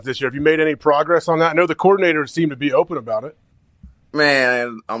touchdowns this year. Have you made any progress on that? I know the coordinators seem to be open about it.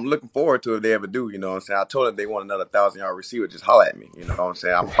 Man, I'm looking forward to it if they ever do, you know what I'm saying? I told them if they want another 1,000-yard receiver, just holler at me, you know what I'm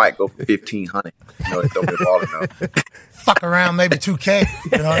saying? I might go for 1,500, you know, don't be balling enough. Fuck around, maybe 2K,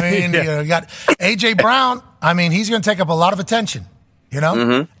 you know what I mean? You got A.J. Brown, I mean, he's going to take up a lot of attention, you know?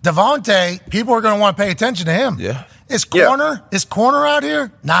 Mm-hmm. Devontae, people are going to want to pay attention to him. Yeah. Is corner out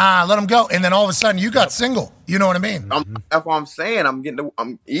here? Nah, let him go. And then all of a sudden, you got single. You know what I mean? That's what I'm saying.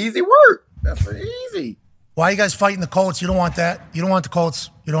 I'm easy work. That's easy. Why are you guys fighting the Colts? You don't want that. You don't want the Colts.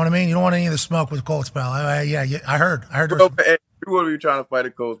 You know what I mean? You don't want any of the smoke with the Colts, pal. I heard. Well, man, we wouldn't be trying to fight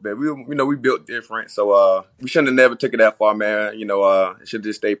the Colts, man. We built different, so we shouldn't have never took it that far, man. You know, should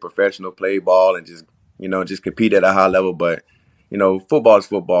just stay professional, play ball, and just compete at a high level. But you know, football is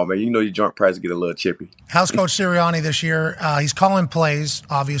football, man. You know, your joint practice get a little chippy. How's Coach Sirianni this year? He's calling plays,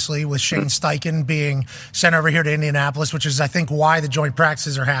 obviously, with Shane Steichen being sent over here to Indianapolis, which is, I think, why the joint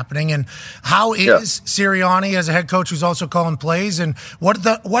practices are happening. And how is Sirianni as a head coach who's also calling plays? And what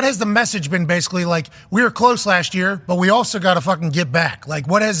has the message been basically like? We were close last year, but we also got to fucking get back. Like,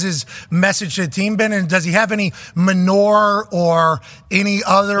 what has his message to the team been? And does he have any manure or any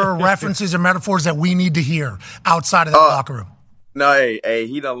other references or metaphors that we need to hear outside of the locker room? No, hey,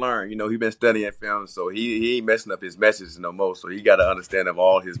 he done learned. You know, he been studying film, so he ain't messing up his messages no more. So he got to understand of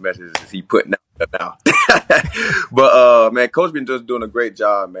all his messages he putting out now. But man, Coach been just doing a great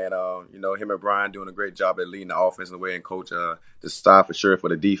job, man. You know, him and Brian doing a great job at leading the offense in the way, and Coach the side for sure for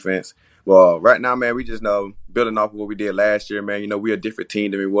the defense. Well, right now, man, we just know building off of what we did last year, man. You know, we're a different team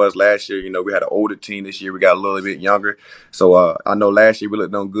than we was last year. You know, we had an older team this year. We got a little bit younger. So I know last year we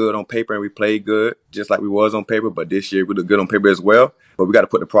looked on good on paper and we played good, just like we was on paper. But this year we look good on paper as well. But we got to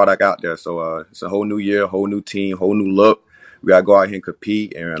put the product out there. So it's a whole new year, whole new team, whole new look. We got to go out here and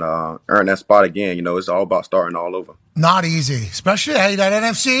compete and earn that spot again. You know, it's all about starting all over. Not easy, especially that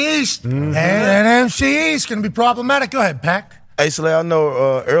NFC East. Mm-hmm. That NFC East going to be problematic. Go ahead, Pac. Hey, Slay, I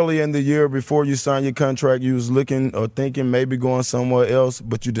know early in the year before you signed your contract, you was looking or thinking maybe going somewhere else,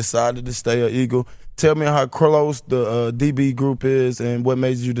 but you decided to stay an Eagle. Tell me how close the DB group is and what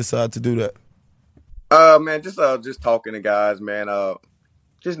made you decide to do that. Man, just talking to guys, man.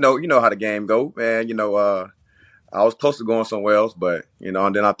 You know how the game go, man. You know, I was close to going somewhere else, but, you know,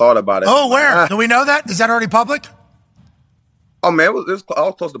 and then I thought about it. Oh, where? Do we know that? Is that already public? Oh, man, I was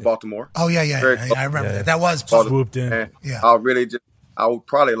close to Baltimore. Oh, yeah. I remember that. That was swooped in. Yeah. I was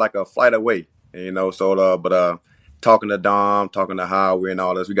probably like a flight away, you know, but talking to Dom, talking to Howard and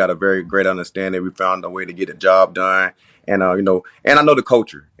all this, we got a very great understanding. We found a way to get the job done. And, you know, and I know the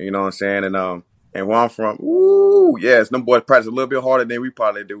culture, you know what I'm saying? And where I'm from, them boys practice a little bit harder than we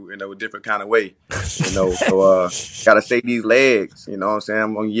probably do, you know, a different kind of way, you know. So, got to save these legs, you know what I'm saying?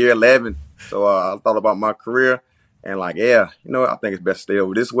 I'm on year 11. So, I thought about my career. And I think it's best to stay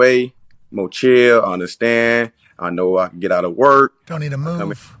over this way, more chill, understand. I know I can get out of work. Don't need to move.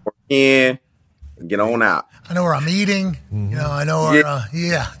 Come in, and get on out. I know where I'm eating. Mm-hmm. You know, I know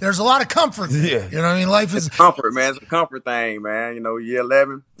where, there's a lot of comfort. Yeah. You know what I mean? Life is comfort, man. It's a comfort thing, man. You know, year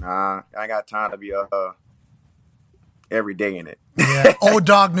 11, I ain't got time to be every day in it. Yeah. Old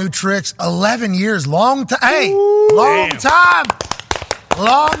dog, new tricks. 11 years, long time. Hey, long time.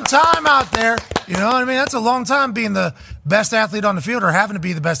 Long time out there. You know what I mean? That's a long time being the best athlete on the field or having to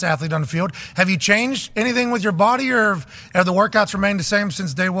be the best athlete on the field. Have you changed anything with your body or have the workouts remained the same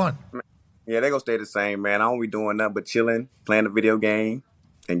since day one? Yeah, they're going to stay the same, man. I don't be doing nothing but chilling, playing the video game,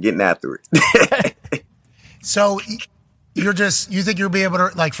 and getting after it. So you think you'll be able to,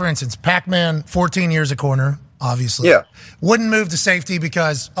 like, for instance, Pacman, 14 years a corner, obviously. Yeah. Wouldn't move to safety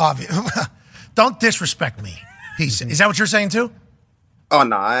because, don't disrespect me. Is that what you're saying too? Oh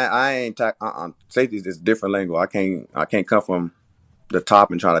no, I ain't safety is just different lingo. I can't come from the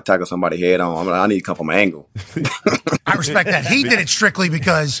top and try to tackle somebody head on. I need to come from an angle. I respect that. He did it strictly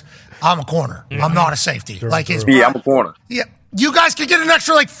because I'm a corner. Mm-hmm. I'm not a safety. I'm a corner. Yeah, you guys could get an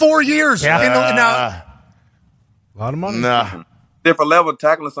extra 4 years. A lot of money. Nah. Different level of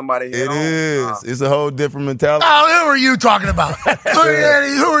tackling somebody head on. It is. It's a whole different mentality. Oh, who are you talking about? Who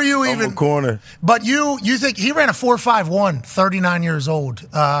are you even? I'm a corner. But you think he ran a 4.51, 39 years old,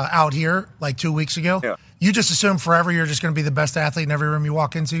 out here 2 weeks ago? Yeah. You just assume forever you're just going to be the best athlete in every room you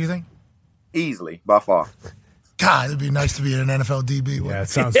walk into, you think? Easily, by far. God, it'd be nice to be an NFL DB. Yeah, it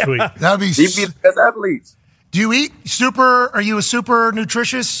sounds sweet. That'd be DB the best athletes. Do you eat super? Are you a super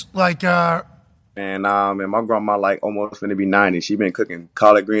nutritious like? And my grandma like almost finna be 90. She been cooking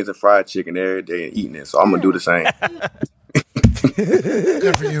collard greens and fried chicken every day and eating it. So I'm gonna do the same.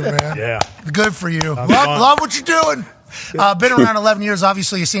 Good for you, man. Yeah. Good for you. Love what you're doing. Been around 11 years.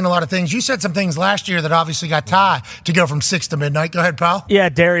 Obviously, you've seen a lot of things. You said some things last year that obviously got Ty to go from 6 to midnight. Go ahead, pal. Yeah,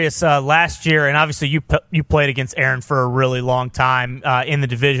 Darius, last year, and obviously you played against Aaron for a really long time in the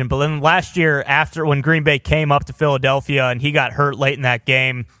division, but then last year, after when Green Bay came up to Philadelphia and he got hurt late in that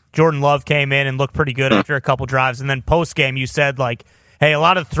game, Jordan Love came in and looked pretty good after a couple drives, and then post-game you said, like, hey, a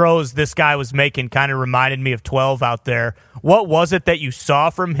lot of throws this guy was making kind of reminded me of 12 out there. What was it that you saw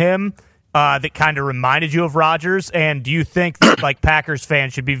from him that kind of reminded you of Rodgers, and do you think that, like, Packers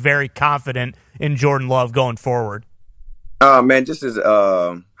fans should be very confident in Jordan Love going forward? Man, just as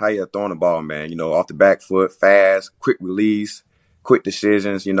how you're throwing the ball, man, off the back foot, fast, quick release, quick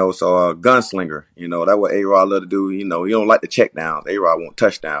decisions, so gunslinger, that's what A-Rod love to do. He don't like the check downs. A-Rod want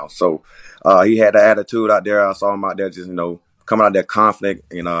touchdowns. So he had the attitude out there. I saw him out there just, coming out there confident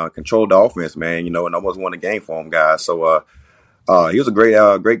and control the offense, man, and almost won the game for him, guys. So he was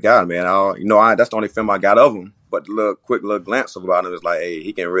a great guy, man. That's the only film I got of him. But the quick glance about him is like, hey,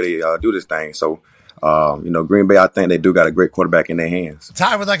 he can really do this thing. So, Green Bay, I think they do got a great quarterback in their hands.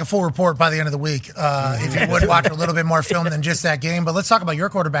 Ty would like a full report by the end of the week if you would watch a little bit more film than just that game. But let's talk about your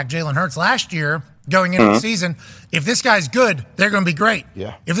quarterback, Jalen Hurts. Last year, going into the season, if this guy's good, they're going to be great.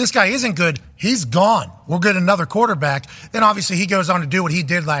 Yeah. If this guy isn't good, he's gone. We'll get another quarterback. Then obviously he goes on to do what he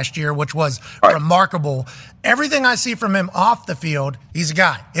did last year, which was remarkable. Everything I see from him off the field, he's a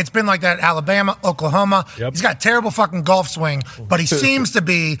guy. It's been like that at Alabama, Oklahoma. Yep. He's got a terrible fucking golf swing, but he seems to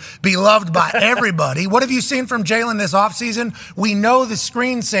be beloved by everybody. What have you seen from Jalen this offseason? We know the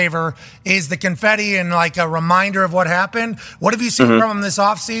screensaver is the confetti and like a reminder of what happened. What have you seen from him this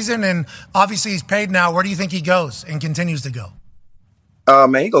offseason? And obviously he's paid now. Where do you think he goes and continues to go?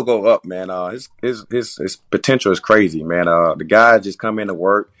 Man, he gonna go up, man. His potential is crazy, man. The guy just come in to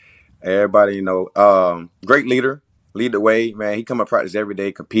work. Everybody, great leader, lead the way, man. He come to practice every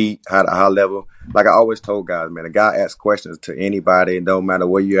day, compete at a high level. Like I always told guys, man, the guy asks questions to anybody. It don't matter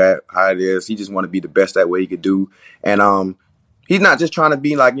where you at, how it is. He just want to be the best at what he could do. And he's not just trying to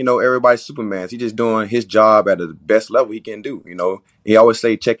be like, everybody's Superman. He's just doing his job at the best level he can do. He always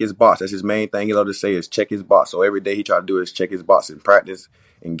say check his box. That's his main thing he love to say is check his box. So every day he try to do is check his box in practice,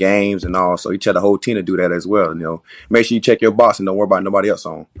 in games and all. So he tell the whole team to do that as well. Make sure you check your box and don't worry about nobody else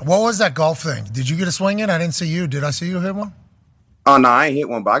on. What was that golf thing? Did you get a swing in? I didn't see you. Did I see you hit one? Oh, no, I ain't hit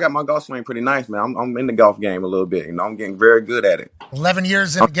one, but I got my golf swing pretty nice, man. I'm in the golf game a little bit. I'm getting very good at it. 11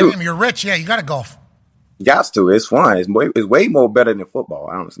 years in the game. You're rich. Yeah, you got to golf. Got to. It's fun. It's way more better than football,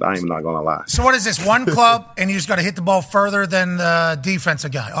 honestly. I ain't not going to lie. So what is this, one club, and you just got to hit the ball further than the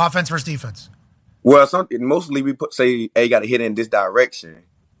defensive guy, offense versus defense? Well, mostly we say, hey, you got to hit in this direction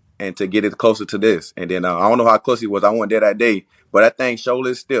and to get it closer to this. And then I don't know how close he was. I wasn't there that day, but that thing shoulder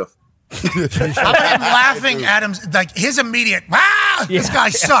is stiff. I'm laughing at him, like his immediate, this guy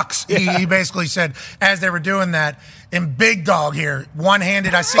sucks. He basically said as they were doing that. And Big Dog here,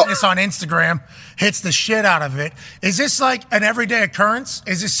 one-handed, I seen this on Instagram, hits the shit out of it. Is this like an everyday occurrence?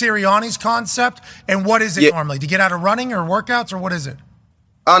 Is this Sirianni's concept? And what is it normally? To get out of running or workouts, or what is it?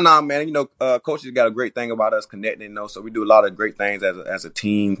 Oh, no, man. Coaches got a great thing about us connecting, so we do a lot of great things as a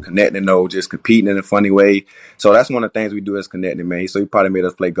team, connecting, just competing in a funny way. So that's one of the things we do is connecting, man. So he probably made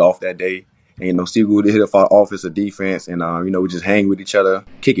us play golf that day and, see who to hit up our offense or defense. And, we just hang with each other,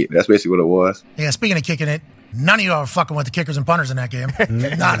 kick it. That's basically what it was. Yeah, speaking of kicking it, none of you are fucking with the kickers and punters in that game.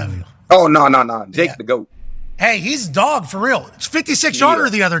 None of you. Oh, no. Jake the GOAT. Hey, he's dog for real. It's 56-yarder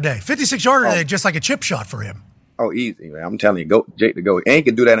the other day. 56-yarder today, just like a chip shot for him. Oh, easy, man. I'm telling you, Jake the GOAT. And he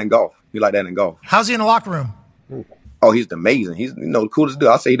can do that in golf. He like that in golf. How's he in the locker room? Oh, he's amazing. He's the coolest dude.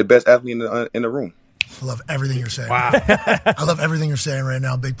 I'll say he's the best athlete in the room. I love everything you're saying. Wow. I love everything you're saying right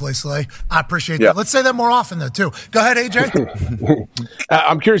now, Big Play Slay. I appreciate that. Let's say that more often, though, too. Go ahead, AJ.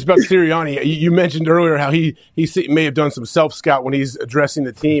 I'm curious about Sirianni. You mentioned earlier how he may have done some self-scout when he's addressing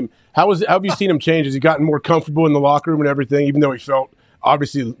the team. How have you seen him change? Has he gotten more comfortable in the locker room and everything, even though he felt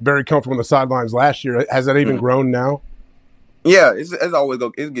obviously very comfortable on the sidelines last year? Has that even grown now? Yeah, it's always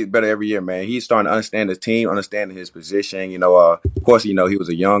it gets better every year, man. He's starting to understand his team, understanding his position. Of course, he was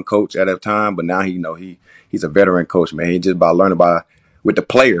a young coach at that time, but now he's a veteran coach, man. He just about learning with the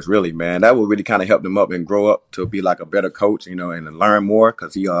players, really, man. That will really kind of help him up and grow up to be like a better coach, and learn more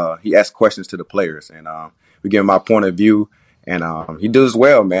because he asks questions to the players, and we give him our point of view, and he does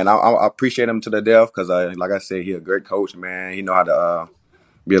well, man. I appreciate him to the death because, like I said, he's a great coach, man. He know how to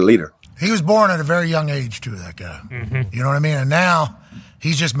be a leader. He was born at a very young age, too, that guy. Mm-hmm. You know what I mean? And now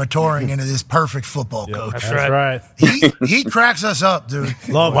He's just maturing into this perfect football coach. That's right. He cracks us up, dude.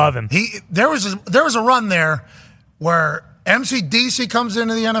 Love him. There was a run there where MCDC comes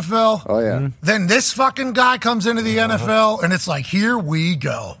into the NFL. Oh, yeah. Then this fucking guy comes into the NFL, and it's like, here we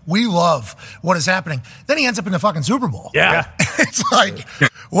go. We love what is happening. Then he ends up in the fucking Super Bowl. Yeah. It's like,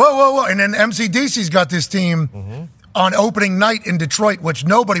 whoa. And then MCDC's got this team on opening night in Detroit, which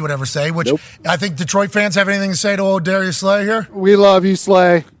nobody would ever say, which I think Detroit fans have anything to say to old Darius Slay here? We love you,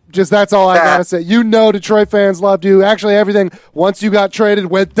 Slay. Just that's all I gotta say. You know Detroit fans loved you. Actually, everything once you got traded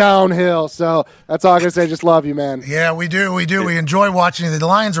went downhill. So that's all I gotta say. Just love you, man. Yeah, we do. We enjoy watching it. The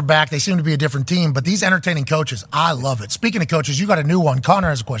Lions are back. They seem to be a different team, but these entertaining coaches, I love it. Speaking of coaches, you got a new one. Connor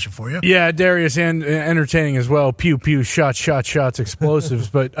has a question for you. Yeah, Darius, and entertaining as well. Pew, pew, shots, explosives.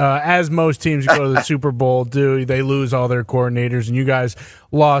 But as most teams go to the Super Bowl do, they lose all their coordinators, and you guys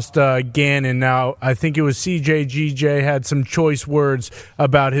lost Gannon. Now, I think it was CJGJ had some choice words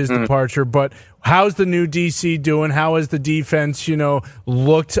about his departure, but how's the new DC doing? How has the defense,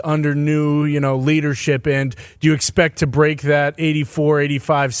 looked under new, leadership? And do you expect to break that 84,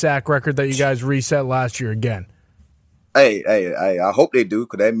 85 sack record that you guys reset last year again? Hey, I hope they do,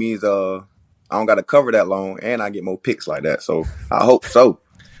 because that means I don't got to cover that long, and I get more picks like that. So I hope so.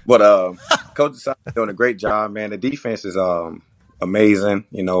 But Coach is doing a great job, man. The defense is amazing.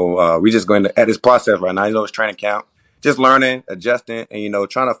 We just going at this process right now. It's training camp. Just learning, adjusting, and,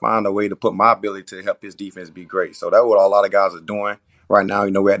 trying to find a way to put my ability to help his defense be great. So that's what a lot of guys are doing right now.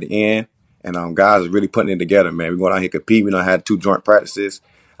 We're at the end, and guys are really putting it together, man. We're going out here compete. We had 2 joint practices.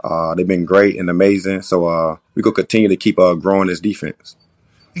 They've been great and amazing. So we're going to continue to keep growing this defense.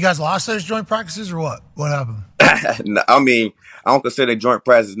 You guys lost those joint practices or what? What happened? I mean, I don't consider joint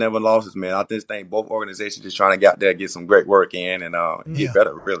practices never losses, man. I just think both organizations just trying to get out there, get some great work in, and get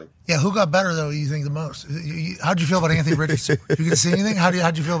better, really. Yeah, who got better, though, you think, the most? How'd you feel about Anthony Richardson? You get to see anything?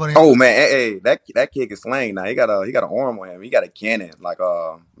 How'd you feel about Anthony? Oh, man, hey, that kid can slang now. He got an arm on him. He got a cannon. Like,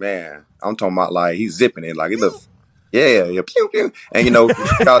 man, I'm talking about, like, he's zipping it. Like, it looks, yeah, pew, pew. And,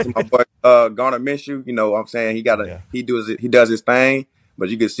 shout out to my boy, Garner Minshew. What I'm saying? He does his thing, but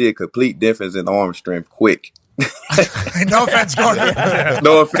you can see a complete difference in arm strength quick. No offense, Gardner.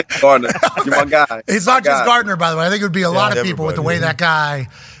 No offense, Gardner. You're my guy. It's not just Gardner, by the way. I think it would be a lot of people with the way that guy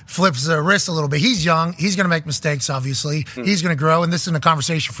flips the wrist a little bit. He's young. He's going to make mistakes, obviously. He's going to grow, and this isn't a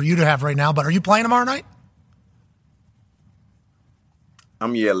conversation for you to have right now, but are you playing tomorrow night?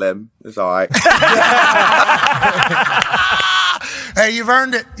 I'm year 11. It's all right. Hey, you've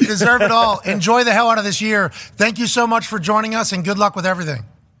earned it. You deserve it all. Enjoy the hell out of this year. Thank you so much for joining us, and good luck with everything.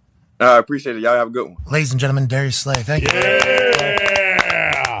 I appreciate it. Y'all have a good one. Ladies and gentlemen, Darius Slay. Thank you.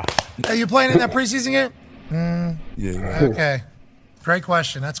 Yeah. Are you playing in that preseason game? Yeah. Okay. Great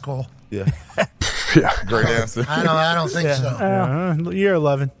question. That's cool. Yeah. Great answer. I don't think so. Year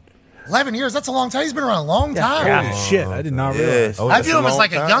 11. 11 years, that's a long time. He's been around a long time. Yeah. Shit, I did not realize. I view him as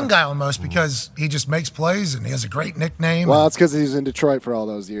like a young guy almost because he just makes plays and he has a great nickname. Well, it's because he's in Detroit for all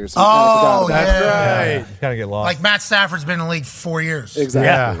those years. So yeah. Right. Kind of get lost. Like Matt Stafford's been in the league for 4 years. Exactly.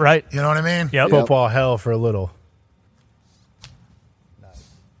 Yeah, right. You know what I mean? Yep. Football hell for a little.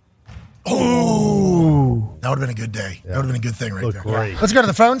 Ooh. That would have been a good day. That would have been a good thing right there. Great. Let's go to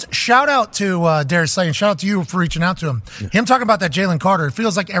the phones. Shout out to Darius Slay and shout out to you for reaching out to him. Him talking about that Jalen Carter, it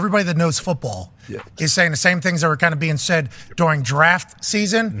feels like everybody that knows football is saying the same things that were kind of being said during draft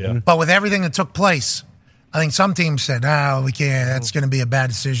season. But with everything that took place, I think some teams said, no, we can't. That's going to be a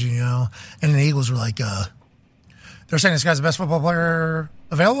bad decision, And then the Eagles were like, they're saying this guy's the best football player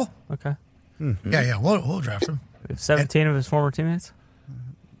available? Okay. Yeah, we'll draft him. 17 of his former teammates?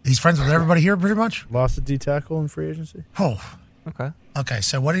 He's friends with everybody here pretty much? Lost a D tackle in free agency. Oh. Okay,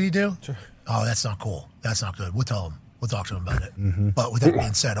 so what did he do? Oh, that's not cool. That's not good. We'll tell him. We'll talk to him about it. But with that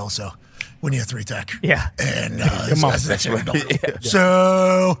being said, also, we need a 3-tech. Yeah. And come on.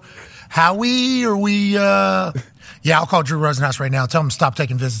 So, Howie, are we... I'll call Drew Rosenhaus right now. Tell him to stop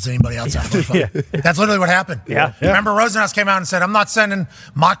taking visits to anybody outside. That's literally what happened. Yeah. Remember, Rosenhaus came out and said, I'm not sending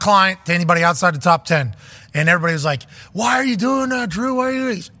my client to anybody outside the top 10. And everybody was like, why are you doing that, Drew? Why are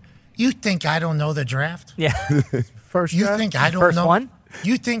you doing? You think I don't know the draft? Yeah. First You draft? think I don't First know? one?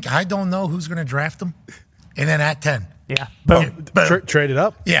 You think I don't know who's going to draft them? And then at 10. Yeah. Boom. Trade it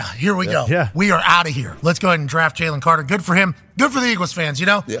up? Yeah, here we go. Yeah. We are out of here. Let's go ahead and draft Jalen Carter. Good for him. Good for the Eagles fans,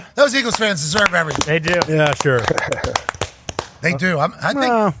 Yeah. Those Eagles fans deserve everything. They do. Yeah, sure. They do. I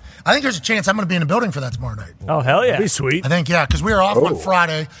think there's a chance I'm going to be in the building for that tomorrow night. Oh, hell yeah. That'd be sweet. I think, because we are off on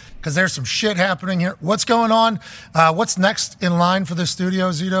Friday because there's some shit happening here. What's going on? What's next in line for this studio,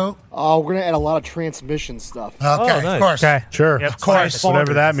 Zito? We're going to add a lot of transmission stuff. Okay, of course. Okay. Sure. Yep. Of course.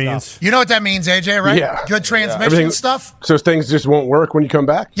 Whatever that means. You know what that means, AJ, right? Yeah. Good transmission Everything- stuff. So things just won't work when you come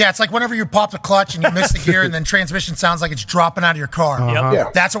back? Yeah, it's like whenever you pop the clutch and you miss the gear and then transmission sounds like it's dropping out of your car. Yep. Yeah.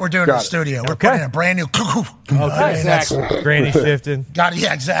 That's what we're doing in Got the it. studio. We're putting in a brand new. Exactly. Granny shifting. Got it.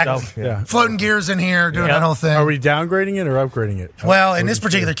 Yeah, exactly. Yeah. Floating gears in here, doing that whole thing. Are we downgrading it or upgrading it? Well, in this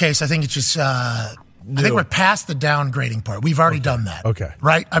particular case, I think it's just. I think we're past the downgrading part. We've already done that. Okay.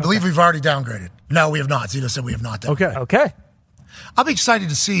 Right? I believe we've already downgraded. No, we have not. Zito said we have not done. Okay. I'll be excited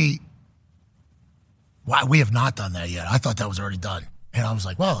to see why we have not done that yet. I thought that was already done. And I was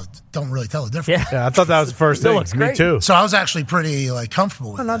like, well, don't really tell the difference. Yeah, I thought that was the first Still thing. looks Me great. too. So I was actually pretty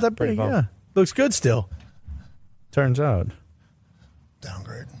comfortable with Not that pretty. Yeah. Looks good still. Turns out.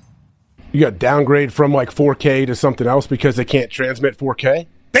 downgrade. You got downgrade from like 4K to something else because they can't transmit 4K?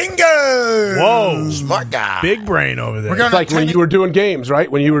 Bingo! Whoa. Smart guy. Big brain over there. We're going It's like when you were doing games,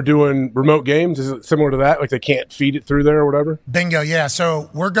 right? When you were doing remote games, is it similar to that? Like they can't feed it through there or whatever? Bingo, yeah. So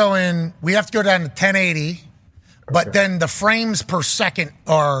we have to go down to 1080, but then the frames per second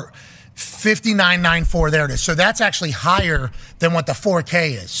are 5994. There it is. So that's actually higher than what the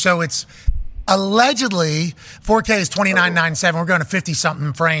 4K is. So it's allegedly 4K is 2997. We're going to 50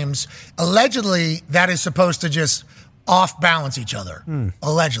 something frames. Allegedly, that is supposed to just off balance each other,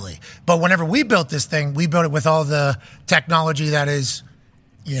 allegedly. But whenever we built this thing, we built it with all the technology that is,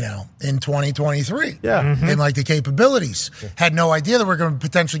 in 2023. Yeah. And like the capabilities. Had no idea that we're going to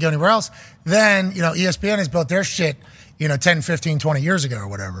potentially go anywhere else. Then, ESPN has built their shit, 10, 15, 20 years ago or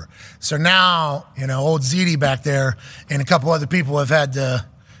whatever. So now, old ZD back there and a couple other people have had to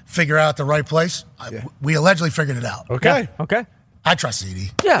figure out the right place. We allegedly figured it out. Okay. Yeah. Okay. I trust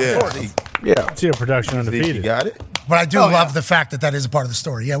ZD. Yeah. See a production undefeated. You got it? But I do love the fact that is a part of the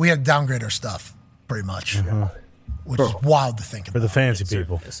story. Yeah, we had to downgrade our stuff, pretty much, which is wild to think about. For the fancy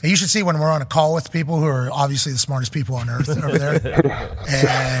people. And you should see when we're on a call with people who are obviously the smartest people on earth over there.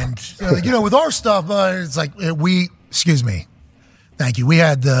 And, they're like, with our stuff, it's like, excuse me. Thank you. We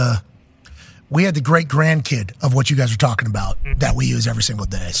had the great grandkid of what you guys are talking about that we use every single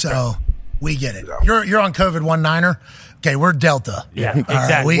day. So we get it. You're on COVID 19er. Okay, we're Delta. Yeah,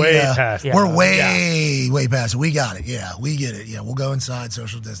 exactly. Way past. We're way past it. We got it. Yeah, we get it. Yeah, we'll go inside,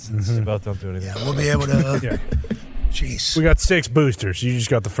 social distance. They both don't do anything. Yeah, we'll be able to. Jeez. We got 6 boosters. You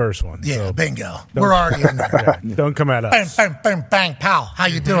just got the first one. Yeah, so bingo. We're already in there. don't come at us. Bang, bang, bang, bang, pow. How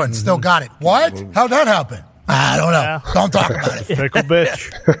you doing? Still got it. What? How'd that happen? I don't know. Yeah. Don't talk about it. Fickle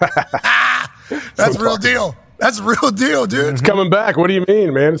bitch. That's real deal. That's a real deal, dude. It's coming back. What do you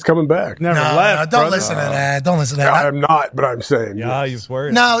mean, man? It's coming back. Never No, left. don't brother. listen to that. Don't listen to that. I'm not, but I'm saying. Yeah, you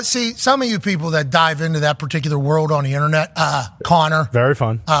swear. No, see, some of you people that dive into that particular world on the internet, Connor, Very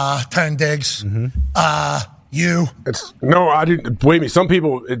fun. Tone Diggs, you. I didn't. Believe me, some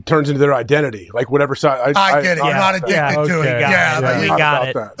people, it turns into their identity. Like whatever side. I get it. You're not addicted to it. Yeah, but we you- got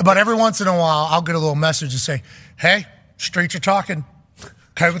it. But every once in a while, I'll get a little message and say, hey, streets are talking.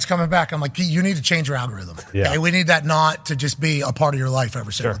 COVID's coming back. I'm like, Pete, you need to change your algorithm. Yeah. Okay? We need that not to just be a part of your life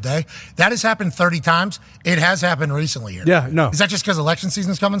every single day. That has happened 30 times. It has happened recently here. Yeah, no. Is that just because election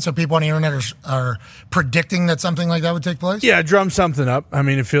season's coming, so people on the internet are predicting that something like that would take place? Yeah, drum something up. I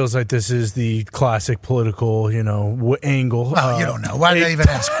mean, it feels like this is the classic political, angle. Well, you don't know. Why did they even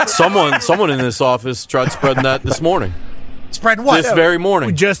ask? Someone in this office tried spreading that this morning. Spread what? This very We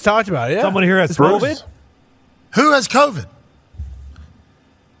morning. just talked about it. Yeah. Someone here has COVID? Who has COVID?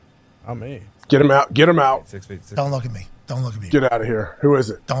 Not me. Get him out. Get him out. 6 feet. Don't look at me. Don't look at me. Get out of here. Who is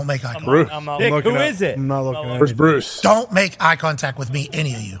it? Don't make eye contact. Bruce. I'm not Nick, looking. who is it? I'm not looking at Where's it. Bruce? Don't make eye contact with me,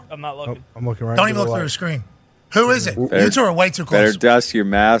 any of you. I'm not looking. I'm looking right Don't into even look the through light. the screen. Who is it? Better- You two are way too Better close. dust your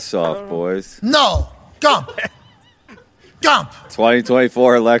masks off, boys. No. Gump. Gump.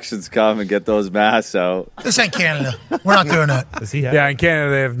 2024 elections come and get those masks out. This ain't Canada. We're not doing that. Does he have? Yeah, in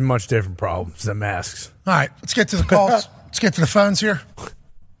Canada, they have much different problems than masks. All right, let's get to the calls. Let's get to the phones here.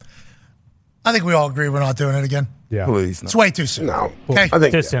 I think we all agree we're not doing it again. Yeah. Please. It's way too soon. No. Okay. I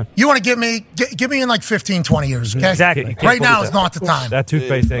think. Too soon. You want to give me in like 15, 20 years, okay? Exactly. Right now is not the time. That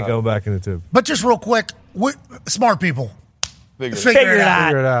toothpaste ain't going back in the tube. But just real quick, smart people, figure Figure it it out. out.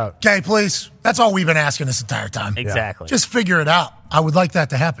 Figure it out. Okay, please. That's all we've been asking this entire time. Exactly. Just figure it out. I would like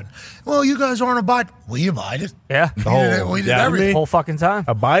that to happen. Well, you guys aren't abiding. We abided. Yeah. We did yeah. everything. The whole fucking time.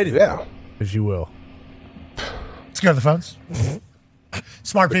 Abide it, Yeah. if you will. Let's go to the phones.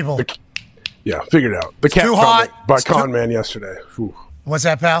 Smart people. Yeah. Figured it out. The cat too comment hot. by It's too- Con Man yesterday. Whew. What's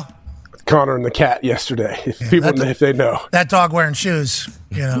that, pal? Connor and the cat yesterday. If they know. That dog wearing shoes,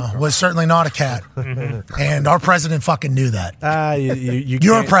 was certainly not a cat. And our president fucking knew that.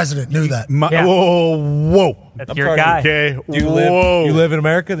 Your president knew that. Whoa. That's your guy. Okay. You live in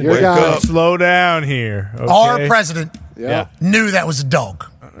America? Then Wake up. Slow down here. Okay? Our president knew that was a dog.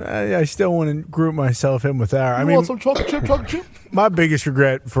 I still wouldn't group myself in with that. I mean, want some chocolate chip? My biggest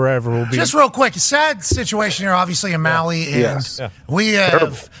regret forever will be just real quick. A sad situation here, obviously in Maui, and we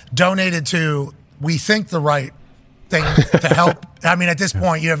have donated to we think the right thing to help. I mean, at this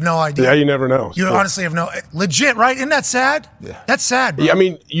point, you have no idea. Yeah, you never know. You honestly have no legit, right? Isn't that sad? Yeah, that's sad. Bro. Yeah, I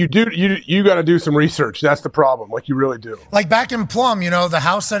mean, you got to do some research. That's the problem. Like you really do. Like back in Plum, the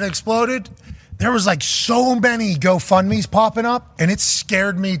house that exploded. There was like so many GoFundMes popping up, and it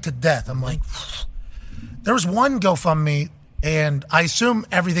scared me to death. I'm like, there was one GoFundMe, and I assume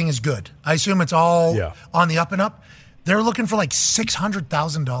everything is good. I assume it's all on the up and up. They're looking for like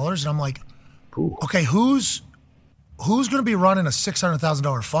 $600,000, and I'm like, okay, who's going to be running a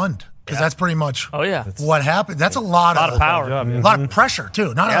 $600,000 fund? Because that's pretty much what happened. That's a lot of power. A lot of pressure,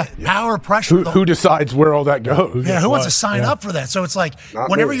 too. Power, pressure. Who decides where all that goes? Yeah, who wants to sign up for that? So it's like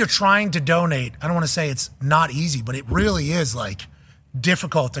whenever you're trying to donate, I don't want to say it's not easy, but it really is like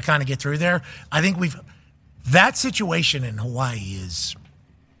difficult to kind of get through there. I think that situation in Hawaii is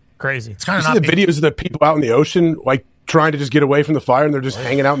crazy. It's kind of see the videos of the people out in the ocean, like trying to just get away from the fire, and they're just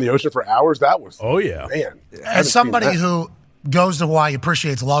hanging out in the ocean for hours. That was man. As somebody who goes to Hawaii,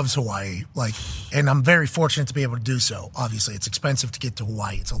 appreciates, loves Hawaii, and I'm very fortunate to be able to do so. Obviously, it's expensive to get to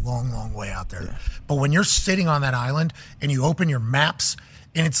Hawaii. It's a long, long way out there. Yeah. But when you're sitting on that island and you open your maps,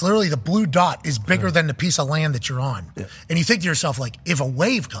 and it's literally the blue dot is bigger than the piece of land that you're on. Yeah. And you think to yourself, like, if a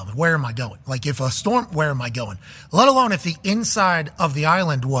wave comes, where am I going? Like, if a storm, where am I going? Let alone if the inside of the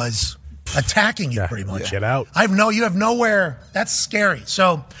island was attacking you pretty much. Get out. You have nowhere. That's scary.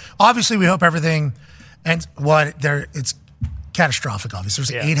 So, obviously, we hope everything, it's catastrophic, obviously.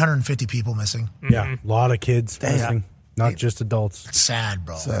 There's 850 people missing. Yeah, a lot of kids missing, not just adults. It's sad,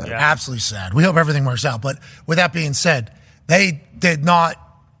 bro. Absolutely sad. We hope everything works out. But with that being said, they did not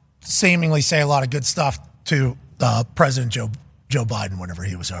seemingly say a lot of good stuff to President Joe Biden whenever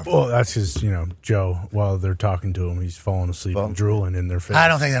he was over. Well, that's because, Joe, while they're talking to him, he's falling asleep and drooling in their face. I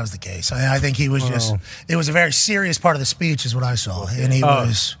don't think that was the case. I think he was it was a very serious part of the speech is what I saw. And he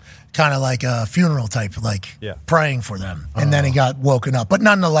was kind of like a funeral type, praying for them. And then he got woken up. But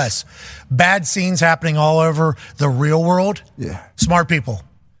nonetheless, bad scenes happening all over the real world. Yeah. Smart people.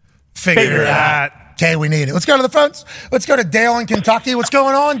 Figure it out. Okay, we need it. Let's go to the phones. Let's go to Dale in Kentucky. What's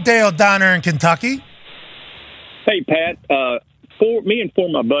going on, Dale, down there in Kentucky? Hey, Pat. Me and four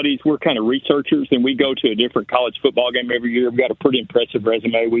of my buddies, we're kind of researchers, and we go to a different college football game every year. We've got a pretty impressive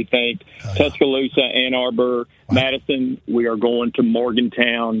resume, we think. Tuscaloosa, Ann Arbor, Madison. We are going to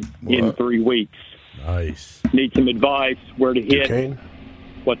Morgantown in 3 weeks. Nice. Need some advice, where to hit,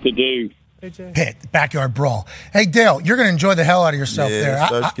 what to do. Hit, backyard brawl. Hey, Dale, you're going to enjoy the hell out of yourself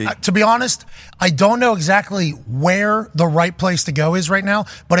there. To be honest, I don't know exactly where the right place to go is right now,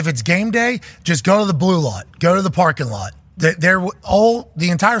 but if it's game day, just go to the blue lot. Go to the parking lot. The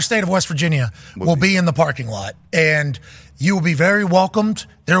entire state of West Virginia will be in the parking lot, and you will be very welcomed.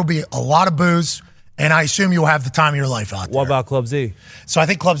 There will be a lot of booze, and I assume you'll have the time of your life out there. What about Club Z? So I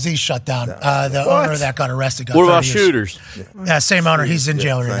think Club Z shut down. The owner that got arrested got What about 30 years. shooters? Yeah, same owner. He's in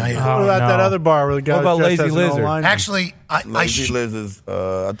jail right now. What about that other bar where the guy What about Lazy Lizard? Actually, Lazy Lizard's,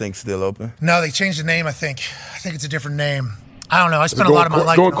 I think, still open. No, they changed the name, I think. I think it's a different name. I don't know. I spent a lot of my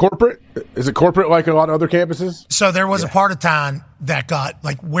life going corporate. Is it corporate like a lot of other campuses? So there was a part of town that got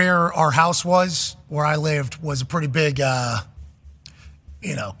where our house was, where I lived, was a pretty big, good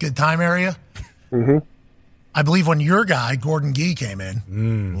time area. Mm-hmm. I believe when your guy Gordon Gee came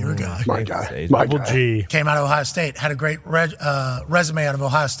in, your guy, my guy, G came out of Ohio State, had a great resume out of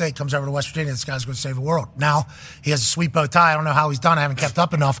Ohio State, comes over to West Virginia. This guy's going to save the world. Now he has a sweet bow tie. I don't know how he's done. I haven't kept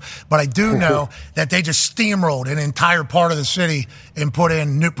up enough, but I do know that they just steamrolled an entire part of the city and put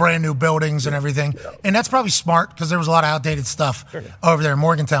in brand new buildings and everything. And that's probably smart because there was a lot of outdated stuff over there in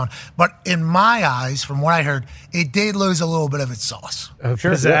Morgantown. But in my eyes, from what I heard, it did lose a little bit of its sauce.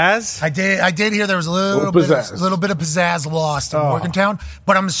 Pizzazz? I did hear there was a little bit of pizzazz lost in Morgantown.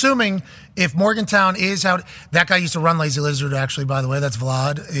 But I'm assuming if Morgantown is out, that guy used to run Lazy Lizard, actually, by the way. That's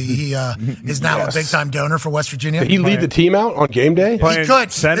Vlad. He is now a big-time donor for West Virginia. Did he lead the team out on game day? He could.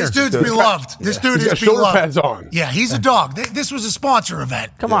 This dude's beloved. This dude is beloved. Shoulder pads on. Yeah, he's a dog. This was a sponsor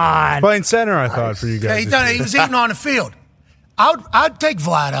event. Come on. Playing center, I thought, for you guys. Yeah, he was eating on the field. I'd take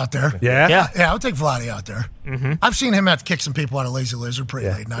Vlad out there. Yeah? I would take Vladdy out there. Mm-hmm. I've seen him have to kick some people out of Lazy Lizard pretty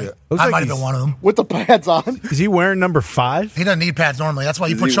late night. Looks I like might have he's- been one of them. With the pads on. Is he wearing number 5? He doesn't need pads normally. That's why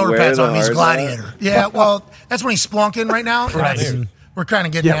you Does put he shoulder wear pads the on him. He's a hard gladiator. Yeah, well, that's when he's splunking right now. And we're kind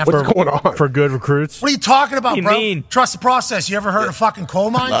of getting after what's him. going on? For good recruits? What are you talking about, You bro? mean? Trust the process. You ever heard of fucking coal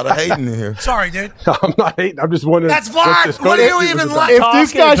A mine? lot of hating in here. Sorry, dude. I'm not hating. I'm just wondering. That's what Vlad. this What do you coach even was like? about. If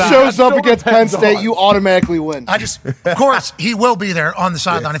this guy about- shows up Shoulder against Penn pads State, on. you automatically win. Of course, he will be there on the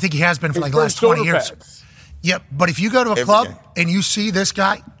sideline. I think he has been for like the last 20 years. Pads. Yep. But if you go to a club and you see this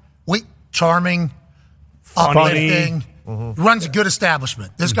guy, charming, uplifting, runs a good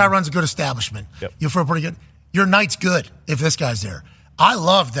establishment. This guy runs a good establishment. Yep. You feel pretty good. Your night's good if this guy's there. I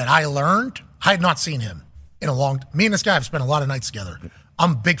love that I had not seen him in a long time. Me and this guy have spent a lot of nights together.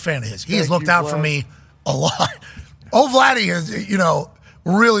 I'm a big fan of his. He has looked out for me a lot. Vladdy has,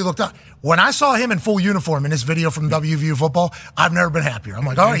 really looked out. When I saw him in full uniform in this video from WVU football, I've never been happier. I'm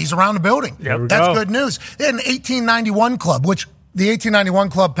like, all right, he's around the building. Yep. That's good news. They had an 1891 club, which the 1891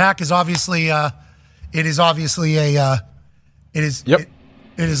 club pack is obviously, it is obviously the,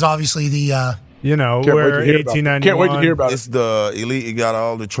 Can't wait where to hear about it. 1891. Can't wait to hear about It's it. the elite. It got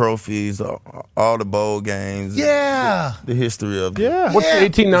all the trophies, all the bowl games. yeah. The history of Yeah. What's the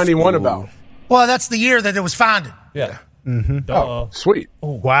 1891 about? Well, that's the year that it was founded. Yeah. Oh, sweet.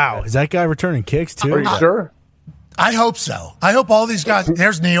 Wow. Is that guy returning kicks, too? Are you sure? I hope so. I hope all these guys.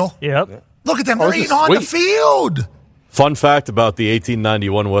 There's Neil. Yep. Look at them. Oh, They're this eating is on the sweet. field. Fun fact about the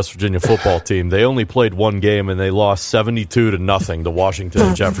 1891 West Virginia football team: they only played one game and they lost 72-0 to Washington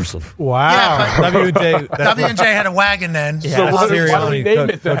and Jefferson. Wow. Yeah, but W&J. W&J had a wagon then. So why do we Sirianni, name Coach-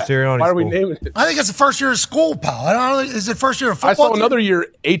 it that? Coach Sirianni's Why are we school. naming it? I think it's the first year of school, pal. I don't know. Is it first year of I football? saw another year,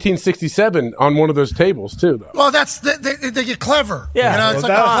 1867, on one of those tables too, though. Well, that's they get clever. Yeah. It's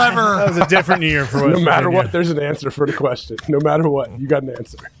Well, like a clever. That was a different year for West No matter Virginia. what, there's an answer for the question. No matter what, you got an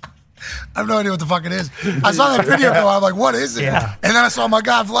answer. I have no idea what the fuck it is. I saw that video go. I'm like, what is it? Yeah. And then I saw my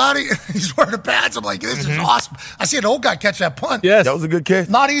guy Vladdy. He's wearing the pads. I'm like, this is awesome. I see an old guy catch that punt. Yes. That was a good catch.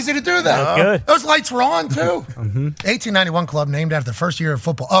 Not easy to do that. Good. Those lights were on too. 1891 club named after the first year of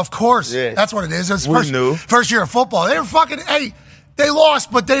football. Of course, Yeah. that's what it is. It was We knew. first year of football. They were fucking. Hey, they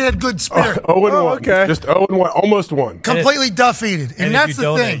lost, but they had good spirit. 0-1. okay. Just 0-1, almost won. Completely defeated, and And that's if you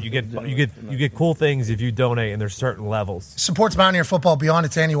the donate, thing. you get cool things if you donate, and there's certain levels. Supports Mountaineer football beyond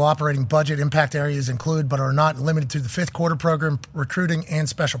its annual operating budget. Impact areas include, but are not limited to, the fifth quarter program, recruiting, and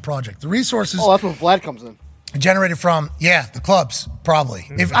special projects. The resources Oh, that's when Vlad comes in. generated from, the clubs, probably.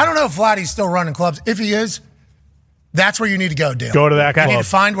 If I don't know if Vladdy's still running clubs. If he is, that's where you need to go, Dale. Go to that You need club. to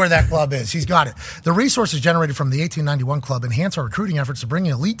find where that club is. He's got it. The resources generated from the 1891 club enhance our recruiting efforts to bring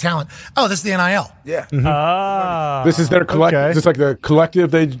in elite talent. Oh, this is the NIL. Yeah. This is their collective. Okay. Is this like the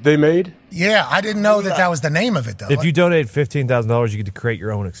collective they made? Yeah, I didn't know that was the name of it, though. If you donate $15,000, you get to create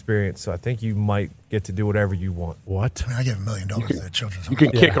your own experience. So I think you might get to do whatever you want. What? I give $1 million to the children's You home.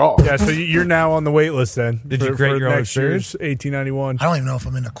 can kick off. Yeah, so you're now on the wait list then. Did you create for your own next year's experience? 1891? I don't even know if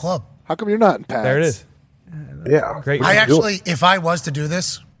I'm in the club. How come you're not in pads? There it is. Yeah. Great. I actually, if I was to do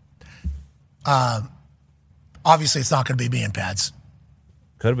this, obviously it's not going to be me in pads.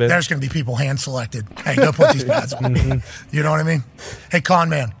 Could have been. There's going to be people hand selected. Hey, go put these pads on. You know what I mean? Hey, con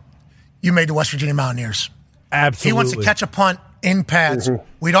man, you made the West Virginia Mountaineers. Absolutely. He wants to catch a punt in pads.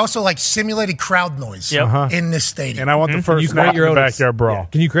 We'd also like simulated crowd noise in this stadium. And I want the first snap in the backyard brawl.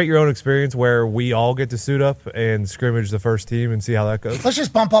 Can you create your own experience where we all get to suit up and scrimmage the first team and see how that goes? Let's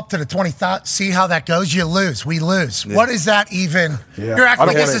just bump up to the 20,000, see how that goes. You lose. We lose. What is that even? Yeah. You're acting I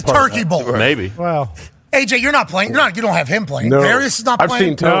like don't this want is any part of Turkey that. Bowl. Maybe. Well, AJ, you're not playing. You don't have him playing. No. Darius is not I've playing.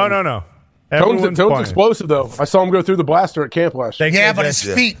 seen Tone. no. Tone's Everyone's playing. explosive, though. I saw him go through the blaster at camp last year. Yeah, but his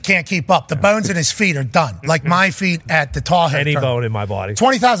feet can't keep up. The bones in his feet are done. Like my feet at the Tahoe. Any tournament. bone in my body.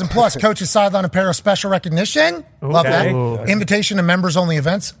 20,000 plus. Coaches sideline apparel special recognition. Love that. Ooh. Invitation to members only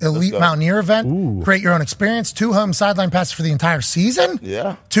events. Elite Mountaineer event. Create your own experience. 2 home sideline passes for the entire season.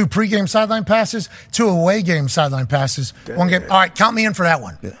 Yeah. 2 pregame sideline passes. 2 away game sideline passes. 1 game. All right, count me in for that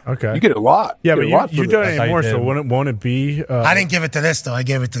one. Okay. You get a lot. Yeah, but get a lot you for donate That's more, how you so did. won't it be? I didn't give it to this though. I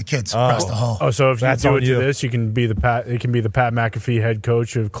gave it to kids across the hall. Oh, so if you That's do on it to you. this, you can be the Pat. It can be the Pat McAfee head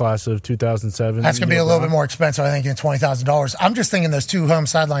coach of class of 2007. That's going to be a little bit more expensive, I think, than $20,000. I'm just thinking those 2 home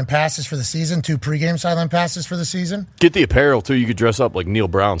sideline passes for the season, 2 pregame sideline passes for the season. Get the apparel too. You could dress up like Neil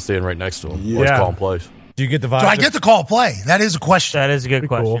Brown, standing right next to him. Let's Yeah. call him plays. Do you get the Do vibe? I get the call play? That is a question. That is a good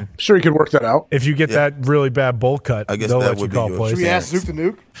question. cool. Sure, you could work that out. If you get that really bad bowl cut, I guess they'll that let you would be call your plays. Should we ask Zook the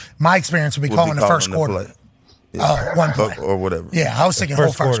Nuke? My experience would be We'll calling the first calling quarter. play. Yeah. One play. Or whatever. Yeah, I was thinking whole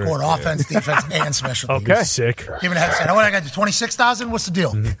First first quarter. quarter. Offense, defense, and special teams. Okay, sick. Give it a headset. Oh, what I got to 26,000? What's the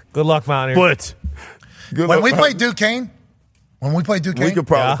deal? Good luck, Mountaineer. Blitz. When we played Duquesne, When we play Duquesne, We could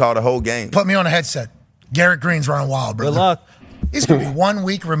probably call the whole game. put me on a headset. Garrett Green's running wild, brother. Good luck. He's going to be 1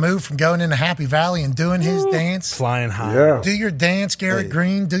 week removed from going into Happy Valley and doing his dance. Flying high. Yeah. Do your dance, Garrett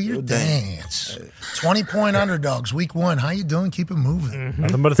Green. Do your dance. 20-point underdogs, week 1. How you doing? Keep it moving.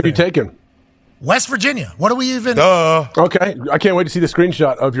 Nothing but a Who are you thing. taking? West Virginia. What do we even? Okay. I can't wait to see the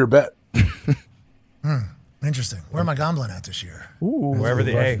screenshot of your bet. Interesting. Where am I gambling at this year?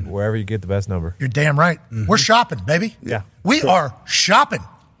 Wherever you get the best number. You're damn right. We're shopping, baby. Yeah. We are shopping.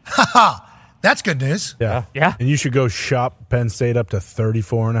 Ha ha. That's good news. Yeah. And you should go shop Penn State up to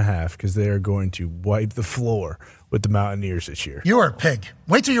 34.5 because they are going to wipe the floor with the Mountaineers this year. You are a pig.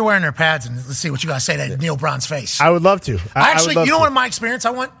 Wait till you're wearing their pads and let's see what you got to say to Neil Brown's face. I would love to. Actually, you know what my experience I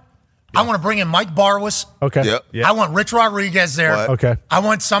want? I want to bring in Mike Barwis. Okay. Yep. I want Rich Rodriguez there. What? Okay. I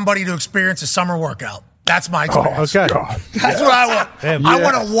want somebody to experience a summer workout. That's my experience. Okay. That's what I want. I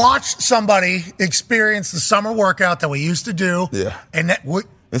want to watch somebody experience the summer workout that we used to do. Yeah. And that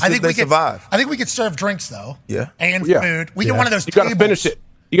I think they survive. I think we could serve drinks though. Yeah. And Yeah. food. We get one of those You got to tables. finish it.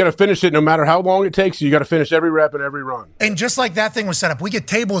 You got to finish it no matter how long it takes. You got to finish every rep and every run. And just like that thing was set up, we get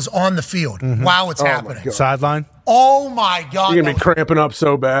tables on the field while it's happening. God. Sideline? Oh my God. You're going to be cramping up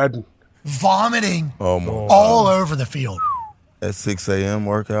so bad. Vomiting Oh, my all over the field. At 6 a.m.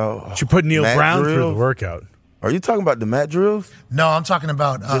 workout. You put Neil Mat Brown through drills? the workout. Are you talking about the mat drills? No, I'm talking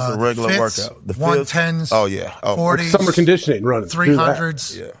about Just a regular fifths, workout. The 110s. Oh, yeah. Oh, 40s. Summer conditioning running. Do that.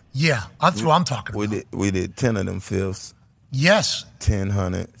 300s. Yeah. Yeah, that's what I'm talking about. We did 10 of them fifths, Yes, 10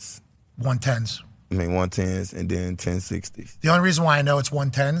 hundreds, 110s. 110s, and then 1060s. The only reason why I know it's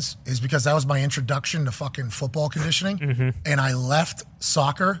 110s is because that was my introduction to fucking football conditioning. And I left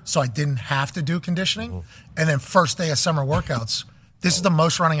soccer, so I didn't have to do conditioning. And then first day of summer workouts, this is the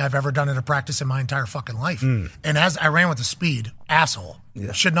most running I've ever done at a practice in my entire fucking life. And as I ran with the speed, asshole,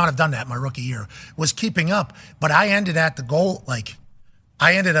 should not have done that my rookie year, was keeping up. But I ended at the goal,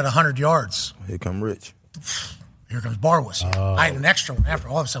 I ended at 100 yards. Here come Rich. Here comes Barwis. I had an extra one after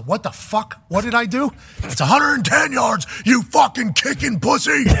all of a sudden. What the fuck? What did I do? It's 110 yards, you fucking kicking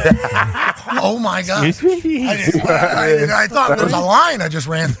pussy. Oh, my God. I thought there was a line I just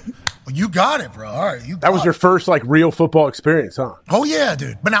ran. Well, you got it, bro. All right. That was your first real football experience, huh? Oh, yeah,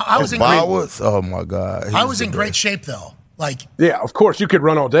 dude. But now I was in oh, my God. I was in great shape, though. Yeah, of course. You could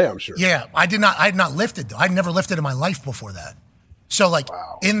run all day, I'm sure. Yeah, I had not lifted, though. I'd never lifted in my life before that. So,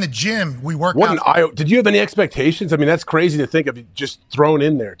 in the gym, we worked out. Did you have any expectations? I mean, that's crazy to think of you just thrown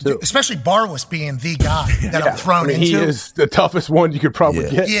in there, too. Especially Barwis being the guy that I'm thrown into. He is the toughest one you could probably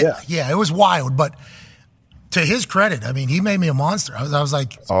get. Yeah, it was wild. But to his credit, I mean, he made me a monster. I was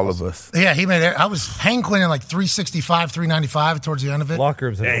like... All of us. Yeah, he made it. I was hang cleaning 365, 395 towards the end of it. Locker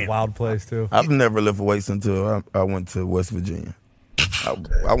room's a wild place, too. I've never lifted weights until I went to West Virginia.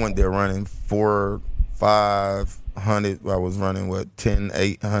 I went there running 4, 5... 100. I was running 10,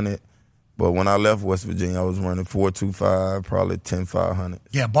 800. But when I left West Virginia, I was running 4.25, probably 10, 500.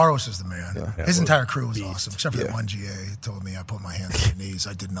 Yeah, Barros is the man. Yeah. His entire crew was awesome, except for that one GA. He told me I put my hands on my knees.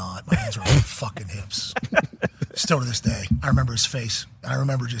 I did not. My hands were on my fucking hips. Still to this day, I remember his face. And I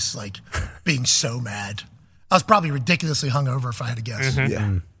remember just being so mad. I was probably ridiculously hungover if I had to guess.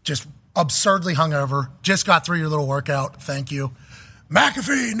 Yeah. Just absurdly hungover. Just got through your little workout. Thank you.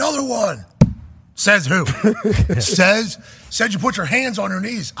 McAfee, another one. Says who? said you put your hands on your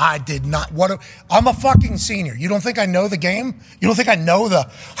knees. I did not. I'm a fucking senior. You don't think I know the game? You don't think I know the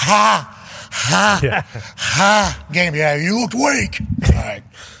ha game? Yeah, you looked weak. All right.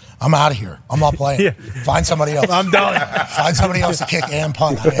 I'm out of here. I'm not playing. Find somebody else. I'm done. Find somebody else to kick and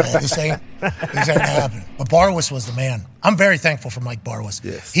punt. This ain't happening. But Barwis was the man. I'm very thankful for Mike Barwis.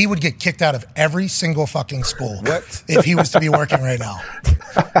 Yes. He would get kicked out of every single fucking school if he was to be working right now.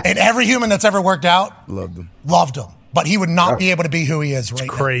 And every human that's ever worked out loved him. But he would not be able to be who he is right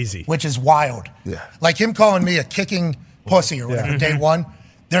now. Crazy. Which is wild. Yeah. Like him calling me a kicking pussy or whatever, day one.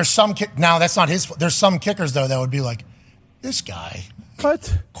 There's some now that's not his. There's some kickers though that would be like, this guy.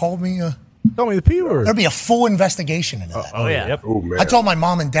 What? Called me the P word. There'd be a full investigation into that. Oh, yeah. Yep. Oh, man. I told my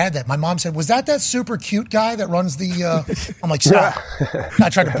mom and dad that. My mom said, was that super cute guy that runs the... I'm like, stop. Guy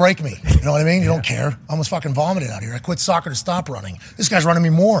tried to break me. You know what I mean? You don't care. I almost fucking vomited out here. I quit soccer to stop running. This guy's running me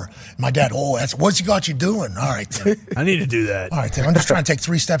more. My dad, what's he got you doing? All right, Tim. I need to do that. All right, Tim. I'm just trying to take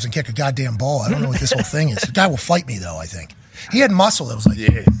 3 steps and kick a goddamn ball. I don't know what this whole thing is. The guy will fight me, though, I think. He had muscle that was like...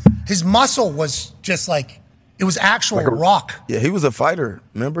 Yeah. His muscle was just it was actual rock. Yeah, he was a fighter,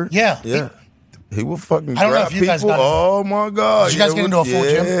 remember? Yeah. He will fucking I don't know grab if you guys people. got into Oh, my God. Did you guys get into a full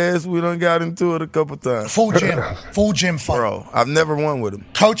gym? Yes, we done got into it a couple times. Full gym fight. Bro, I've never won with him.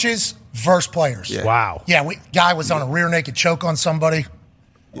 Coaches versus players. Yeah. Wow. Yeah, guy was on a rear naked choke on somebody.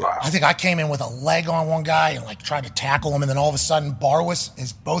 I think I came in with a leg on one guy and like tried to tackle him, and then all of a sudden Barwis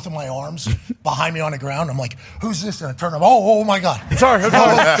is both of my arms behind me on the ground. I'm like, "Who's this?" And I turn him. Oh my God! Sorry. Oh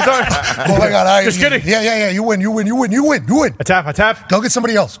my God! Just kidding. Yeah. You win. I tap. Go get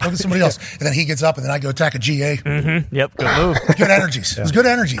somebody else. And then he gets up, and then I go attack a GA. Mm-hmm. Yep. Good move. Good energies. It was good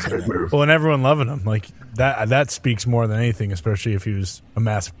energies. Well, and everyone loving him. Like that speaks more than anything, especially if he was a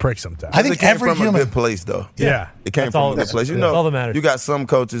massive prick sometimes. I think it came every from human. a good place, though. Yeah. It came from a good place. That's all that matters. You got some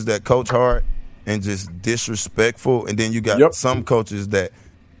coaches that coach hard and just disrespectful, and then you got some coaches that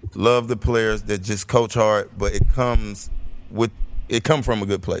love the players that just coach hard, but it comes from a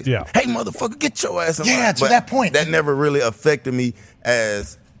good place. Yeah. Hey, motherfucker, get your ass in line. Yeah, to But that point. that never really affected me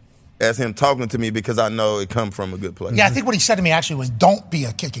as him talking to me because I know it come from a good place. Yeah, I think what he said to me actually was, "Don't be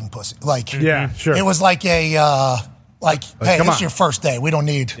a kicking pussy." Like, Yeah, sure. It was like a hey, come this is on. your first day. We don't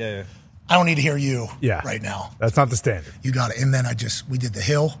need. Yeah. I don't need to hear you. Yeah. Right now. That's not the standard. You got it. And then we did the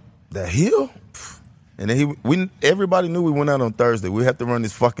hill. The hill? And then everybody knew we went out on Thursday. We have to run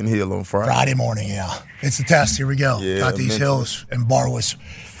this fucking hill on Friday morning, yeah. It's the test. Here we go. Yeah, got these mentally. hills. And Bar was,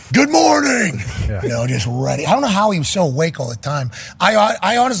 "Good morning." Just ready. I don't know how he was so awake all the time.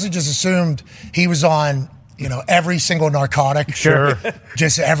 I honestly just assumed he was on, every single narcotic. Sure.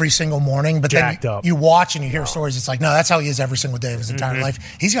 Just every single morning. But Jacked then up. you watch and you hear stories. It's like, no, that's how he is every single day of his entire life.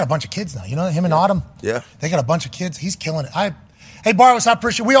 He's got a bunch of kids now. Him and Autumn. Yeah. They got a bunch of kids. He's killing it. Hey,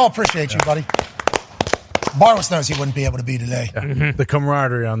 Barwis, we all appreciate you, buddy. Barwis knows he wouldn't be able to be today. The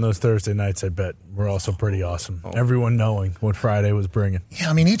camaraderie on those Thursday nights, I bet, were also pretty awesome. Everyone knowing what Friday was bringing. Yeah,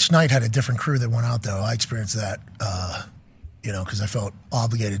 I mean, each night had a different crew that went out, though. I experienced that, because I felt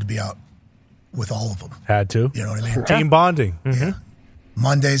obligated to be out with all of them. Had to. You know what I mean? Team bonding. Yeah.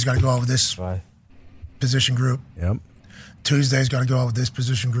 Monday's got to go out with this position group. Yep. Tuesday's got to go out with this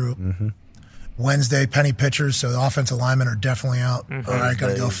position group. Wednesday, penny pitchers, so the offensive linemen are definitely out. All right, got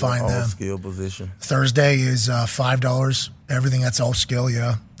to go find them. Skill position. Thursday is $5. Everything that's all skill,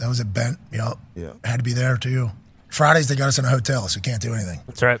 yeah. That was at Bent, yep. Yeah. Had to be there, too. Fridays, they got us in a hotel, so can't do anything.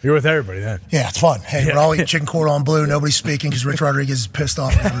 That's right. You're with everybody then. Yeah, it's fun. Hey, we're all eating chicken cordon bleu. Nobody's speaking because Rich Rodriguez is pissed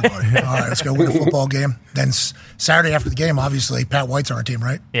off at everybody. All right, let's go win a football game. Then Saturday after the game, obviously, Pat White's on our team,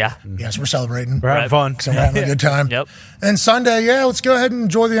 right? Yeah. Yes, we're celebrating. We're having fun. So we're having a good time. Yep. And Sunday, let's go ahead and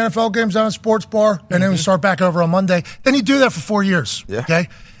enjoy the NFL games down at Sports Bar, and then we start back over on Monday. Then you do that for 4 years, okay?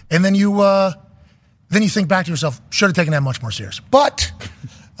 And then you think back to yourself, should have taken that much more serious. But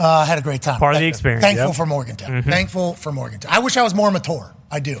had a great time. Part of the experience. Thankful for Morgantown. Thankful for Morgantown. I wish I was more mature.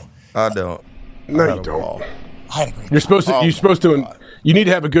 I do. I don't. No, you don't. I had a great time. You're supposed to. You need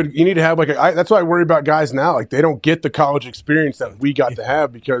to have that's why I worry about guys now. Like, they don't get the college experience that we got to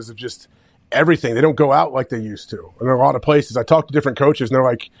have because of just everything. They don't go out like they used to. And there are a lot of places. I talk to different coaches, and they're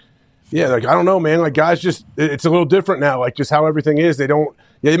like, I don't know, man. Like, guys just, it's a little different now. Like, just how everything is. They don't,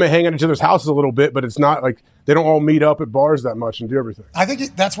 they may hang out at each other's houses a little bit, but it's not like they don't all meet up at bars that much and do everything. I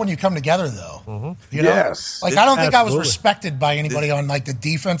think that's when you come together, though. You know? Yes. Like, I don't think I was respected by anybody on, like, the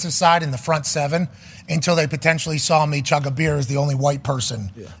defensive side in the front seven until they potentially saw me chug a beer as the only white person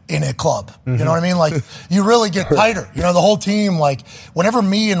in a club. You know what I mean? Like, you really get tighter. The whole team, like, whenever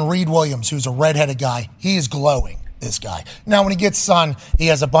me and Reed Williams, who's a redheaded guy, he is glowing. This guy. Now, when he gets sun, he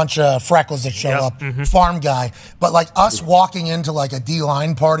has a bunch of freckles that show up. Farm guy. But, like, us walking into, like, a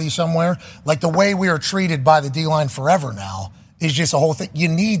D-line party somewhere, like, the way we are treated by the D-line forever now is just a whole thing. You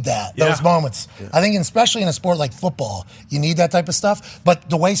need that, those moments. I think especially in a sport like football, you need that type of stuff.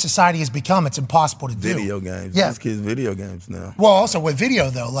 But the way society has become, it's impossible to do. Video games. Yeah. These kids video games now. Well, also with video,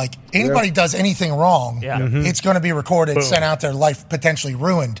 though, like, anybody does anything wrong, it's going to be recorded, sent out there, life potentially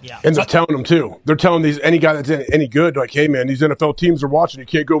ruined. And they're telling them, too. They're telling any guy that's any good, like, hey, man, these NFL teams are watching. You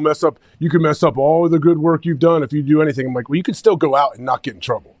can't go mess up. You can mess up all the good work you've done if you do anything. I'm like, well, you can still go out and not get in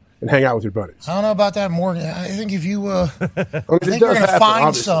trouble and hang out with your buddies. I don't know about that, Morgan. I think if you, I think it you're does going to happen, find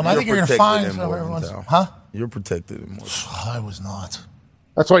obviously. some. I think you're going to find some. Huh? You're protected in Morgantown. I was not.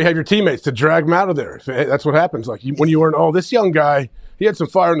 That's why you have your teammates to drag them out of there. That's what happens. Like, when you learn, this young guy, he had some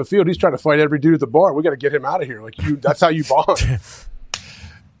fire in the field. He's trying to fight every dude at the bar. We got to get him out of here. Like, that's how you bond.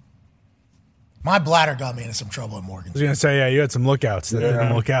 My bladder got me into some trouble in Morgantown. I was going to say, you had some lookouts that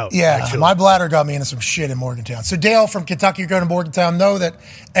didn't look out. Yeah, actually. my bladder got me into some shit in Morgantown. So Dale from Kentucky, you're going to Morgantown, know that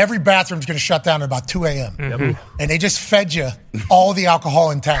every bathroom's going to shut down at about 2 a.m. And they just fed you all the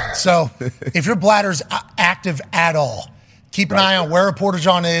alcohol in town. So if your bladder's active at all, keep an eye on where a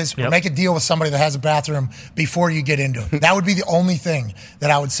porta-john is, or make a deal with somebody that has a bathroom before you get into it. That would be the only thing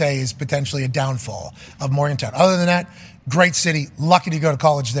that I would say is potentially a downfall of Morgantown. Other than that, great city, lucky to go to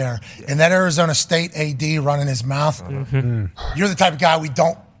college there. And that Arizona State AD running his mouth, you're the type of guy we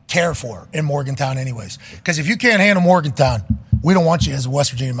don't care for in Morgantown anyways. Because if you can't handle Morgantown, We don't want you as a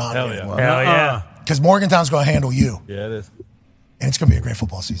West Virginia Mountaineer. Hell Hell yeah. Because Morgantown's going to handle you. Yeah, it is. And it's going to be a great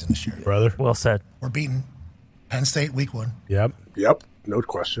football season this year. Brother. Well said. We're beating Penn State week 1. Yep. Yep. No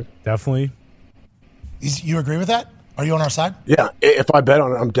question. Definitely. You agree with that? Are you on our side? Yeah. If I bet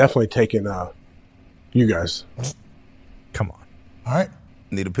on it, I'm definitely taking you guys. Come on. All right.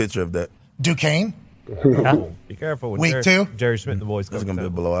 Need a picture of that. Duquesne. Be careful. When Week 2. Jerry Smith and the boys That's come going to be a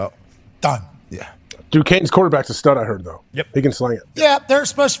down. blowout. Done. Yeah. Duquesne's quarterback's a stud, I heard, though. Yep. He can sling it. Yeah, they're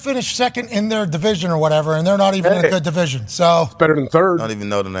supposed to finish second in their division or whatever, and they're not even in a good division. So It's better than third. I don't even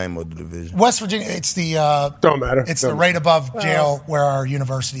know the name of the division. West Virginia, it's the Don't matter. it's Don't the right above jail where our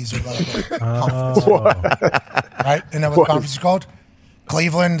universities are located. Right? Isn't that what the conference is called?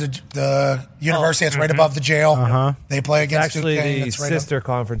 Cleveland, the university that's right above the jail. They play It's against actually Duquesne. the That's right sister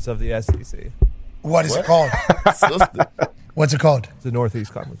conference of the SEC. What is it called? What's it called? It's the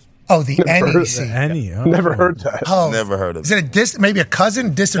Northeast Conference. Oh, the NEC. Never heard that. Oh, Never heard of is it a maybe a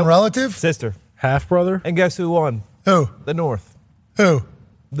cousin, distant relative? Sister. Half brother? And guess who won? Who? The North. Who?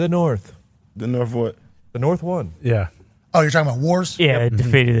 The North. The North what? The North won. Yeah. Oh, you're talking about wars? Yeah, it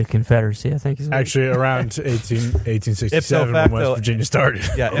defeated the Confederacy, I think. Actually, around 1867 Ipso when facto- West Virginia started.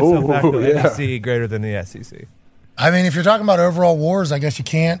 Yeah, ipso facto, NEC greater than the SEC. I mean, if you're talking about overall wars, I guess you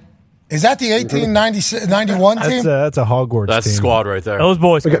can't. Is that the 1891 team? That's a Hogwarts That's team. a squad right there. Those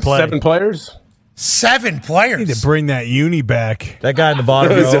boys We can got play. 7 players. 7 players. Need to bring that uni back. That guy in the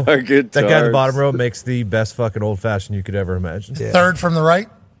bottom Those row. are good That guy in the times. bottom row makes the best fucking old fashioned you could ever imagine. Third from the right?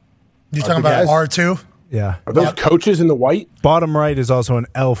 You're talking about guys- R2? Yeah. Are those coaches in the white? Bottom right is also an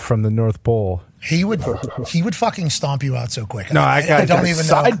elf from the North Pole. He would fucking stomp you out so quick. No, I don't even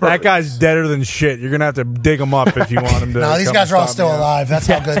know. That guy's deader than shit. You're gonna have to dig him up if you want him to. No, these come guys are all stop still me out. alive. That's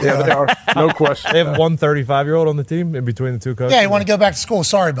how good Yeah, they they are. are. No question. They have one 35-year-old on the team in between the two coaches. Yeah, you want to go back to school.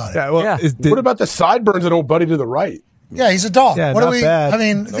 Sorry about it. Yeah, well, What about the sideburns and old buddy to the right? Yeah, he's a dog. Yeah, what not do we? bad. I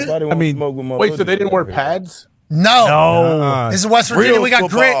mean, Nobody wants to smoke with my Wait, so buddy. they didn't wear pads? no. This is West Virginia. Real We got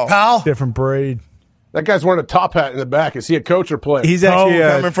grit, football. pal. different braid. That guy's wearing a top hat in the back. Is he a coach or player? He's actually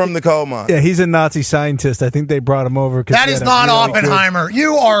Coming from the coal mine. yeah, he's a Nazi scientist. I think they brought him over. 'Cause That he is had a not really good- Oppenheimer.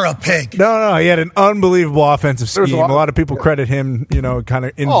 You are a pig. No, he had an unbelievable offensive There's scheme. a A lot- lot of people credit him, kind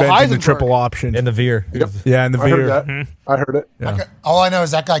of inventing the Heisenberg. triple option. In the veer. Yeah, and the I heard veer. that. I heard it. Yeah. All I know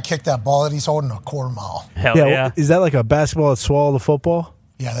is that guy kicked that ball that he's holding a quarter mile. Hell Yeah, yeah. is that like a basketball that swallowed the football?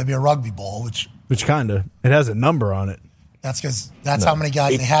 Yeah, that'd be a rugby ball, Which kind of it has a number on it. that's because that's how many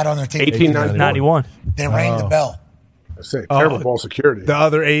guys they had on their team. 1891. 91. They rang the bell. I say terrible ball security. The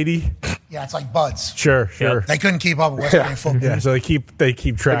other 80, Yeah, it's like buds. sure. They couldn't keep up with West Virginia football. Yeah, so they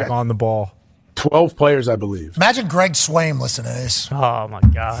keep track on the ball. 12 players, I believe. Imagine Greg Swaim listening to this. Oh, my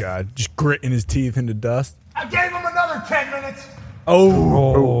God. God, just gritting his teeth into dust. I gave him another 10 minutes.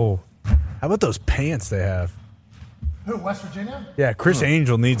 Oh. How about those pants they have? Who, West Virginia? Yeah, Chris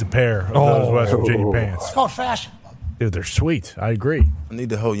Angel needs a pair of those West Virginia pants. It's called fashion. Dude, they're sweet. I agree. I need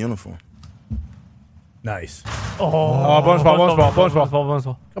the whole uniform. Nice. Oh, bonus ball. bonus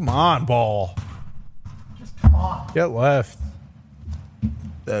ball. Come on, ball. Just come on. Get left.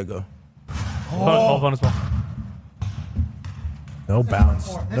 There you go. Bonus ball. No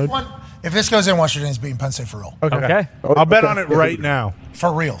bounce. This one, if this goes in, West Virginia's beating Penn State for real. Okay. I'll bet on it right now.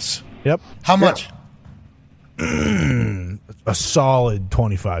 For reals. Yep. How much? A solid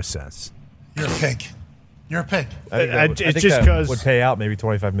 25 cents. You're a pig. You're a pig. I think that would- I It's think just that 'cause- would pay out maybe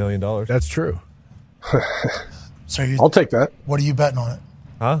 $25 million. That's true. So I'll take that. what are you betting on it?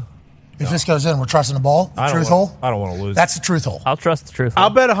 Huh? If this goes in, we're trusting the ball? The truth hole? I don't want to lose. That's the truth hole. I'll trust the truth. I'll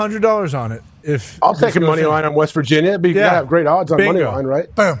bet $100 on it. If I'll this take a goes money in. line on West Virginia. You Yeah. have great odds on money Bingo. line,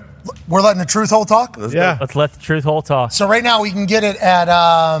 right? Boom. We're letting the truth hole talk? Yeah. Let's let the truth hole talk. So right now we can get it at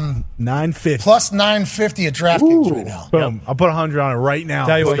 $9.50. plus 950 at DraftKings right now. Boom. I'll put 100 on it right now.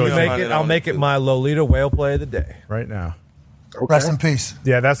 Tell you what, Let's you go make it. I'll make it my Lolita whale play of the day. right now. Okay. Rest in peace.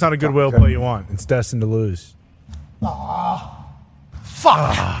 Yeah, that's not a good will play you want. It's destined to lose.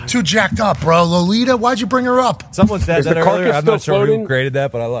 Fuck. Too jacked up, bro. Lolita, why'd you bring her up? Someone said Is that the earlier. carcass I'm not still sure floating? who graded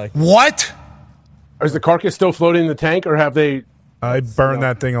that, but I like. What? Is the carcass still floating in the tank, or have they? I burned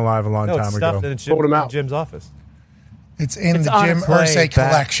that thing alive a long No, it's time stuffed ago. in Pulled him out. Jim's office. It's in It's the on Jim its way Irsay back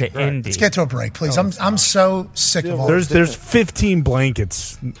collection. to Indy. Let's get to a break, please. I'm so sick of all There's this. 15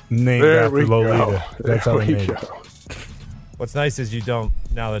 blankets named There after we go. Lolita. That's how There they we made it. go. What's nice is you don't,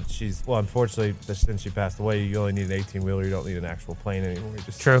 now that she's, well, unfortunately, since she passed away, you only need an 18-wheeler. You don't need an actual plane anymore. You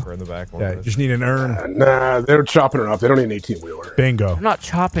just True. stick her in the back. Yeah, just need an urn. Nah, they're chopping her up. They don't need an 18-wheeler. Bingo. I'm not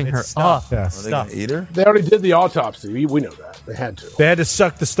chopping her stuff. up. Yeah. Are they gonna eat her? They already did the autopsy. We know that. They had to. They had to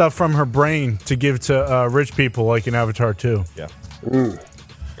suck the stuff from her brain to give to rich people like in Avatar 2. Yeah.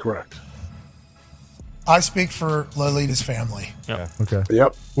 Correct. I speak for Lolita's family. Yep. Okay.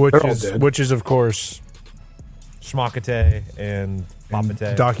 Yep. Which is of course Schmackate and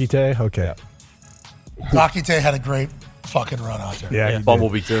Papate. Dakite. Okay. Dakite had a great fucking run out there. Yeah.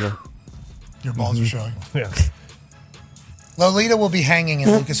 Bumblebee tuna. Your balls are showing. Yeah. Lolita will be hanging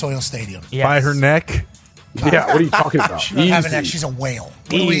in Lucas Oil Stadium. Yes. By her neck. Yeah, what are you talking about? She doesn't have a neck. She's a whale. What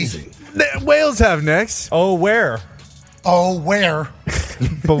do we- Easy. Whales have necks. Oh, where? Oh, where?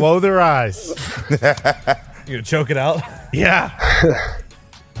 Below their eyes. You gonna choke it out? Yeah.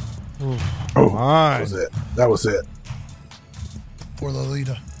 That was it. That was it. Poor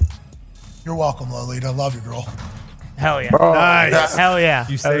Lolita. You're welcome, Lolita. Love you, girl. Hell yeah. Oh, Nice. Hell yeah.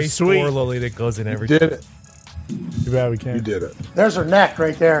 You say was sweet. poor Lolita goes in every Did it. Too bad we can't. You did it. There's her neck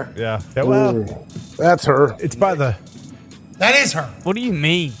right there. Yeah. Yeah, well, Ooh, that's her. it's by the. That is her. What do you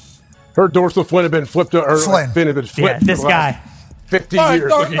mean? Her dorsal fin had been flipped. Her Flynn. fin had been flipped. Yeah, this for the last guy. 50 All right, years.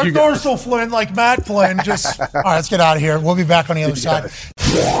 Look at a you guys. dorsal Flynn like Matt Flynn. Just all right, let's get out of here. We'll be back on the other side.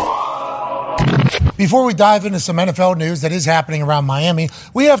 Before we dive into some NFL news that is happening around Miami,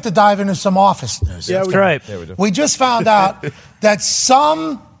 we have to dive into some office news. Yeah, That's right. Yeah, we do. We just found out that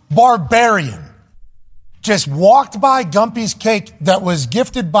some barbarian just walked by Gumpy's cake that was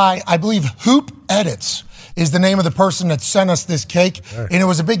gifted by, I believe, Hoop Edits is the name of the person that sent us this cake. And it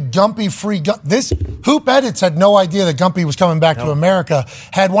was a big Gumpy free. This Hoop Edits had no idea that Gumpy was coming back to America.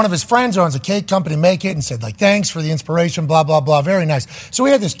 Had one of his friends who owns a cake company make it and said, like, thanks for the inspiration, blah, blah, blah. Very nice. So we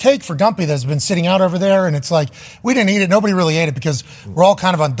had this cake for Gumpy that's been sitting out over there. And it's like, we didn't eat it. Nobody really ate it because we're all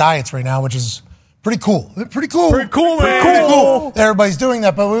kind of on diets right now, which is pretty cool. Pretty cool. Pretty cool, man. Pretty cool. Everybody's doing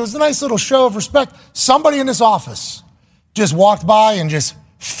that. But it was a nice little show of respect. Somebody in this office just walked by and just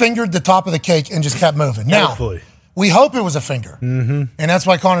fingered the top of the cake and just kept moving. Now, Hopefully. we hope it was a finger. Mm-hmm. And that's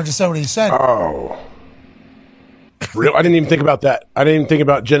why Connor just said what he said. Oh. Real? I didn't even think about that. I didn't even think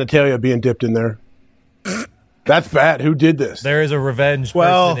about genitalia being dipped in there. That's bad. Who did this? There is a revenge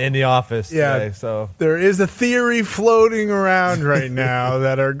person in the office today, so there is a theory floating around right now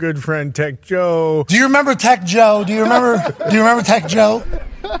that our good friend Tech Joe. Do you remember Tech Joe? Do you remember Tech Joe?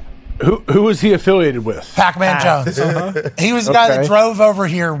 Who was he affiliated with? Pacman Jones. He was the guy that drove over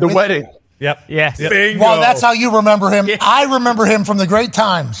here. The wedding. Yep. Yes. Bingo. Well, that's how you remember him. Yeah. I remember him from the great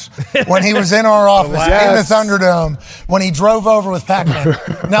times when he was in our office in the Thunderdome when he drove over with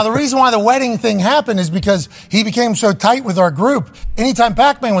Pacman. Now, the reason why the wedding thing happened is because he became so tight with our group. Anytime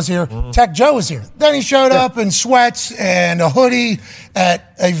Pacman was here, Tech Joe was here. Then he showed up in sweats and a hoodie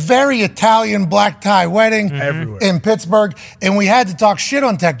at a very Italian black tie wedding in Pittsburgh, and we had to talk shit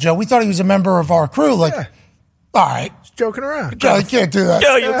on Tech Joe. We thought he was a member of our crew. Like, all right. Joking around. Joe, you can't do that.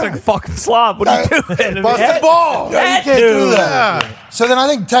 Joe, you look like a fucking slob. What are you doing? Busted ball. You can't do that. So then I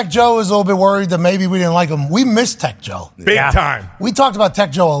think Tech Joe was a little bit worried that maybe we didn't like him. We missed Tech Joe. Big time. We talked about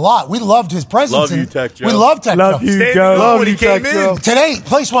Tech Joe a lot. We loved his presence. Love you, Tech Joe. We love Tech Joe. You, Joe. Love you, Tech Joe. Today,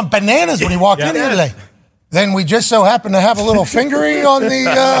 place went bananas when he walked in here today. Then we just so happened to have a little fingery on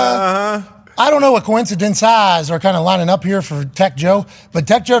the... I don't know what coincidence eyes are kind of lining up here for Tech Joe, but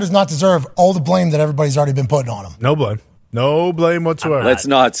Tech Joe does not deserve all the blame that everybody's already been putting on him. No blame. No blame whatsoever. Let's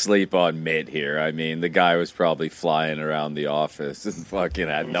not sleep on Mitt here. I mean, the guy was probably flying around the office and fucking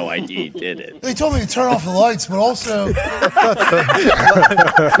had no idea he did it. They told me to turn off the lights, but also...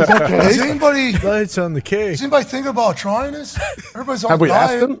 Is anybody... Lights on the cake. Is anybody thinking about trying this? Everybody's on Have we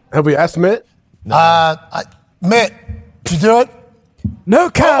diet. asked him? Have we asked Mitt? Mitt, did you do it? no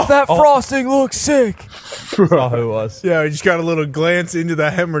cap. That frosting looks sick. Saw who it was. Yeah, we just got a little glance into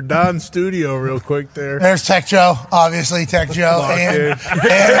the Hemmer-Don studio real quick there. There's Tech Joe, obviously Tech Joe. And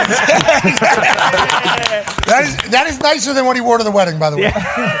that is nicer than what he wore to the wedding, by the way.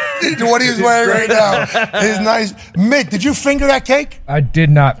 What he was wearing right now is nice. Mitt, did you finger that cake? I did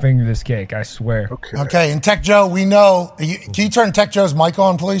not finger this cake, I swear. Okay, and Tech Joe, we know. Can you turn Tech Joe's mic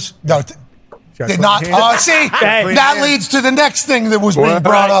on, please? No. Did not. See, that leads to the next thing that was being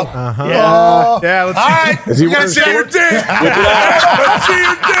brought up. Yeah, let's all right. We got to see your dick. Let's see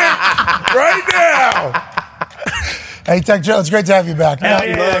your dick right now. Hey, Tech Joe, it's great to have you back. Hell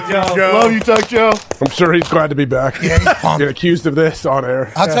yeah, Joe. Love you, Tech Joe. I'm sure he's glad to be back. Yeah, he's pumped. Get accused of this on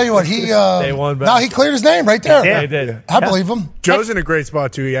air. I'll tell you what, he cleared his name right there. Yeah, he did. I believe him. Joe's in a great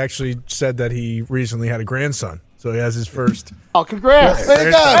spot, too. He actually said that he recently had a grandson. So he has his first. Oh, congrats. There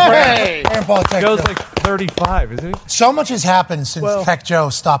you go. Hey. Grandpa Tech Joe's Joe. like 35, isn't he? So much has happened since Tech Joe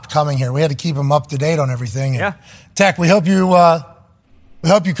stopped coming here. We had to keep him up to date on everything. And Tech, we hope you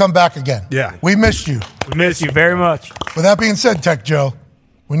come back again. Yeah. We missed you. We miss you very much. With that being said, Tech Joe,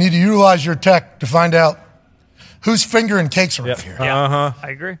 we need to utilize your tech to find out who's fingering cakes around here. I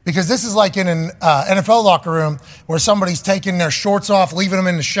agree. Because this is like in an NFL locker room where somebody's taking their shorts off, leaving them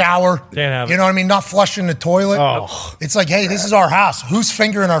in the shower. Can't have you know what I mean? Not flushing the toilet. Oh. It's like, hey, this is our house. Who's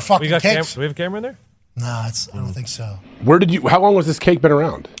fingering our fucking cakes? Do we have a camera in there? No, I don't think so. How long was this cake been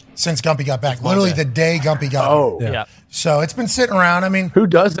around? Since Gumpy got back. Literally the day Gumpy got here. Yeah. So it's been sitting around. I mean, who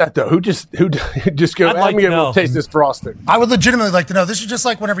does that though? Who just go? I'd like Let me to know. taste this frosting. I would legitimately like to know. This is just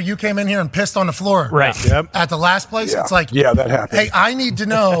like whenever you came in here and pissed on the floor. Right. Yep. At the last place, Yeah. it's like, Yeah, that happened. hey, I need to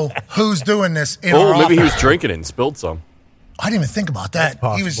know who's doing this in Oh, our maybe he office. was drinking it and spilled some. I didn't even think about that.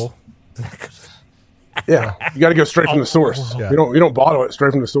 He was. Possible. Yeah, you got to go straight from the source. Yeah. You don't bottle it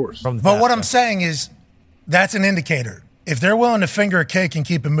straight from the source. But what I'm saying is, that's an indicator. If they're willing to finger a cake and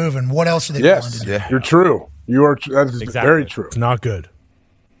keep it moving, what else are they willing to Yes, do? you're true. You are. That is Exactly. very true. It's not good.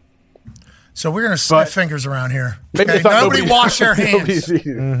 So we're going to sniff fingers around here. Maybe Okay? they thought Nobody wash their hands. Nobody's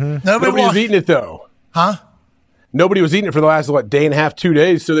eating it. Nobody Nobody was wash. eating it though. Huh? Nobody was eating it for the last day and a half, 2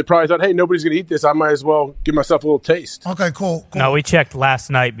 days. So they probably thought, hey, nobody's going to eat this. I might as well give myself a little taste. Okay, cool. No, we checked last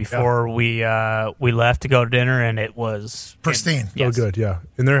night before we left to go to dinner, and it was Pristine. Yes. So good, yeah.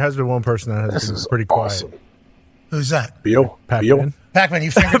 And there has been one person that has been pretty Awesome. quiet. Who's that? Beal. Pacman. Pacman,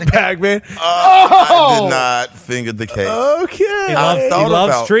 you fingered the cake. Pacman. I did not finger the cake. Okay. He loves, I thought he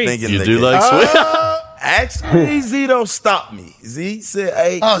loves about treats. fingering You the do cake. like sweet. Actually, Zito stopped me. Z said,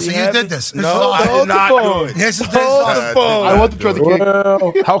 "Hey, Oh, we so you have did it." this. No, I I did not do it. This is I want to try the cake.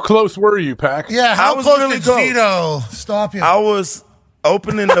 Well, how close were you, Pac? Yeah, how I was close really did close. Zito stop you? I was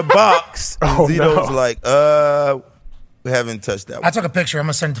opening the box. And Oh, Zito no. was like, we haven't touched that I one. took a picture. I'm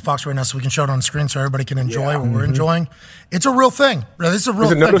going to send it to Fox right now so we can show it on the screen so everybody can enjoy what we're enjoying. It's a real thing. This is a real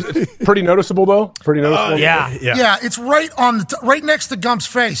Is it thing. it's pretty noticeable though? Pretty noticeable. Yeah. Yeah, it's right on the right next to Gump's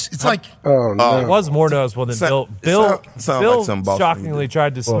face. It's like Oh no. It was more noticeable than Bill. Sound- Bill, sound Bill like some boss shockingly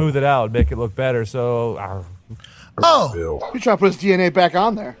tried to smooth it out and make it look better. So Bill. You're trying to put his DNA back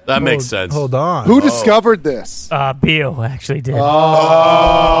on there. That makes sense. Hold on. Who discovered this? Beal actually did. I'm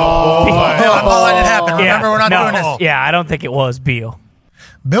not letting it happen. Remember, we're not no, doing this. Yeah, I don't think it was Beal.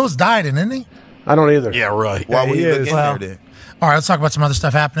 Bill's dieting, isn't he? I don't either. Yeah, right. Why would he you look is. in Well, there then? All right, let's talk about some other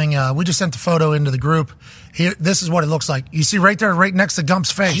stuff happening. We just sent the photo into the group. Here, this is what it looks like. You see right there, right next to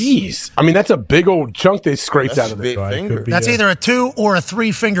Gump's face. Jeez. I mean, that's a big old chunk they scraped That's out of a it. big finger. That's either a 2 or a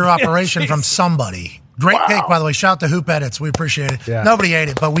 3 finger operation from somebody. Great cake, by the way. Shout out to Hoop Edits. We appreciate it. Yeah. Nobody ate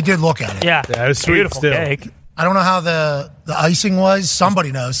it, but we did look at it. Yeah, Yeah, it was sweet beautiful still. cake. I don't know how the icing was.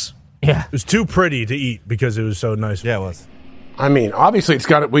 Somebody knows. Yeah, It was too pretty to eat because it was so nice. yeah, it was. I mean, obviously, it's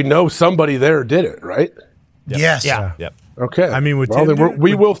got it. We know somebody there did it, right? Yes. yeah. Yep. Okay. I mean, with well, Tim, then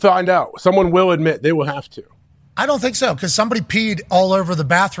we will find out. Someone will admit they will have to. I don't think so, because somebody peed all over the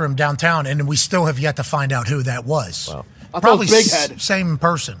bathroom downtown, and we still have yet to find out who that was. I thought it Probably was Big Head. same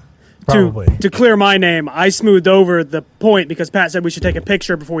person. Probably. To clear my name, I smoothed over the point because Pat said we should take a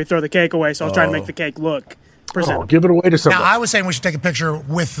picture before we throw the cake away, so I was trying to make the cake look Oh, presentable. give it away to somebody. Now, I was saying we should take a picture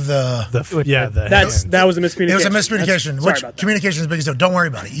with the That was a miscommunication. It was a miscommunication. Sorry Which about that. communication is big as deal. Don't worry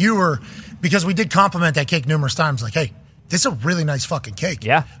about it. You were, because we did compliment that cake numerous times. Like, hey, this is a really nice fucking cake.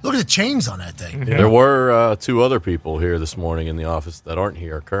 Yeah. Look at the chains on that thing. There were 2 other people here this morning in the office that aren't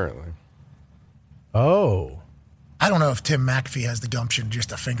here currently. Oh. I don't know if Tim McAfee has the gumption just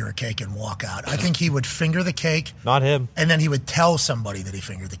to finger a cake and walk out. I think he would finger the cake. Not him. And then he would tell somebody that he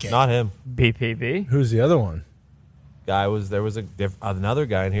fingered the cake. Not him. BPB. Who's the other one? There was another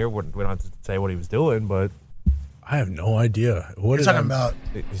guy in here. We don't have to say what he was doing, but I have no idea. What You're is talking that?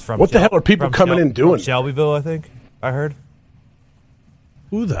 about? he's from What the hell are people from coming in doing? From Shelbyville, I think. I heard.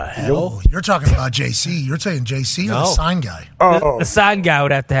 Who the hell? Oh, you're talking about JC. You're saying JC or the No. sign guy? Oh, The sign guy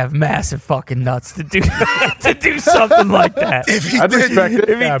would have to have massive fucking nuts to do to do something like that. If he I'd did, respect it.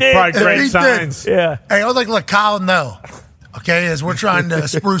 If he Yeah, did, probably if great he signs. did. yeah. Hey, I would like to let Kyle know, okay, as we're trying to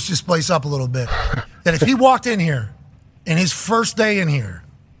spruce this place up a little bit, that if he walked in here in his first day in here,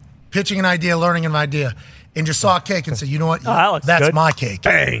 pitching an idea, learning an idea, and just saw a cake and said, you know what? that looks That's good. my cake.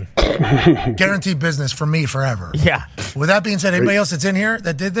 Bang. Guaranteed business for me forever. Yeah. With that being said, anybody else that's in here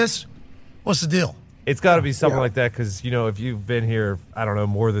that did this, what's the deal? It's got to be something like that because, if you've been here, I don't know,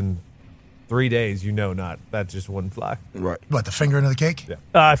 more than 3 days, that just wouldn't fly. Right. What, the finger into the cake?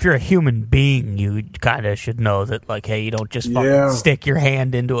 Yeah. If you're a human being, you kind of should know that, like, hey, you don't just fucking Yeah. stick your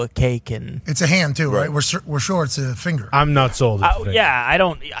hand into a cake and. It's a hand, too, right? We're sure it's a finger. I'm not sold. Yeah, I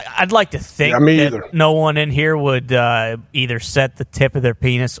don't. I'd like to think Yeah, me that either. no one in here would either set the tip of their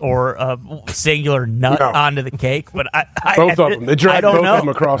penis or a singular nut No. onto the cake. But both of them. They I dragged don't both know. of them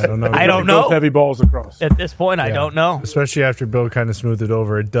across. I don't know. I don't Both know. heavy balls across. At this point, I don't know. Especially after Bill kind of smoothed it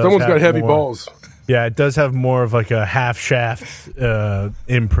over. It does. Someone's have got heavy more. balls. Yeah, it does have more of like a half shaft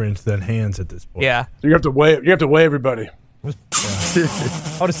imprint than hands at this point. Yeah. So you have to weigh everybody.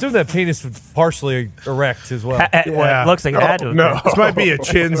 I would assume that penis was partially erect as well. Well, it looks like it had to have No, been. this might be a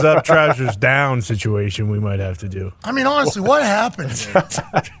chins up, trousers down situation we might have to do. I mean, honestly, what happened here?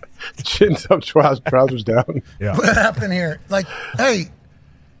 Chins up, trousers down. Yeah. What happened here? Like, hey,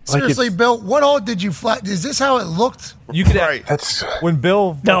 seriously, Bill, what all did you flat? Is this how it looked? You could That's when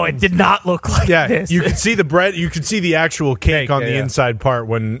Bill. No, it did not look like this. You could see the bread. You could see the actual cake on the yeah. inside part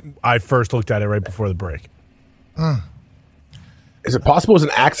when I first looked at it right before the break. Is it possible it was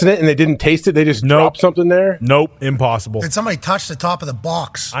an accident and they didn't taste it? They just dropped something there? Nope, impossible. Did somebody touch the top of the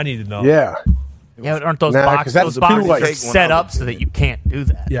box? I need to know. Yeah. Yeah, aren't those Nah, 'cause boxes? that's Those too, boxes like, are set up so that you can't do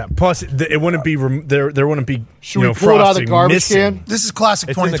that. Yeah. Plus, it wouldn't be there wouldn't be Should we pull it out of the frosting garbage missing. can? This is classic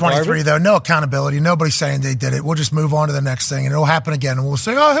It's in the 2023, garbage? though. No accountability. Nobody's saying they did it. We'll just move on to the next thing, and it'll happen again. And we'll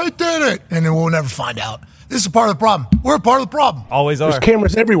say, oh, who did it? And then we'll never find out. This is part of the problem. We're a part of the problem. Always There's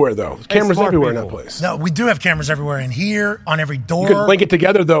cameras everywhere, though. There's cameras smart everywhere in people. that place. No, we do have cameras everywhere in here, on every door. You could link it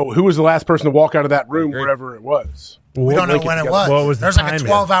together, though. Who was the last person to walk out of that room, wherever it was? We don't know when it was. There's like a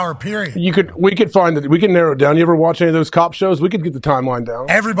 12-hour period. We could find it. We can narrow it down. You ever watch any of those cop shows? We could get the timeline down.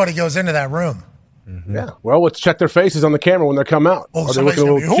 Everybody goes into that room. Yeah. Well, let's check their faces on the camera when they come out. Oh, Are they somebody's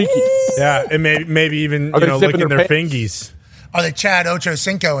looking a gonna little be, cheeky? Yeah, and maybe even Are they zipping licking their their fingies. Are they Chad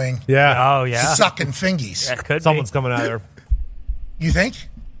Ochocincoing? Yeah. Oh, yeah. Sucking fingies. That could Someone's coming out there. You think?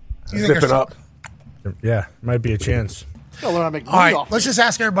 You think Zipping there's up. Yeah, might be a chance. Gotta learn how to make All money right, off let's just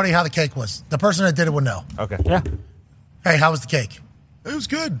ask everybody how the cake was. The person that did it would know. Okay. Yeah. Hey, how was the cake? It was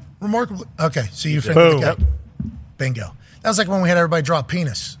good. Remarkably. Okay, so you fingered the cake. Bingo. That was like when we had everybody draw a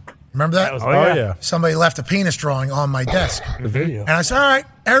penis. Remember that? Oh, yeah. Somebody left a penis drawing on my desk. The video. And I said, all right,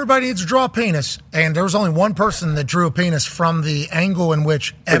 everybody needs to draw a penis. And there was only one person that drew a penis from the angle in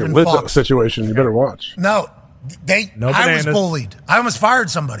which Like a Evan Lizzo Fox. situation. You better watch. No, No I was bananas. bullied. I almost fired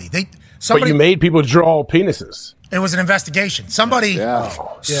somebody. But Somebody. you made people draw penises. It was an investigation. Somebody left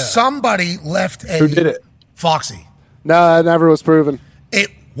a. Who did it? Foxy. No, that never was proven. It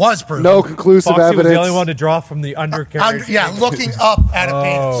was proven. No conclusive Foxy evidence. was the only one to draw from the undercarriage. Yeah, looking up at a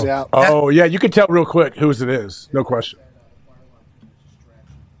penis. Yeah. Oh, yeah. You can tell real quick whose it is. No question.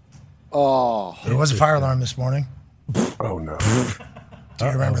 Oh. There was a fire alarm this morning. Oh, no. Do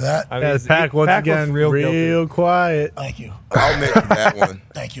you remember that? Yeah, the pack once again real quiet. Thank you. I'll make that one.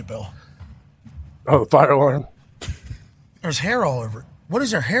 Thank you, Bill. Oh, the fire alarm. There's hair all over it. What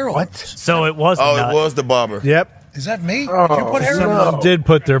is there hair all over this? So it was. Oh, it was the barber. Yep. Is that me? Oh, Did you put hair Some on of this? them did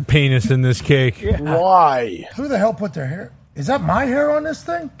put their penis in this cake. Why? Who the hell put their hair? Is that my hair on this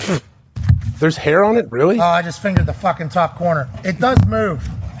thing? There's hair on it? Really? Oh, I just fingered the fucking top corner. It does move.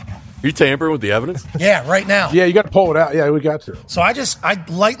 Are you tampering with the evidence? Yeah, right now. Yeah, you got to pull it out. Yeah, we got to. So I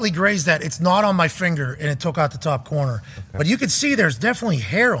lightly grazed that. It's not on my finger, and it took out the top corner. But you could see there's definitely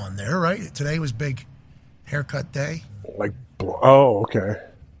hair on there, right? Today was big haircut day. Like, oh, okay.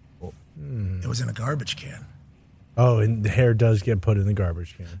 It was in a garbage can. Oh, and the hair does get put in the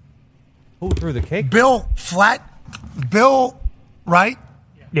garbage can. Who threw the cake? Bill, right?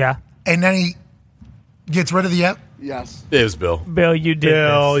 Yeah. And then he gets rid of the... Yes. It was Bill. Bill, you did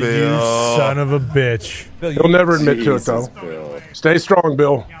Bill, this. you son of a bitch. He'll never admit to it, though. Stay strong,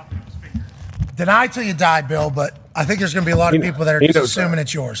 Bill. Deny till you die, Bill, but I think there's going to be a lot of people that are he just knows assuming that.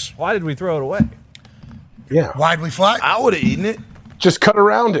 it's yours. Why did we throw it away? Yeah. Why'd we fly? I would have eaten it. Just cut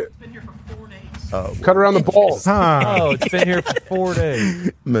around it. Cut around the balls. Oh, it's been here for 4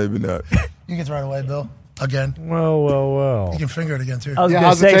 days. Maybe not. You can throw it away, Bill. Again. Well. You can finger it again, too. I was Yeah, going to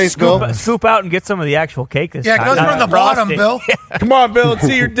how's it say, taste, Bill? scoop out and get some of the actual cake this Yeah, time. go not from the bottom, frosting. Bill. Come on, Bill. Let's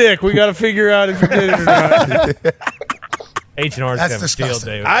see your dick. We got to figure out if you did it or not. H&R's That's have a field disgusting.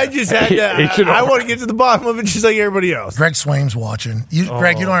 day. with I that. just had to. I want to get to the bottom of it just like everybody else. Greg Swaim's watching.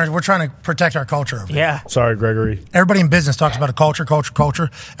 Greg, you don't understand. We're trying to protect our culture over here. Yeah. Sorry, Gregory. Everybody in business talks about a culture.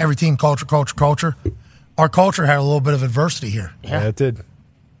 Every team, culture. Our culture had a little bit of adversity here. Yeah, it did.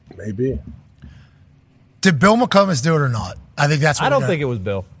 Maybe. Did Bill McComas do it or not? I think that's what I don't think it was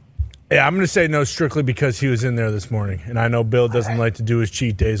Bill. Yeah, I'm going to say no strictly because he was in there this morning. And I know Bill doesn't like to do his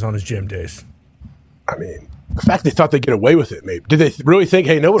cheat days on his gym days. I mean, the fact they thought they'd get away with it, maybe. Did they really think,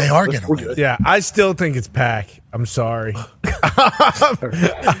 hey, no, They are getting we're away good? Yeah, I still think it's Pac. I'm sorry. kind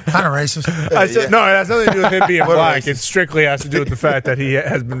of racist. I said, no, it has nothing to do with him being black. It strictly has to do with the fact that he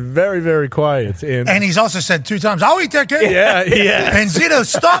has been very, very quiet. And he's also said 2 times, I'll eat that cake. Yeah. And Zito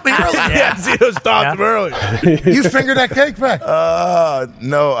stopped me earlier. Yeah, Zito stopped him early. You fingered that cake back.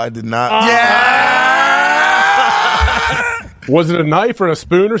 No, I did not. Was it a knife or a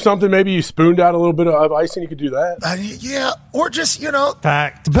spoon or something? Maybe you spooned out a little bit of icing. You could do that. Yeah, or just,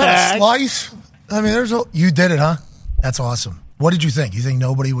 Pack. a slice. I mean, you did it, huh? That's awesome. What did you think? You think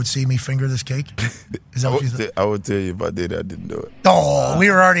nobody would see me finger this cake? Is that what you think? I would tell you if I did, I didn't do it. Oh,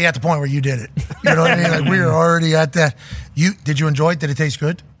 we were already at the point where you did it. You know what I mean? Like, we were already at that. Did you enjoy it? Did it taste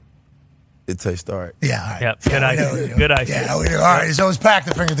good? It tastes all right. Yeah, all right. Yep, good idea. Good idea. Yeah, we do. All right, so it's packed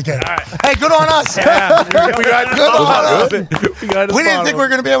to finger the cake. All right. Hey, good on us. Yeah, we got good on us. We didn't think we were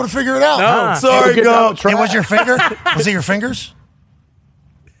going to be able to figure it out. No, sorry, go. It was your finger? Was it your fingers?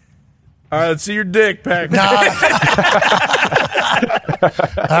 All right, let's see your dick, Pac. Nah.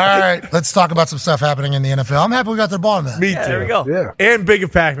 All right, let's talk about some stuff happening in the NFL. I'm happy we got to the bottom of that. Me too. There we go. Yeah. And big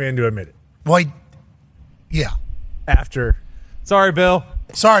of Pacman to admit it. Well, yeah. After. Sorry, Bill.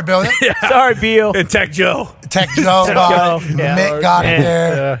 Sorry, Bill. Sorry, Bill. And Tech Joe. Tech Joe got it. Yeah. Mick got it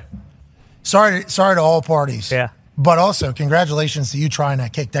there. Yeah. Sorry to all parties. Yeah. But also, congratulations to you trying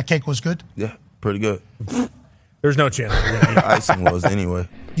that cake. That cake was good? Yeah, pretty good. There's no chance. Icing was anyway.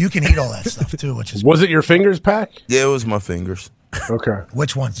 You can eat all that stuff, too, which is... Was it your fingers, Pac? Yeah, it was my fingers. Okay.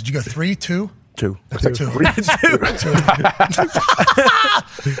 Which ones? Did you go 3, 2? 2. Two.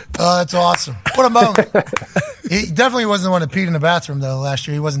 Oh, that's awesome. What a moment. He definitely wasn't the one that peed in the bathroom, though, last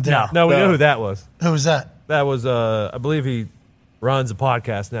year. He wasn't there. No, we know who that was. Who was that? That was, I believe he runs a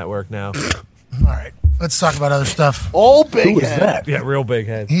podcast network now. All right. Let's talk about other stuff. Oh, big Who is head. that? Yeah, real big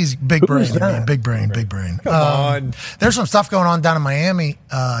head. He's big brain. I mean, big brain. Come on. There's some stuff going on down in Miami.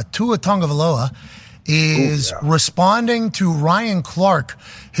 Tua Tagovailoa is responding to Ryan Clark,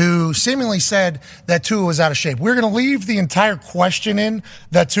 who seemingly said that Tua was out of shape. We're going to leave the entire question in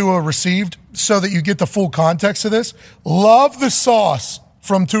that Tua received so that you get the full context of this. Love the sauce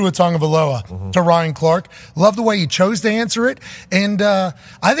from Tua Tagovailoa to Ryan Clark. Love the way he chose to answer it. And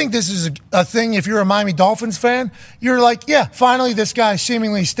I think this is a thing, if you're a Miami Dolphins fan, you're like, yeah, finally this guy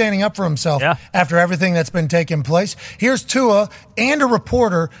seemingly standing up for himself after everything that's been taking place. Here's Tua and a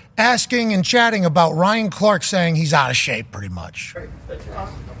reporter asking and chatting about Ryan Clark saying he's out of shape pretty much. Sorry,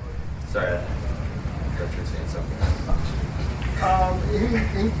 I thought you were saying something.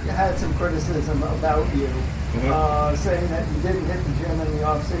 He had some criticism about you, saying that you didn't hit the gym in the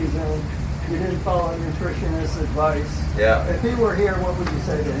off-season, you didn't follow nutritionist advice. Yeah. If he were here, what would you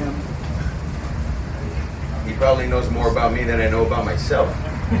say to him? He probably knows more about me than I know about myself.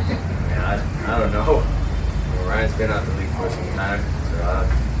 I don't know. Well, Ryan's been out the league for some time, so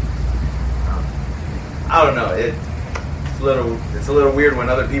I don't know. It's a little weird when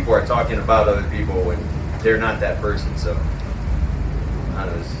other people are talking about other people when they're not that person. So I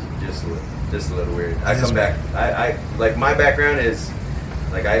don't know. It's just a little weird. I come back. I like my background is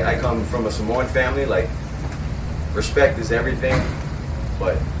like I come from a Samoan family. Like respect is everything,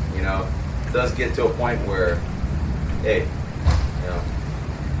 but you know, it does get to a point where, hey, you know,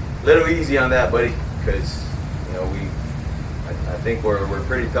 little easy on that, buddy, because you know I think we're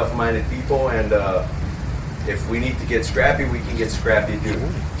pretty tough-minded people, and if we need to get scrappy, we can get scrappy too.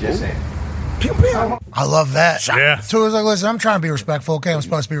 Just saying. I love that. Yeah. So it's like, listen, I'm trying to be respectful. Okay, I'm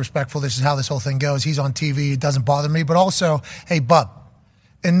supposed to be respectful. This is how this whole thing goes. He's on TV. It doesn't bother me. But also, hey, bub,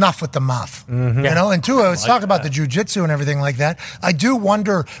 enough with the mouth. You know, and Tua was talking about the jiu-jitsu and everything like that. I do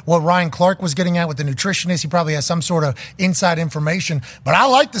wonder what Ryan Clark was getting at with the nutritionist. He probably has some sort of inside information. But I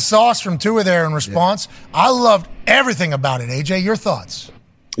like the sauce from Tua there in response. I loved everything about it. AJ, your thoughts?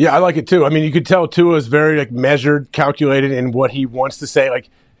 Yeah, I like it too. I mean, you could tell Tua is very like measured, calculated in what he wants to say. Like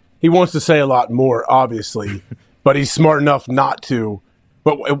he wants to say a lot more, obviously, but he's smart enough not to.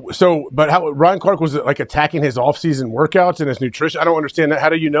 But how Ryan Clark was like attacking his off-season workouts and his nutrition? I don't understand that. How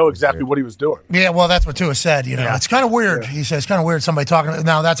do you know exactly what he was doing? Yeah, well, that's what Tua said. You know, it's kind of weird. He says it's kind of weird. Somebody talking.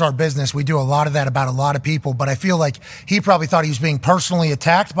 Now that's our business. We do a lot of that about a lot of people. But I feel like he probably thought he was being personally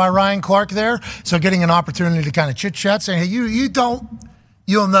attacked by Ryan Clark there. So getting an opportunity to kind of chit chat, saying, "Hey, you don't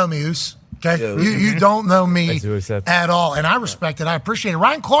know me, Oos. Okay, you don't know me at all." And I respect it. I appreciate it.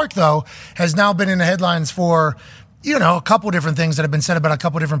 Ryan Clark, though, has now been in the headlines for, you know, a couple different things that have been said about a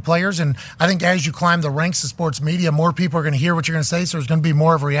couple different players. And I think as you climb the ranks of sports media, more people are going to hear what you're going to say. So there's going to be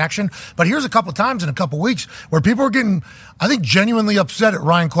more of a reaction. But here's a couple times in a couple weeks where people are getting, I think, genuinely upset at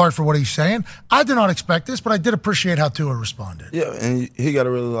Ryan Clark for what he's saying. I did not expect this, but I did appreciate how Tua responded. Yeah, and he got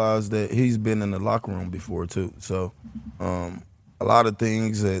to realize that he's been in the locker room before, too. So a lot of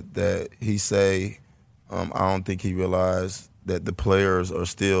things that he say, I don't think he realized that the players are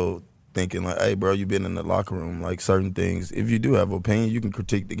still thinking like, hey, bro, you've been in the locker room. Like certain things, if you do have an opinion, you can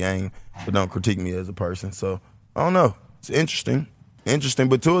critique the game, but don't critique me as a person. So I don't know. It's interesting.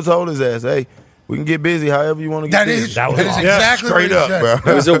 But Tua's told his ass, hey, we can get busy however you want to get busy. That is exactly straight what he up, said.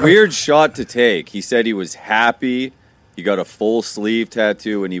 bro. It was a weird shot to take. He said he was happy. He got a full sleeve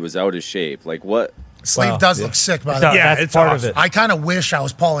tattoo and he was out of shape. Like what? Sleeve does look sick, by the way. Yeah, it's part of it. I kind of wish I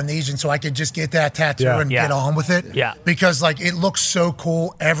was Polynesian so I could just get that tattoo and get on with it. Yeah. Because, like, it looks so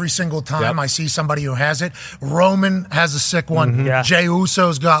cool every single time I see somebody who has it. Roman has a sick one. Yeah. Jey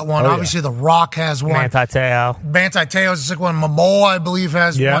Uso's got one. Obviously, The Rock has one. Manti Te'o. Manti Te'o's a sick one. Momoa, I believe,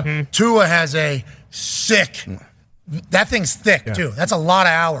 has one. Tua has a sick. That thing's thick, too. That's a lot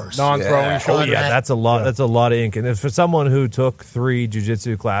of hours. Non-throwing shoulder. Yeah, that's a lot. That's a lot of ink. And for someone who took 3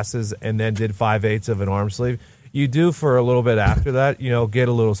 jiu-jitsu classes and then did 5/8 of an arm sleeve, you do for a little bit after that, get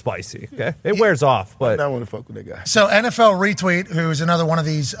a little spicy. Okay, it wears off, but I want to fuck with that guy. So NFL Retweet, who's another one of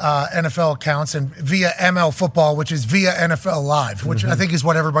these NFL accounts, and via ML Football, which is via NFL Live, which I think is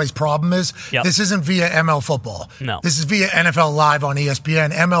what everybody's problem is. Yep. This isn't via ML Football. No. This is via NFL Live on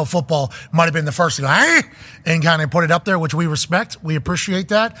ESPN. ML Football might have been the first to go, and kind of put it up there, which we respect. We appreciate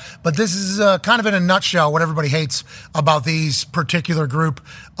that. But this is kind of in a nutshell what everybody hates about these particular group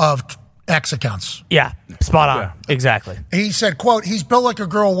of X accounts. Yeah, spot on. Yeah. Exactly. He said, quote, he's built like a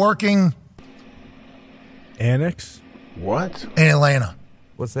girl working Annex? What? in Atlanta.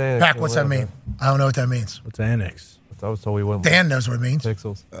 what's the annex? Pac, what's that mean? I don't know what that means. What's Annex? I was told we wouldn't. Dan knows what it means.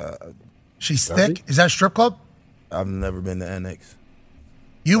 Pixels. She's thick. Is that a strip club? I've never been to Annex.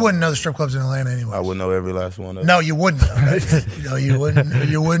 You wouldn't know the strip clubs in Atlanta anyway. I would know every last one of them. No, you wouldn't. No, you wouldn't.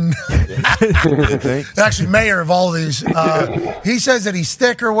 You wouldn't. think? Actually, mayor of all these, he says that he's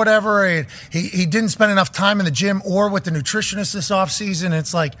thick or whatever. And he didn't spend enough time in the gym or with the nutritionist this offseason.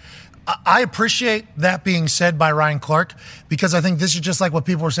 It's like, I appreciate that being said by Ryan Clark because I think this is just like what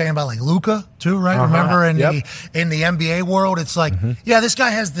people were saying about like Luka too, right? Remember in the NBA world, it's like, yeah, this guy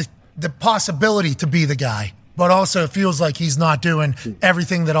has the possibility to be the guy. But also it feels like he's not doing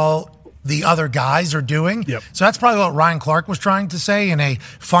everything that all the other guys are doing. Yep. So that's probably what Ryan Clark was trying to say in a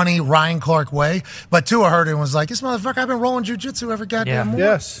funny Ryan Clark way. But Tua heard it and was like, this motherfucker, I've been rolling jiu-jitsu every goddamn morning.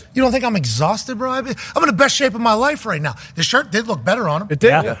 Yes. You don't think I'm exhausted, bro? I'm in the best shape of my life right now. The shirt did look better on him. It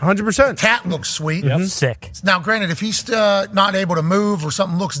did, 100%. Cat looks sweet. Sick. Now, granted, if he's not able to move or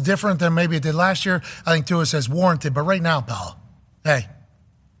something looks different than maybe it did last year, I think Tua says warranted. But right now, pal, hey,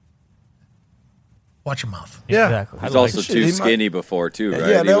 watch your mouth. Yeah. Exactly. He's also too skinny before, too, right?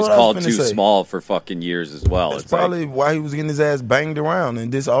 Yeah, he was called finna too say. small for fucking years as well. That's It's probably why he was getting his ass banged around.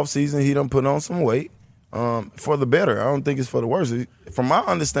 And this offseason, he done put on some weight for the better. I don't think it's for the worse. From my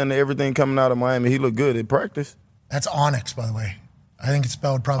understanding, everything coming out of Miami, he looked good at practice. That's Onyx, by the way. I think it's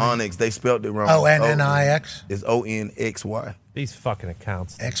spelled probably Onyx, they spelled it wrong. O-N-N-I-X. It's O-N-X-Y. These fucking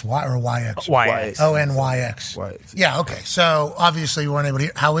accounts. X-Y or Y-X? Y-X. O-N-Y-X. Y-X. Yeah, okay. So, obviously, you weren't able to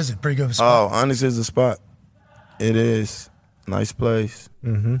hear. How is it? Pretty good of a spot. Oh, Onyx is a spot. It is. Nice place.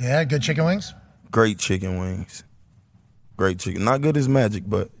 Yeah, good chicken wings? Great chicken wings. Great chicken. Not good as Magic,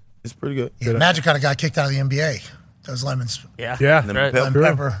 but it's pretty good. Yeah, Magic kind of got kicked out of the NBA. Those lemons. Yeah. Yeah. Right. Lemon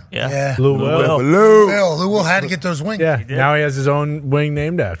pepper. Yeah. Lou Will. Lou Will had to get those wings. Yeah. Now he has his own wing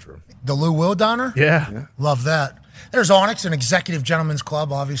named after him. The Lou Will Donner? Yeah. Love that. There's Onyx, an executive gentleman's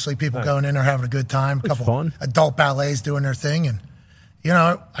club. Obviously, people going in there having a good time. A couple fun. adult ballets doing their thing. And,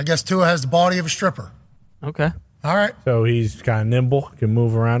 I guess Tua has the body of a stripper. Okay. All right. So he's kind of nimble, can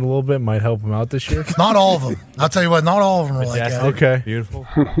move around a little bit, might help him out this year. Not all of them. I'll tell you what, not all of them are like that. Okay. Beautiful.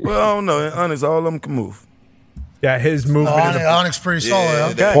 Well, I don't know. Onyx, all of them can move. Yeah, his movement Onyx pretty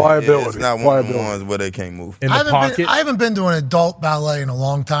solid. Okay. Pliability. It's not one of the ones where they can't move. in the pocket. I haven't been to an adult ballet in a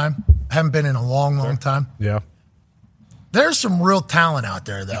long time. Haven't been in a long time. Yeah. There's some real talent out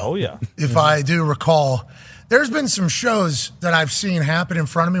there, though. Oh, yeah. If I do recall, there's been some shows that I've seen happen in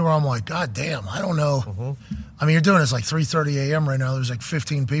front of me where I'm like, God damn, I don't know. I mean, you're doing this like 3:30 a.m. right now. There's like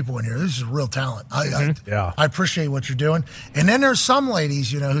 15 people in here. This is real talent. I appreciate what you're doing. And then there's some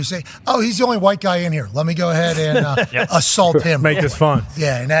ladies, who say, oh, he's the only white guy in here. Let me go ahead and assault him. Make this fun.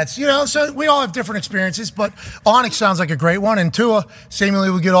 Yeah, and that's, so we all have different experiences, but Onyx sounds like a great one, and Tua seemingly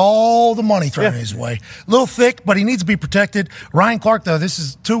will get all the money thrown his way. A little thick, but he needs to be protected. Ryan Clark, though, this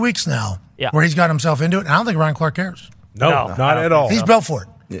is 2 weeks now where he's got himself into it, and I don't think Ryan Clark cares. No, not at all. He's built for it.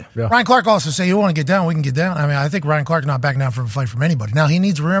 Yeah. Ryan Clark also said, you want to get down, we can get down. I mean, I think Ryan Clark not backing down from a fight from anybody. Now, he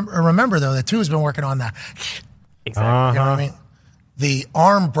needs to remember, though, that Tua's been working on that. Exactly. You know what I mean? The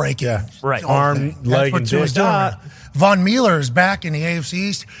arm breaking. Yeah. Right. Arm, leg, and Tua's dick. doing. Right. Von Miller is back in the AFC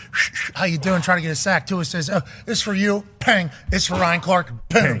East. How you doing? Trying to get a sack. Tua says, this is for you. Pang. It's for Ryan Clark.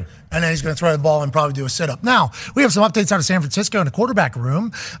 Boom. And then he's going to throw the ball and probably do a sit-up. Now, we have some updates out of San Francisco in the quarterback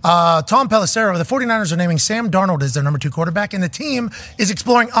room. Tom Pelissero, the 49ers are naming Sam Darnold as their number 2 quarterback, and the team is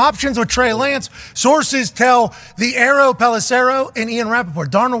exploring options with Trey Lance. Sources tell the Arrow, Pelissero, and Ian Rappaport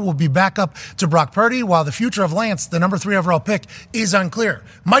Darnold will be back up to Brock Purdy, while the future of Lance, the number 3 overall pick, is unclear.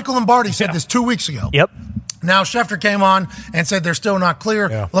 Michael Lombardi said this 2 weeks ago. Yep. Now, Schefter came on and said they're still not clear.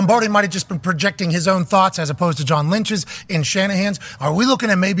 Yeah. Lombardi might have just been projecting his own thoughts as opposed to John Lynch's and Shanahan's. Are we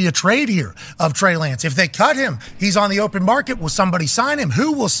looking at maybe a trade here of Trey Lance? If they cut him, he's on the open market. Will somebody sign him?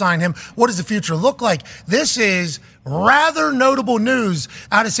 Who will sign him? What does the future look like? This is rather notable news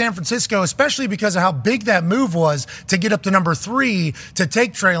out of San Francisco, especially because of how big that move was to get up to number 3 to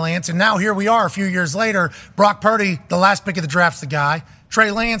take Trey Lance. And now here we are a few years later. Brock Purdy, the last pick of the draft's the guy.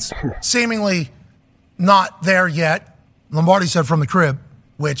 Trey Lance, seemingly not there yet. Lombardi said from the crib,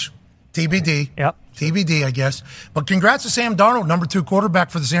 which TBD. Yep. TBD, I guess. But congrats to Sam Darnold, number 2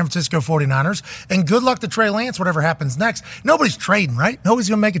 quarterback for the San Francisco 49ers. And good luck to Trey Lance, whatever happens next. Nobody's trading, right? Nobody's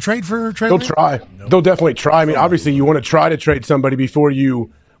going to make a trade for Trey Lance? They'll try. No. They'll definitely try. I mean, obviously, you want to try to trade somebody before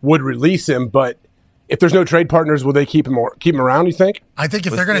you would release him. But if there's no trade partners, will they keep him around, you think? I think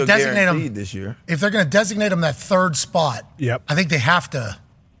if they're going to designate him this year, if they're going to designate him that 3rd spot, I think they have to.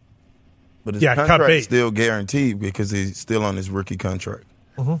 But his contract is still guaranteed because he's still on his rookie contract.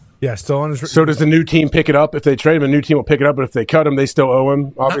 Mm-hmm. Yeah, still on his. So does the new team pick it up if they trade him? A new team will pick it up, but if they cut him, they still owe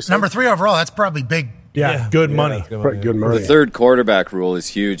him. Obviously, number 3 overall. That's probably big. Yeah, good money. Good money. The 3rd quarterback rule is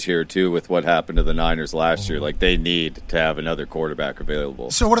huge here too, with what happened to the Niners last year. Like they need to have another quarterback available.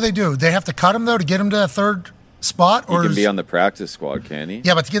 So what do? They have to cut him though to get him to that 3rd spot, or he can be on the practice squad, can he?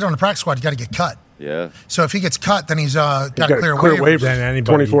 Yeah, but to get on the practice squad, you got to get cut. Yeah. So if he gets cut, then he's got to clear waivers.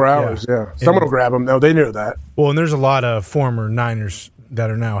 24 hours, yeah. Someone will grab him. No, they knew that. Well, and there's a lot of former Niners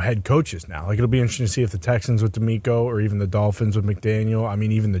that are now head coaches now. Like, it'll be interesting to see if the Texans with D'Amico or even the Dolphins with McDaniel, I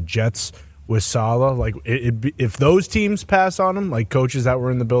mean, even the Jets with Saleh, like, if those teams pass on him, like coaches that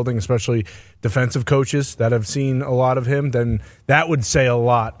were in the building, especially defensive coaches that have seen a lot of him, then that would say a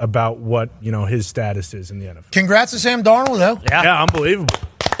lot about what, his status is in the NFL. Congrats to Sam Darnold, though. Yeah, unbelievable.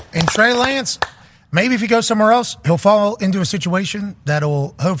 And Trey Lance, maybe if he goes somewhere else, he'll fall into a situation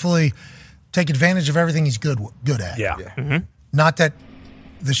that'll hopefully take advantage of everything he's good at. Yeah. Mm-hmm. Not that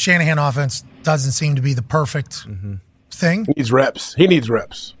the Shanahan offense doesn't seem to be the perfect thing. He needs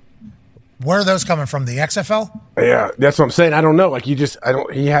reps. Where are those coming from? The XFL? Yeah, that's what I'm saying. I don't know. Like, he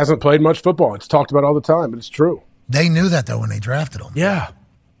hasn't played much football. It's talked about all the time, but it's true. They knew that, though, when they drafted him. Yeah.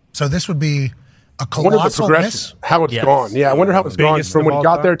 So this would be a colossal miss. How it's gone. Yeah, I wonder how it's gone from when he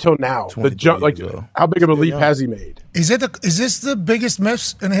got there till now. The jump, like, how big of a leap has he made? Is this the biggest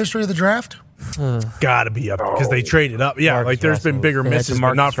miss in the history of the draft? Got to be up because they traded up. Yeah, Marcus there's been bigger misses,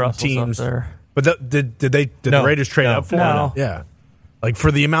 but not from teams. But did the Raiders trade up for him? Yeah. Like,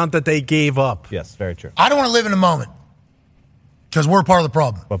 for the amount that they gave up. Yes, very true. I don't want to live in the moment because we're part of the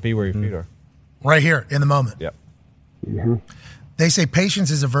problem. But be where your feet are. Right here in the moment. Yep. Mm-hmm. They say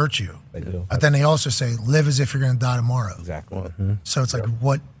patience is a virtue. They do. But then they also say live as if you're going to die tomorrow. Exactly. Mm-hmm. So it's like,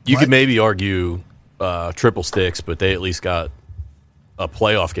 what? You could maybe argue triple sticks, but they at least got a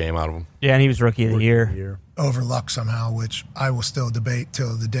playoff game out of him. Yeah, and he was rookie of the year. Over luck somehow, which I will still debate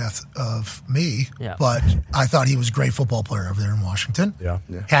till the death of me. Yeah. But I thought he was a great football player over there in Washington. Yeah.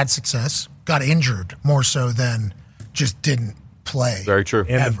 Had success, got injured more so than just didn't play. Very true.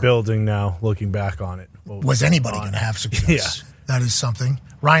 And the building now, looking back on it. Was anybody going to have success? Yeah. That is something.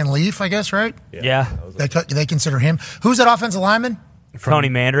 Ryan Leaf, I guess, right? Yeah. They consider him. Who's that offensive lineman? Tony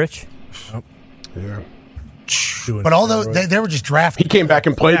Mandrich. Oh. Yeah. But although they were just drafted. He came back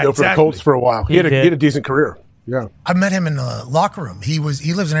and played, for the Colts for a while. He had a decent career. Yeah. I met him in the locker room. He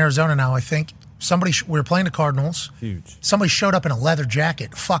lives in Arizona now, I think. We were playing the Cardinals. Huge. Somebody showed up in a leather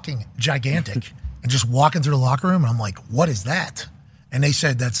jacket, fucking gigantic, and just walking through the locker room. And I'm like, what is that? And they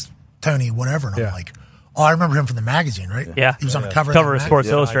said, that's Tony whatever. And I'm like, oh, I remember him from the magazine, right? Yeah. He was on the cover of Sports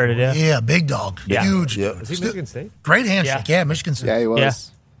Illustrated, yeah. Yeah, big dog. Yeah. Huge. Yeah. Was he Michigan State? Great handshake. Yeah, Michigan State. Yeah, he was. Yeah.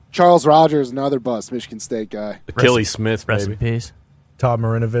 Charles Rogers, another bust, Michigan State guy. Achilles Smith, Rest maybe. in peace. Todd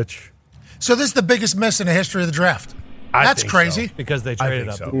Marinovich. So this is the biggest miss in the history of the draft. That's crazy. So. Because they traded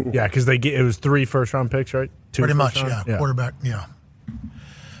up. So. Yeah, because it was 3 first-round picks, right? 2 Pretty much, first-round? yeah. Quarterback, yeah.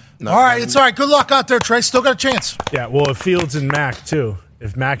 All right, it's all right. Good luck out there, Trey. Still got a chance. Yeah, well, if Fields and Mack, too.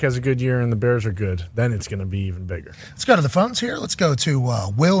 If Mack has a good year and the Bears are good, then it's going to be even bigger. Let's go to the phones here. Let's go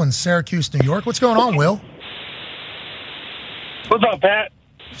to Will in Syracuse, New York. What's going on, Will? What's up, Pat?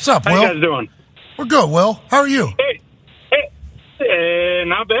 What's up, How Will? you guys doing? We're good, Will. How are you? Hey,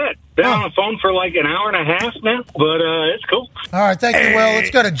 not bad. Been on the phone for like an hour and a half now, but it's cool. All right, thank you, Will. Let's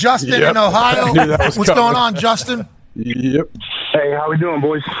go to Justin in Ohio. What's going on, Justin? Yep. Hey, Hey, how we doing,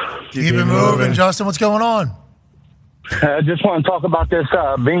 boys? Keep it moving. Justin, what's going on? I just want to talk about this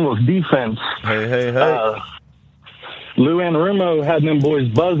Bengals defense. Hey. Lou Anarumo had them boys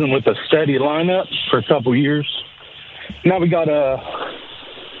buzzing with a steady lineup for a couple years. Now we got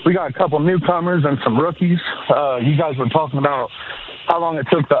a couple newcomers and some rookies. You guys were talking about how long it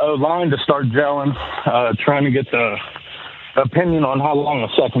took the O-line to start gelling, trying to get the opinion on how long the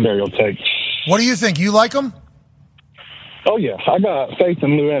secondary will take. What do you think? You like them? Oh, yeah. I got faith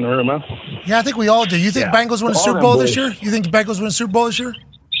in Lou Anarumo. Yeah, I think we all do. You think Bengals win a Super Bowl this year? You think the Bengals win a Super Bowl this year?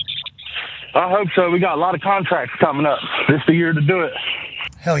 I hope so. We got a lot of contracts coming up. This is the year to do it.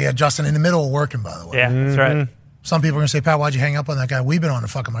 Hell yeah, Justin, in the middle of working, by the way. Yeah, that's right. Some people are going to say, Pat, why'd you hang up on that guy? We've been on the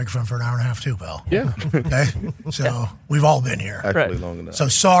fucking microphone for an hour and a half too, pal. Yeah. Okay? So we've all been here. Actually, long enough. So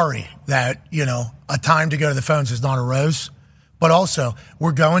sorry that, a time to go to the phones is not a rose. But also,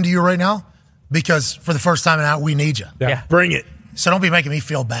 we're going to you right now because for the first time in out, we need you. Yeah. Bring it. So don't be making me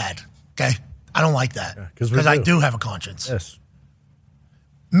feel bad, okay? I don't like that because I do have a conscience. Yes.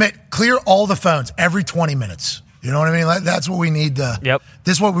 Mitt, clear all the phones every 20 minutes. You know what I mean? Like, that's what we need. Yep.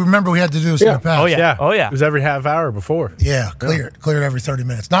 This is what we remember we had to do this in the past. Oh, yeah. It was every half hour before. Yeah, clear it every 30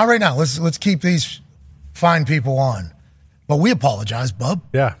 minutes. Not right now. Let's keep these fine people on. But we apologize, bub.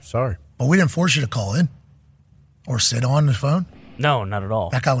 Yeah, sorry. But we didn't force you to call in or sit on the phone. No, not at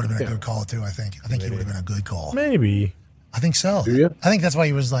all. That guy would have been a good call, too, I think. I think he would have been a good call. Maybe. I think so. Do you? I think that's why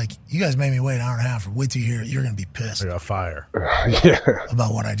he was like, you guys made me wait an hour and a half. Wait till you hear it. You're going to be pissed. I got fire. Yeah.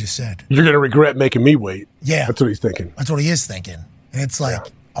 About what I just said. You're going to regret making me wait. Yeah. That's what he's thinking. That's what he is thinking. And it's like,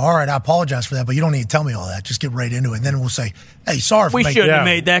 all right, I apologize for that, but you don't need to tell me all that. Just get right into it. And then we'll say, hey, sorry for We shouldn't have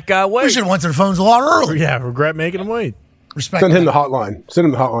made that guy wait. We should have went to the phones a lot earlier. Yeah, regret making him wait. Respect. Send him the hotline. Send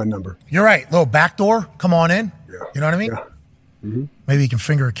him the hotline number. You're right. Little back door. Come on in. Yeah. You know what I mean? Yeah. Mm-hmm. Maybe you can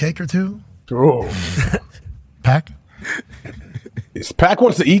finger a cake or two. Oh. Pack? Pack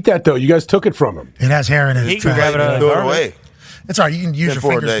wants to eat that, though. You guys took it from him. It has hair in it. He can grab it out of the Throw it garbage. away. It's all right. You can use your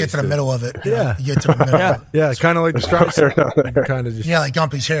 4 fingers to days, get to the too. middle of it. Yeah. You get to the middle of it. Yeah, kind of like the stripes. Kind of just Yeah, like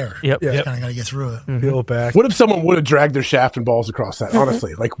Gumpy's hair. Yep. You just kind of got to get through it. peel back. What if someone would have dragged their shaft and balls across that,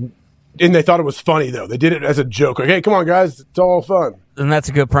 honestly? And they thought it was funny, though. They did it as a joke. Like, hey, come on, guys. It's all fun. And that's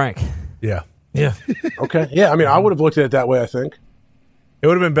a good prank. Yeah. Yeah. Okay. Yeah, I mean, I would have looked at it that way, I think. It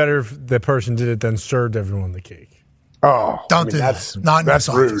would have been better if the person did it then served everyone the cake. Oh, Don't do that's, that. Not in that's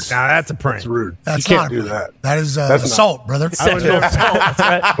this rude. office. Now that's a prank. That's rude. That's you not can't do that. That is That's assault, brother. I would never,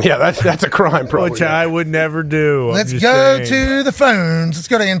 Yeah, that's a crime, probably. which I would never do. I'm Let's just go saying. to the phones. Let's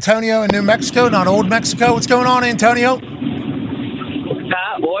go to Antonio in New Mexico, not Old Mexico. What's going on, Antonio?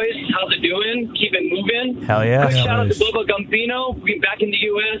 Pat, boys, how's it doing? Keep it moving. Hell yeah. Quick Yeah, shout out nice. to Bobo Gumpino for being back in the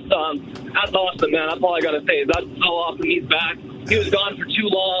U.S. That's awesome, man. That's all I got to say. That's so awesome he's back. He was gone for too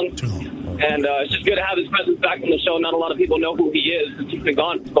long. And it's just good to have his presence back on the show. Not a lot of people know who he is since he's been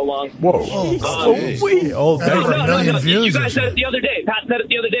gone for so long. Whoa. Old Over a million You views. guys said it the other day. Pat said it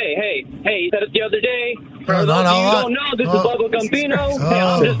the other day. Hey, he said it the other day. For No, those not of a you who lot. don't know, this is Bobo Gumpino. Oh. Hey,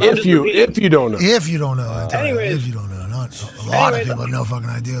 I'm just If you don't know. If you don't know, Antonio. Anyways. If you don't know. Not a lot of people have no fucking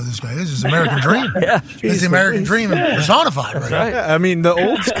idea who this guy is. This is American Dream. This is the American Dream personified right now. Yeah, I mean, the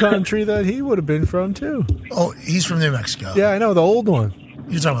old country that he would have been from, too. Oh, he's from New Mexico. Yeah, I know, the old one.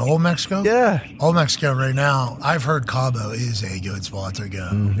 You're talking about Old Mexico? Yeah. Old Mexico right now, I've heard Cabo is a good spot to go.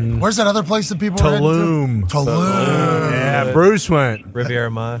 Where's that other place that people are heading Tulum. to? Tulum. Yeah, Bruce went.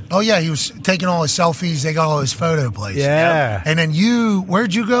 Riviera Maya. Oh, yeah, he was taking all his selfies. They got all his photo places. Yeah. And then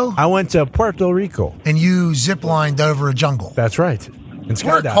where'd you go? I went to Puerto Rico. And you zip-lined over a jungle. That's right. And We're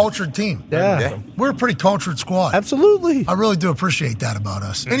a skydiving. cultured team. Yeah. We're a pretty cultured squad. Absolutely. I really do appreciate that about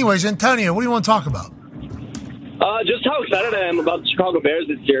us. Anyways, Antonio, what do you want to talk about? Just how excited I am about the Chicago Bears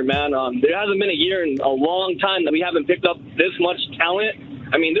this year, man. There hasn't been a year in a long time that we haven't picked up this much talent.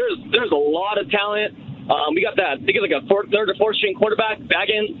 I mean, there's a lot of talent. We got that. I think it's like a third or fourth string quarterback.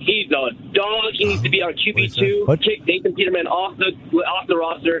 Baggins, he's a dog. He needs to be our QB2. Kick Nathan Peterman off the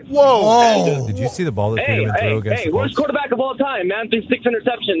roster. Whoa! Did you see the ball that Peterman threw against the worst Colts? quarterback of all time, man. Threw 6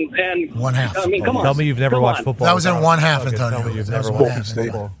 interceptions and one half. I mean, come on. Tell me you've never Come watched on. football. That was in one half, Okay, Antonio. tell me you've That was never one watched half.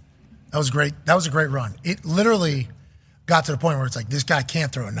 football. That was great. That was a great run. It literally got to the point where it's like, this guy can't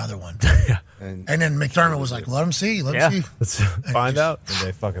throw another one. And then McDermott was like, let him see. Let him see. Let's And find out. And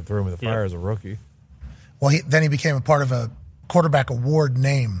they fucking threw him in the fire as a rookie. Well, then he became a part of a quarterback award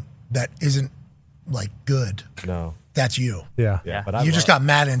name that isn't, like, good. No. That's you. Yeah. But You just got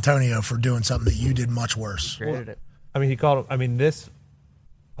mad at Antonio for doing something that you did much worse. I mean, he called him. I mean, this.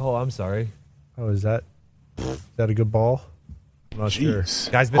 Oh, I'm sorry. Oh, is that a good ball? I'm not sure.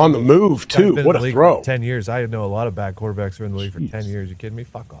 Guy's been On the move, guy's too. been What in the a league throw. for 10 years. I know a lot of bad quarterbacks who are in the league for 10 years. You kidding me?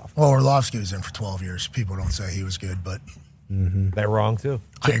 Fuck off. Well, Orlovsky was in for 12 years. People don't say he was good, but They're wrong too.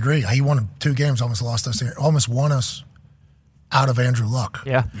 I agree. He won 2 games, almost won us out of Andrew Luck.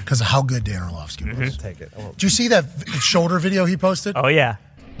 Yeah. Because of how good Dan Orlovsky was. Take it. Did you see that shoulder video he posted? Oh, yeah.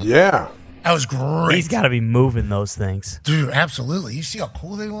 Yeah. That was great. He's got to be moving those things. Dude, absolutely. You see how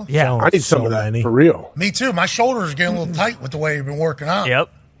cool they look? Yeah. I need some of that for real. Me too. My shoulders are getting a little tight with the way you've been working out. Yep.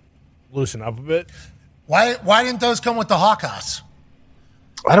 Loosen up a bit. Why didn't those come with the Hawkeyes?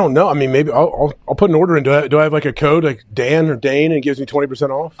 I don't know. I mean, maybe I'll put an order in. Do I have like a code like Dan or Dane and it gives me 20%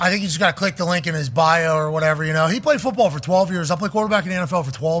 off? I think you just got to click the link in his bio or whatever. He played football for 12 years. I played quarterback in the NFL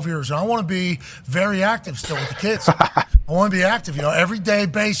for 12 years, and I want to be very active still with the kids. I want to be active, everyday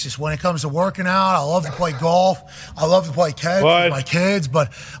basis when it comes to working out. I love to play golf. I love to play catch with my kids,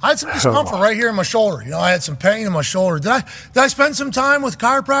 but I had some discomfort right here in my shoulder. I had some pain in my shoulder. Did I spend some time with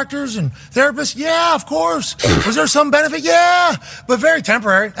chiropractors and therapists? Yeah, of course. Was there some benefit? Yeah, but very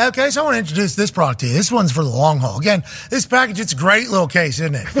temporary. Okay, so I want to introduce this product to you. This one's for the long haul. Again, this package, it's a great little case,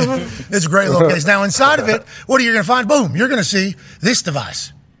 isn't it? It's a great little case. Now, inside of it, what are you going to find? Boom, you're going to see this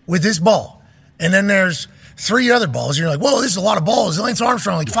device with this ball. And then there's 3 other balls. You're like, whoa, this is a lot of balls. Lance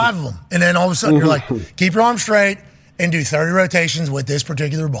Armstrong, like 5 of them. And then all of a sudden, you're like, keep your arm straight and do 30 rotations with this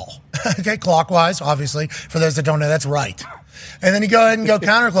particular ball. Okay, clockwise, obviously. For those that don't know, that's right. And then you go ahead and go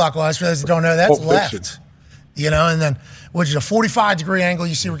counterclockwise. For those that don't know, that's left. And then, which is a 45-degree angle.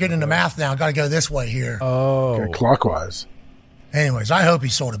 You see, we're getting into math now. Got to go this way here. Oh. Okay, clockwise. Anyways, I hope he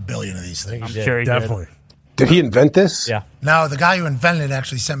sold 1 billion of these things. I'm sure he definitely. Did he invent this? Yeah. No, the guy who invented it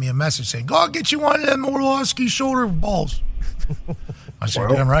actually sent me a message saying, go get you one of them Orlovsky shoulder balls. I said,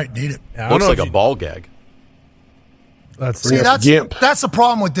 damn right, need it. Yeah, looks like a ball gag. That's the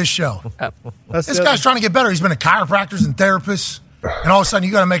problem with this show. This guy's trying to get better. He's been a chiropractor and therapist. And all of a sudden,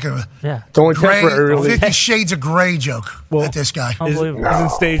 you got to make a It's only temporary. 50 Shades of Grey joke at this guy. Isn't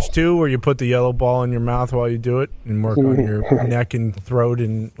stage 2 where you put the yellow ball in your mouth while you do it and work on your neck and throat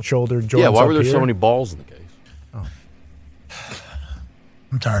and shoulder joints? Yeah, why were there so many balls in the case? Oh.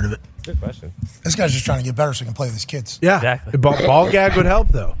 I'm tired of it. Good question. This guy's just trying to get better so he can play with his kids. Yeah, exactly. Ball gag would help,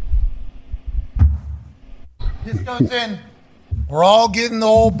 though. This goes in. We're all getting the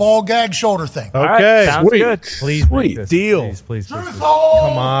old ball gag shoulder thing. Okay, right, sounds good. Please, deal. Please. Come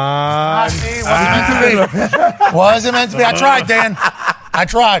on. Wasn't meant to be. I tried, Dan. I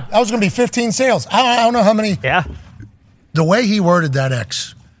tried. That was going to be 15 sales. I don't know how many. Yeah. The way he worded that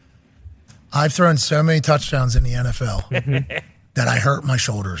X, I've thrown so many touchdowns in the NFL that I hurt my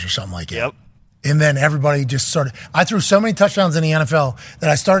shoulders or something like that. Yep. And then everybody just started. I threw so many touchdowns in the NFL that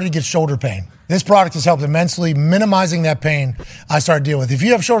I started to get shoulder pain. This product has helped immensely minimizing that pain I started dealing with. If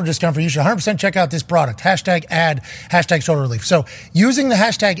you have shoulder discomfort, you should 100% check out this product. #ad, #shoulder relief. So using the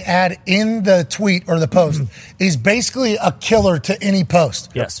 #ad in the tweet or the post is basically a killer to any post.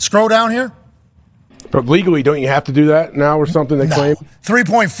 Yes. Scroll down here. But legally, don't you have to do that now or something they claim?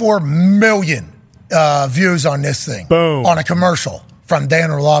 3.4 million views on this thing. Boom. On a commercial from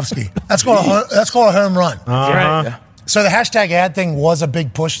Dan Orlovsky. That's called a home run. Right. So the #ad thing was a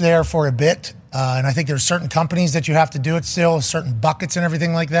big push there for a bit. And I think there's certain companies that you have to do it still, certain buckets and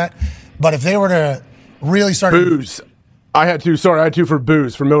everything like that. But if they were to really start... Booze. I had two for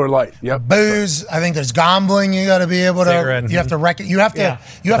booze, for Miller Lite. Yep. Booze. I think there's gambling. You got to be able to... Cigarette. You have to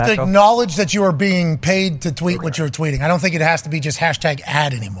you have to acknowledge that you are being paid to tweet what you're tweeting. I don't think it has to be just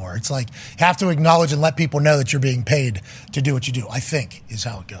 #ad anymore. It's like you have to acknowledge and let people know that you're being paid to do what you do, I think, is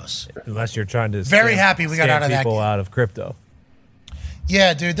how it goes. Unless you're trying to Very happy we got out of that people game. out of crypto.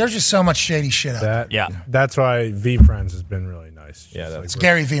 Yeah, dude, there's just so much shady shit out there. That's why V-Friends has been really nice. Yeah, it's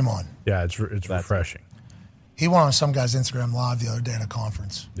Gary Vemon. Yeah, it's refreshing. He went on some guy's Instagram live the other day at a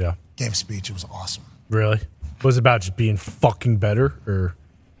conference. Yeah. Gave a speech. It was awesome. Really? Was it about just being fucking better, or...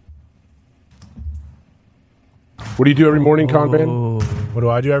 What do you do every morning, Conban? What do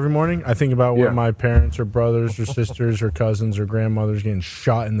I do every morning? I think about when my parents or brothers or sisters or cousins or grandmothers getting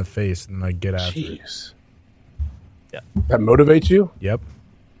shot in the face, and then I get after it. Yeah. That motivates you? Yep.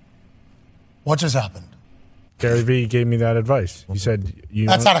 What just happened? Gary V gave me that advice. He said,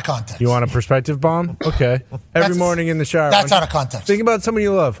 That's out of context. You want a perspective bomb? Okay. Every morning in the shower. That's out of context. Think about someone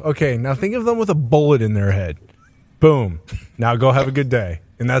you love. Okay, now think of them with a bullet in their head. Boom. Now go have a good day.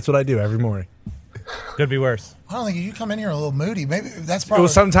 And that's what I do every morning. Could be worse. I don't think you come in here a little moody. Maybe that's probably... Well,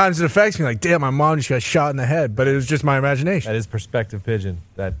 sometimes it affects me. Like, damn, my mom just got shot in the head. But it was just my imagination. That is perspective pigeon.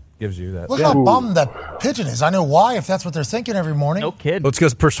 That gives you that. Look how bummed that pigeon is. I know why, if that's what they're thinking every morning. No kid. Well, it's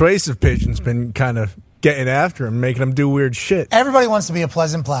because Persuasive Pigeon's been kind of getting after him, making him do weird shit. Everybody wants to be a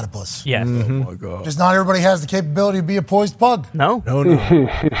pleasant platypus. Yes. Mm-hmm. Oh, my God. Just not everybody has the capability to be a poised pug. No. No.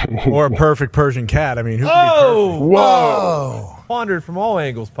 Or a perfect Persian cat. I mean, who can be perfect? Whoa. pondered from all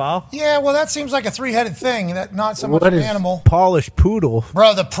angles, pal. Yeah, well, that seems like a three-headed thing, not so much an animal. Polished poodle?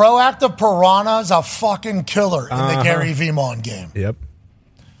 Bro, the proactive piranha is a fucking killer in the Gary Vemon game. Yep.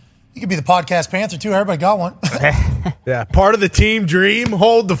 You could be the podcast panther, too. Everybody got one. Yeah, part of the team dream.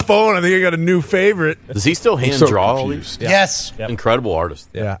 Hold the phone. I think I got a new favorite. Does he still hand draw all these? Yeah. Yes. Yep. Incredible artist.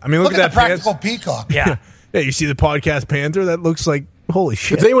 Yeah. I mean, Look look, at at the that practical peacock. Yeah. Yeah, you see the podcast panther? That looks like, holy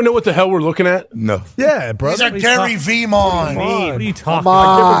shit. Does anyone know what the hell we're looking at? No. Yeah, bro. These are Gary Vemon. What are you talking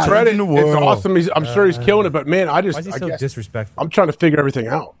I give about? him credit. It's awesome. I'm sure he's killing it, but man, Why is he so disrespectful? I'm trying to figure everything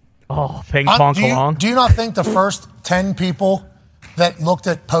out. Oh, ping pong along. Do you not think the first 10 people that looked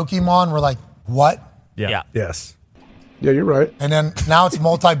at Pokemon were like, what? Yeah. Yes. Yeah, you're right. And then now it's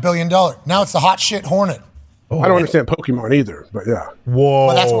multi-billion-dollar. Now it's the hot shit hornet. I don't understand Pokemon either, but yeah. Whoa.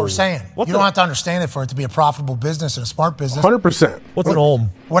 Well, that's what we're saying. You don't have to understand it for it to be a profitable business and a smart business. 100%. What's an ohm?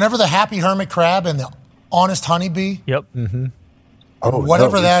 Whenever the happy hermit crab and the honest honeybee, Yep. Mm-hmm.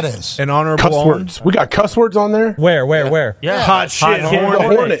 whatever that is. An honorable Cuss own? words. We got cuss words on there? Where? Yeah. Hot shit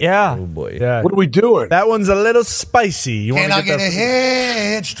hornet. Yeah. Oh, boy. Yeah. What are we doing? That one's a little spicy. You want Can I to get a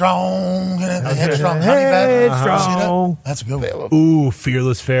headstrong? A headstrong honey bag? Headstrong. That's a good one. Ooh,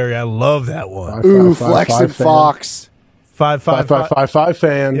 Fearless Fairy. I love that one. Ooh, Flexin' Fox. 555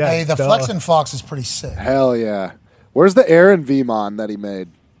 fan. Yeah, Hey, the duh. Flexin' Fox is pretty sick. Hell yeah. Where's the Aaron Vemon that he made?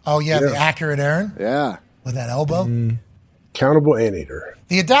 Oh, yeah, the accurate Aaron Yeah. with that elbow. Countable anteater.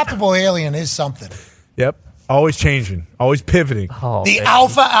 The adaptable alien is something. Yep. Always changing. Always pivoting. Oh, The baby.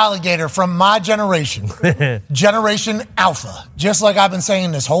 alpha alligator from my generation. Generation Alpha. Just like I've been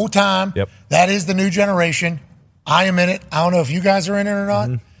saying this whole time. Yep. That is the new generation. I am in it. I don't know if you guys are in it or not.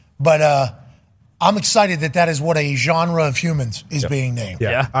 But I'm excited that is what a genre of humans is being named.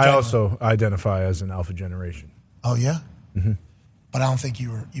 Yeah. I also identify as an alpha generation. Oh, yeah? But I don't think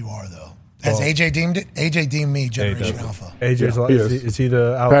you are, though. Has AJ deemed it? AJ deemed me Generation Alpha. AJ's Yeah, like, he is he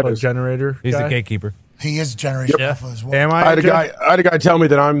the alpha generator? He's guy? the gatekeeper. He is Generation Alpha as well. Am I? I had a guy tell me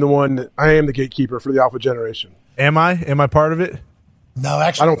that I am the gatekeeper for the alpha generation. Am I? Am I part of it? No,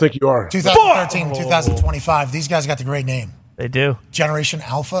 actually. I don't think you are. 2013, 2025. These guys got the great name. They do. Generation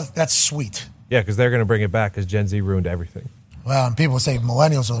Alpha. That's sweet. Yeah, because they're going to bring it back because Gen Z ruined everything. Well, and people say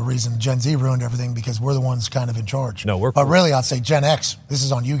millennials are the reason Gen Z ruined everything because we're the ones kind of in charge. No, we're But cool. really, I'd say Gen X. This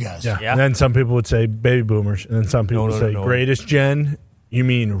is on you guys. Yeah. And then some people would say baby boomers. And then some people would say greatest gen. You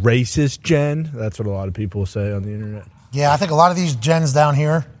mean racist gen? That's what a lot of people say on the internet. Yeah, I think a lot of these gens down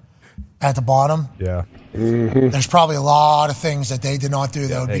here at the bottom, Yeah. there's probably a lot of things that they did not do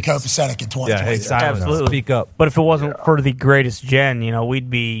that would be copacetic in 2020. Yeah, hey, silence. Absolutely. Speak up. But if it wasn't for the greatest gen, we'd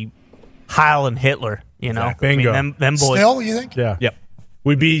be Heil and Hitler, Exactly. I mean, Bingo. them boys. Still, you think? Yeah. Yep.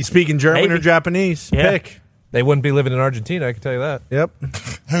 We'd be speaking German Maybe. or Japanese. Yeah. Pick. They wouldn't be living in Argentina, I can tell you that. Yep.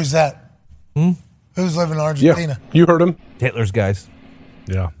 Who's that? Who's living in Argentina? Yeah, you heard him. Hitler's guys.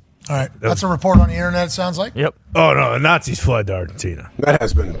 Yeah. All right. That's a report on the internet, it sounds like. Yep. Oh, no. The Nazis fled to Argentina. That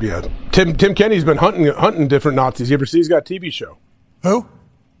has been, yeah. Tim Kenny's been hunting different Nazis. You ever see? He's got a TV show. Who?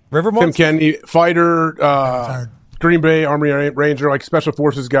 River Tim Monster? Kenny, fighter, Green Bay Army Ranger, like special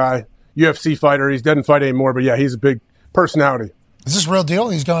forces guy, UFC fighter. He doesn't fight anymore, but yeah, he's a big personality. Is this real deal?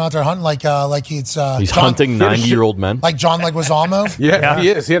 He's going out there hunting like He's John, hunting 90-year-old men. like John Leguizamo? Yeah, he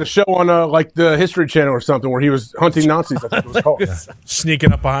is. He had a show on like the History Channel or something where he was hunting Nazis, I think it was called.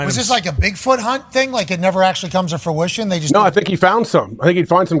 Sneaking up behind Was him. this like a Bigfoot hunt thing? Like it never actually comes to fruition? They just No, I think he found some. I think he'd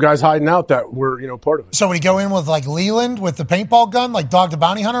find some guys hiding out that were, part of it. So would he go in with like Leland with the paintball gun, like Dog the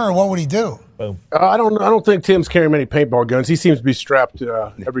Bounty Hunter, or what would he do? I don't think Tim's carrying many paintball guns. He seems to be strapped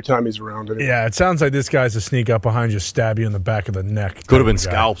every time he's around. Anyway. Yeah, it sounds like this guy's to sneak up behind you, stab you in the back of the neck. Could have been Guy.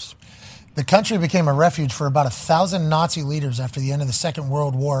 scalps. The country became a refuge for about 1,000 Nazi leaders after the end of the Second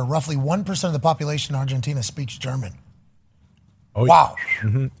World War. Roughly 1% of the population in Argentina speaks German. Oh, Wow.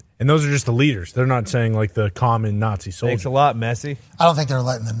 Mm-hmm. And those are just the leaders. They're not saying like the common Nazi soldiers. Thanks a lot, Messi. I don't think they're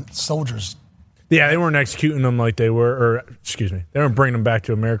letting the soldiers. Yeah, they weren't executing them like they were, or excuse me, they weren't bringing them back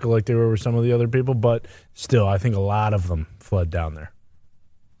to America like they were with some of the other people, but still, I think a lot of them fled down there.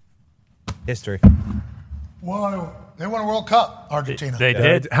 History. Whoa. They won a World Cup, Argentina. They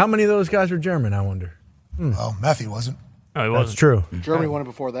did. How many of those guys were German, I wonder? Oh, Meffy wasn't. No, he That's wasn't. true. Germany won it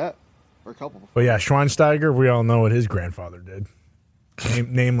before that. Or a couple before. But yeah, Schweinsteiger, we all know what his grandfather did.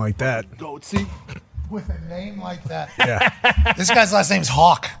 Name like that. Goatsy. With a name like that. Yeah. This guy's last name's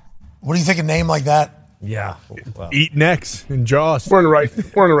Hawk. What do you think a name like that? Yeah. Wow. Eat necks and jaws. We're on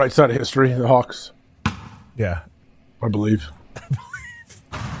the right side of history, the Hawks, Yeah. I believe.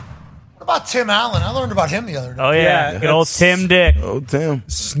 What about Tim Allen? I learned about him the other day. Oh, yeah. Good old Tim Dick. Oh, Tim.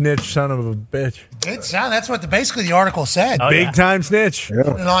 Snitch son of a bitch. Did sound. That's what basically the article said. Big time snitch. Did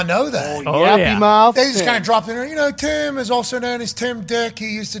not know that. Yappy mouth. They just kind of dropped in there. Tim is also known as Tim Dick. He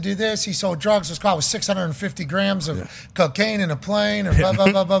used to do this. He sold drugs. It was caught with 650 grams of cocaine in a plane and blah,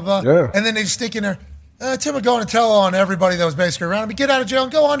 blah, blah, blah, blah. Yeah. And then they just stick in there. Tim would go on and tell on everybody that was basically around him. Get out of jail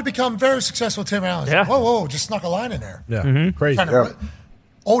and go on to become very successful Tim Allen. Yeah. Whoa, just snuck a line in there. Yeah. Crazy.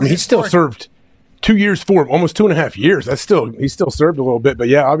 He still served 2 years for him, almost 2.5 years. He still served a little bit, but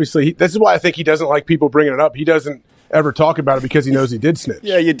yeah, obviously this is why I think he doesn't like people bringing it up. He doesn't ever talk about it because he knows he did snitch.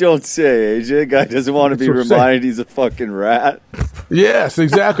 Yeah, you don't say, AJ. Guy doesn't want to be reminded he's a fucking rat. Yes,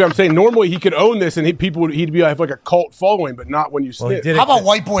 exactly. I'm saying normally he could own this and he'd have like a cult following, but not when you snitch. How about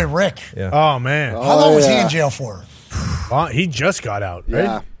white boy Rick? Yeah. Oh, man. How long was he in jail for? He just got out, right?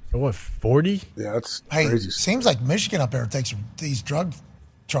 Yeah. So what, 40? Yeah, that's crazy. Seems like Michigan up there takes these drug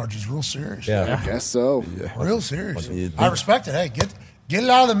charges real serious. I guess so. Yeah. Real serious. I respect it. Hey, get it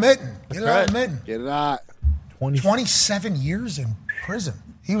out of the mitten. Get it out of the mitten. Get it out. 27 years in prison.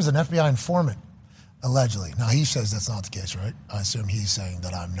 He was an FBI informant, allegedly. Now, he says that's not the case, right? I assume he's saying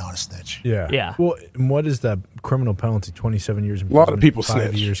that I'm not a snitch. Yeah. Yeah. Well, and what is that criminal penalty? 27 years in prison? A lot of people 5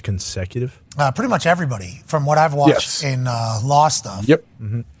 snitch. years consecutive? Pretty much everybody, from what I've watched in law stuff. Yep.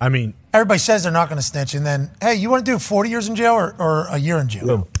 Mm-hmm. I mean, everybody says they're not going to snitch, and then, hey, you want to do 40 years in jail or a year in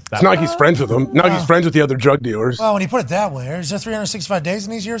jail? It's not like he's friends with them. Not like he's friends with the other drug dealers. Well, when you put it that way, is there 365 days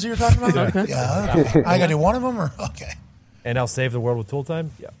in these years that you're talking about? Okay. Yeah. Okay. I got to do one of them? Or okay. And I'll save the world with tool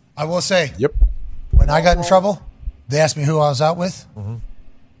time? Yeah. I will say, yep. When I got in trouble, they asked me who I was out with. Mm-hmm.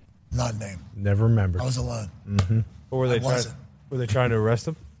 Not name. Never remembered. I was alone. Mm-hmm. Or were they I wasn't. trying to arrest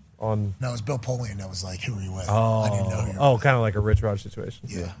him? No, it was Bill Polian that was like, who are you with? Oh, I didn't know who you were kind of like a Rich Rod situation.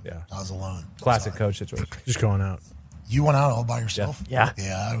 Yeah. Yeah. I was alone. Classic coach situation. Just going out. You went out all by yourself? Yeah.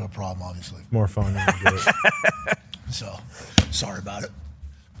 Yeah, I have a problem, obviously. More fun than you do it. So, sorry about it.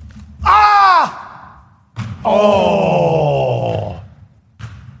 Ah! Oh!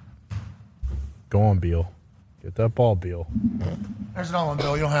 Go on, Beal. Get that ball, Beal. There's another one,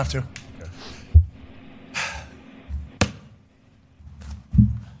 Bill. You don't have to.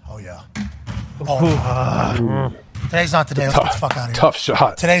 Oh, yeah. Today's not the day. Let's get the fuck out of here. Tough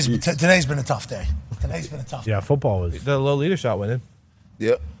shot. Today's been a tough day. Today's been a tough day. Yeah, football was. The Lolita shot went in.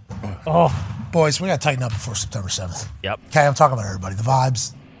 Yep. Oh, boys, we got to tighten up before September 7th. Yep. Okay, I'm talking about everybody. The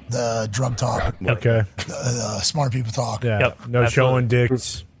vibes, the drug talk, Okay. the smart people talk. Yeah. Yep, No absolutely. showing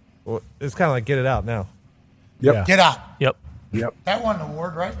dicks. Well, it's kind of like get it out now. Yep. Yeah. Get out. Yep. Yep. That won an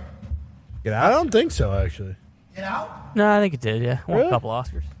award, right? Get I out. don't think so, actually. Get out. No, I think it did, yeah. Won Really? a couple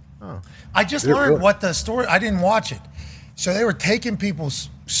Oscars. I just learned what the story. I didn't watch it. So they were taking people's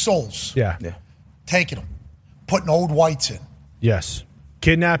souls, Yeah. taking them, putting old whites in. Yes.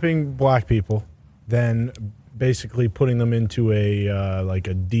 Kidnapping black people, then basically putting them into a like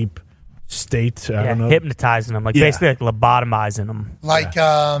a deep state. I don't know. Hypnotizing them, basically like lobotomizing them. Like,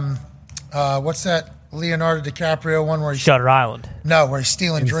 what's that Leonardo DiCaprio one where he's Shutter Island. No, where he's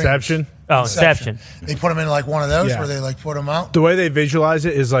stealing Inception? dreams. Oh, Inception. They put him in like one of those Yeah. where they like put him out. The way they visualize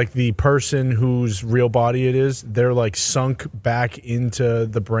it is like the person whose real body it is, they're like sunk back into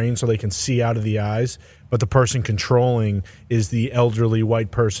the brain so they can see out of the eyes. But the person controlling is the elderly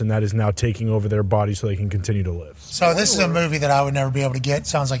white person that is now taking over their body so they can continue to live. So this is a movie that I would never be able to get.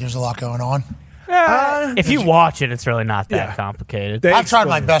 Sounds like there's a lot going on. If you watch it, it's really not that complicated. I've tried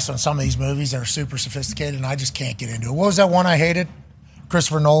my best on some of these movies that are super sophisticated, and I just can't get into it. What was that one I hated?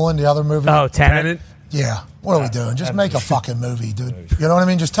 Christopher Nolan, the other movie. Oh, Tenet. Yeah. What are we doing? Just make a fucking movie, dude. You know what I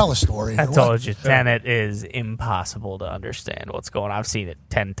mean? Just tell a story. I told you, Tenet is impossible to understand what's going on. I've seen it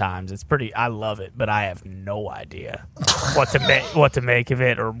 10 times. It's pretty. I love it, but I have no idea what to make of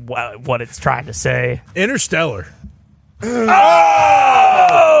it or what it's trying to say. Interstellar.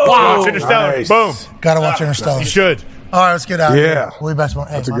 Oh! Watch Interstellar. Nice. Boom. Gotta watch Interstellar. You should. All right, let's get out of Yeah. here. We'll be back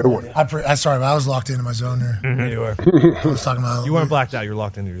tomorrow. That's a my good bad. one. I'm sorry, but I was locked into my zone there. You were. I was talking about. You weren't blacked out. You were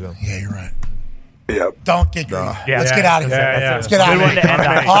locked into your zone. Yeah, you're right. Yep. Don't get greedy. Yeah. Let's get out of here. Yeah. Let's get out Good of one here. to end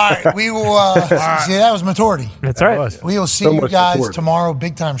on. All right, we will. See, that was maturity. That's right. We will see So you much guys support. tomorrow.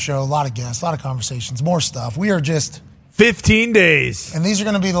 Big time show. A lot of guests, a lot of conversations, more stuff. We are just, 15 days. and these are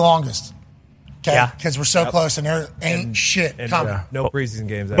going to be the longest. Okay, Yeah. because we're so close, and there ain't shit And coming. no preseason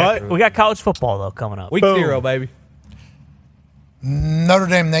games. But We got college football, though, coming up. Week Boom. 0, baby. Notre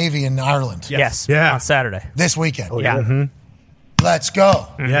Dame Navy in Ireland Yes. Yeah. On Saturday. this weekend. Yeah. Let's go.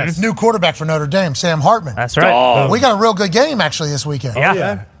 Yes. New quarterback for Notre Dame, Sam Hartman. That's right. We got a real good game actually this weekend. Yeah.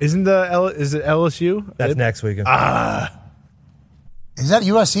 Yeah. Isn't is it LSU? That's next weekend. Is that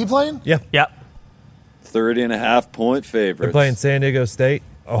USC playing? Yeah. Yep. 30.5-point They're favorites. playing San Diego State.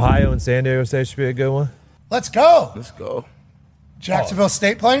 Ohio and San Diego State should be a good one. Let's go. Let's go. Jacksonville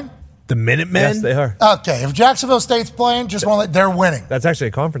State playing? The Minutemen? Yes, they are. Okay, if Jacksonville State's playing, just want to let they're winning. That's actually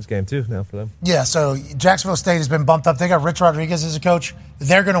a conference game, too, now for them. Yeah, so Jacksonville State has been bumped up. They got Rich Rodriguez as a coach.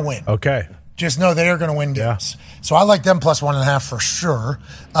 They're going to win. Okay. Just know they are going to win games. So I like them plus 1.5 for sure.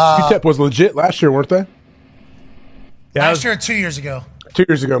 UTEP was legit last year, weren't they? Yeah, last year, 2 years ago. 2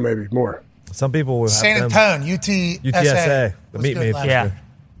 years ago, maybe more. Some people will have San Antone, UTSA. The meet me. Yeah.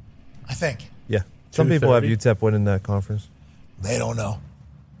 I think. Yeah. Some people have UTEP winning that conference. They don't know.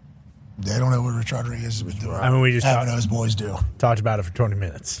 They don't know what Rich Rodriguez has been doing. I mean, we just having those boys do. Talked about it for 20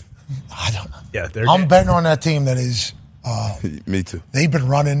 minutes. I don't know. Yeah, I'm betting on that team that is. Me too. They've been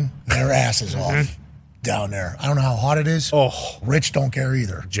running their asses off down there. I don't know how hot it is. Oh, Rich don't care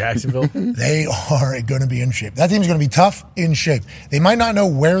either. Jacksonville. They are going to be in shape. That team's going to be tough, in shape. They might not know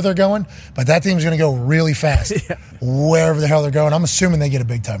where they're going, but that team's going to go really fast wherever the hell they're going. I'm assuming they get a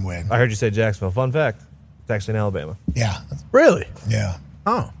big time win. I heard you say Jacksonville. Fun fact: it's actually in Alabama. Yeah. Really? Yeah.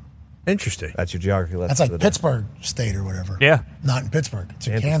 Oh, interesting. That's your geography lesson. That's like Pittsburgh State or whatever. Yeah. Not in Pittsburgh. It's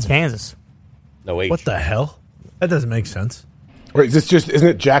in Kansas. Kansas. No, wait. What the hell? That doesn't make sense. Wait, isn't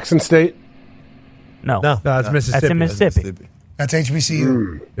it Jackson State? No. That's Mississippi. That's in Mississippi. That's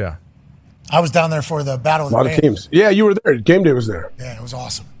HBCU. Yeah. I was down there for the Battle of A the lot of Bands. teams. Yeah, you were there. Game day was there. Yeah, it was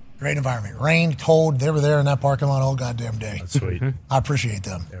awesome. Great environment. Rained, cold. They were there in that parking lot all goddamn day. That's sweet. I appreciate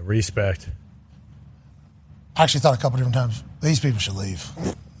them. Yeah, respect. I actually thought a couple different times, these people should leave.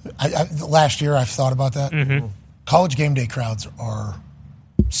 Last year, I've thought about that. College game day crowds are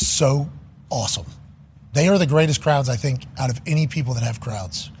so awesome. They are the greatest crowds, I think, out of any people that have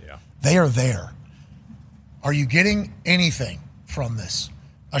crowds. Yeah. They are there. Are you getting anything from this?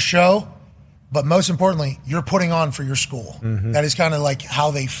 A show, but most importantly, you're putting on for your school. That is kind of like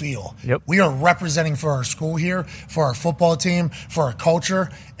how they feel. Yep. We are representing for our school here, for our football team, for our culture,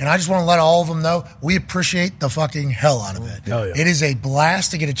 and I just want to let all of them know we appreciate the fucking hell out of it. Hell yeah. It is a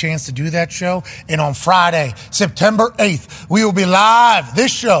blast to get a chance to do that show. And on Friday, September 8th, we will be live,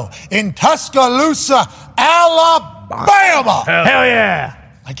 this show, in Tuscaloosa, Alabama. Hell yeah.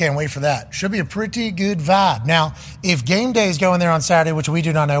 I can't wait for that. Should be a pretty good vibe. Now, if game day is going there on Saturday, which we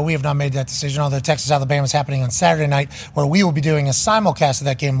do not know, we have not made that decision, although Texas-Alabama is happening on Saturday night, where we will be doing a simulcast of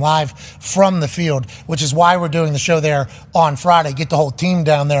that game live from the field, which is why we're doing the show there on Friday. Get the whole team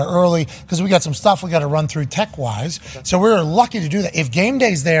down there early, because we got some stuff we got to run through tech-wise. So we're lucky to do that. If game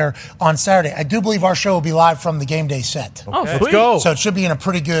day's there on Saturday, I do believe our show will be live from the game day set. Oh, Let's sweet. go. So it should be in a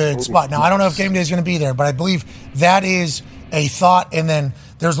pretty good spot. Now, I don't know if game day is going to be there, but I believe that is a thought. And then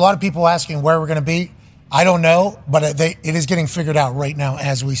there's a lot of people asking where we're going to be. I don't know, but it is getting figured out right now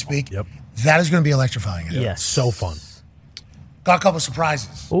as we speak. Yep. That is going to be electrifying. Yes. So fun. Got a couple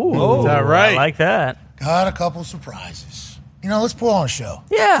surprises. Ooh, Is that right? I like that. Got a couple surprises. Let's pull on a show.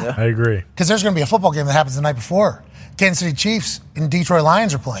 Yeah. I agree. Because there's going to be a football game that happens the night before. Kansas City Chiefs and Detroit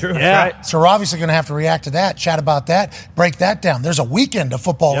Lions are playing. True. Yeah. Right. So we're obviously going to have to react to that, chat about that, break that down. There's a weekend of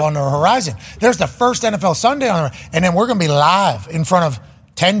football on the horizon. There's the first NFL Sunday on the and then we're going to be live in front of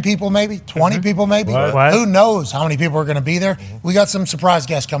 10 people maybe, 20 people maybe. What? Who knows how many people are going to be there. We got some surprise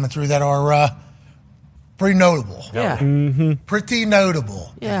guests coming through that are pretty notable. Yeah. Pretty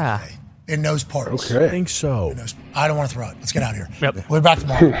notable. Yeah. In those parts. I Okay. think so. I don't want to throw it. Let's get out of here. Yep. We'll be back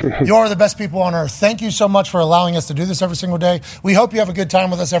tomorrow. You are the best people on earth. Thank you so much for allowing us to do this every single day. We hope you have a good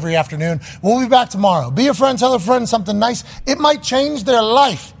time with us every afternoon. We'll be back tomorrow. Be a friend, tell a friend something nice. It might change their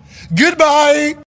life. Goodbye.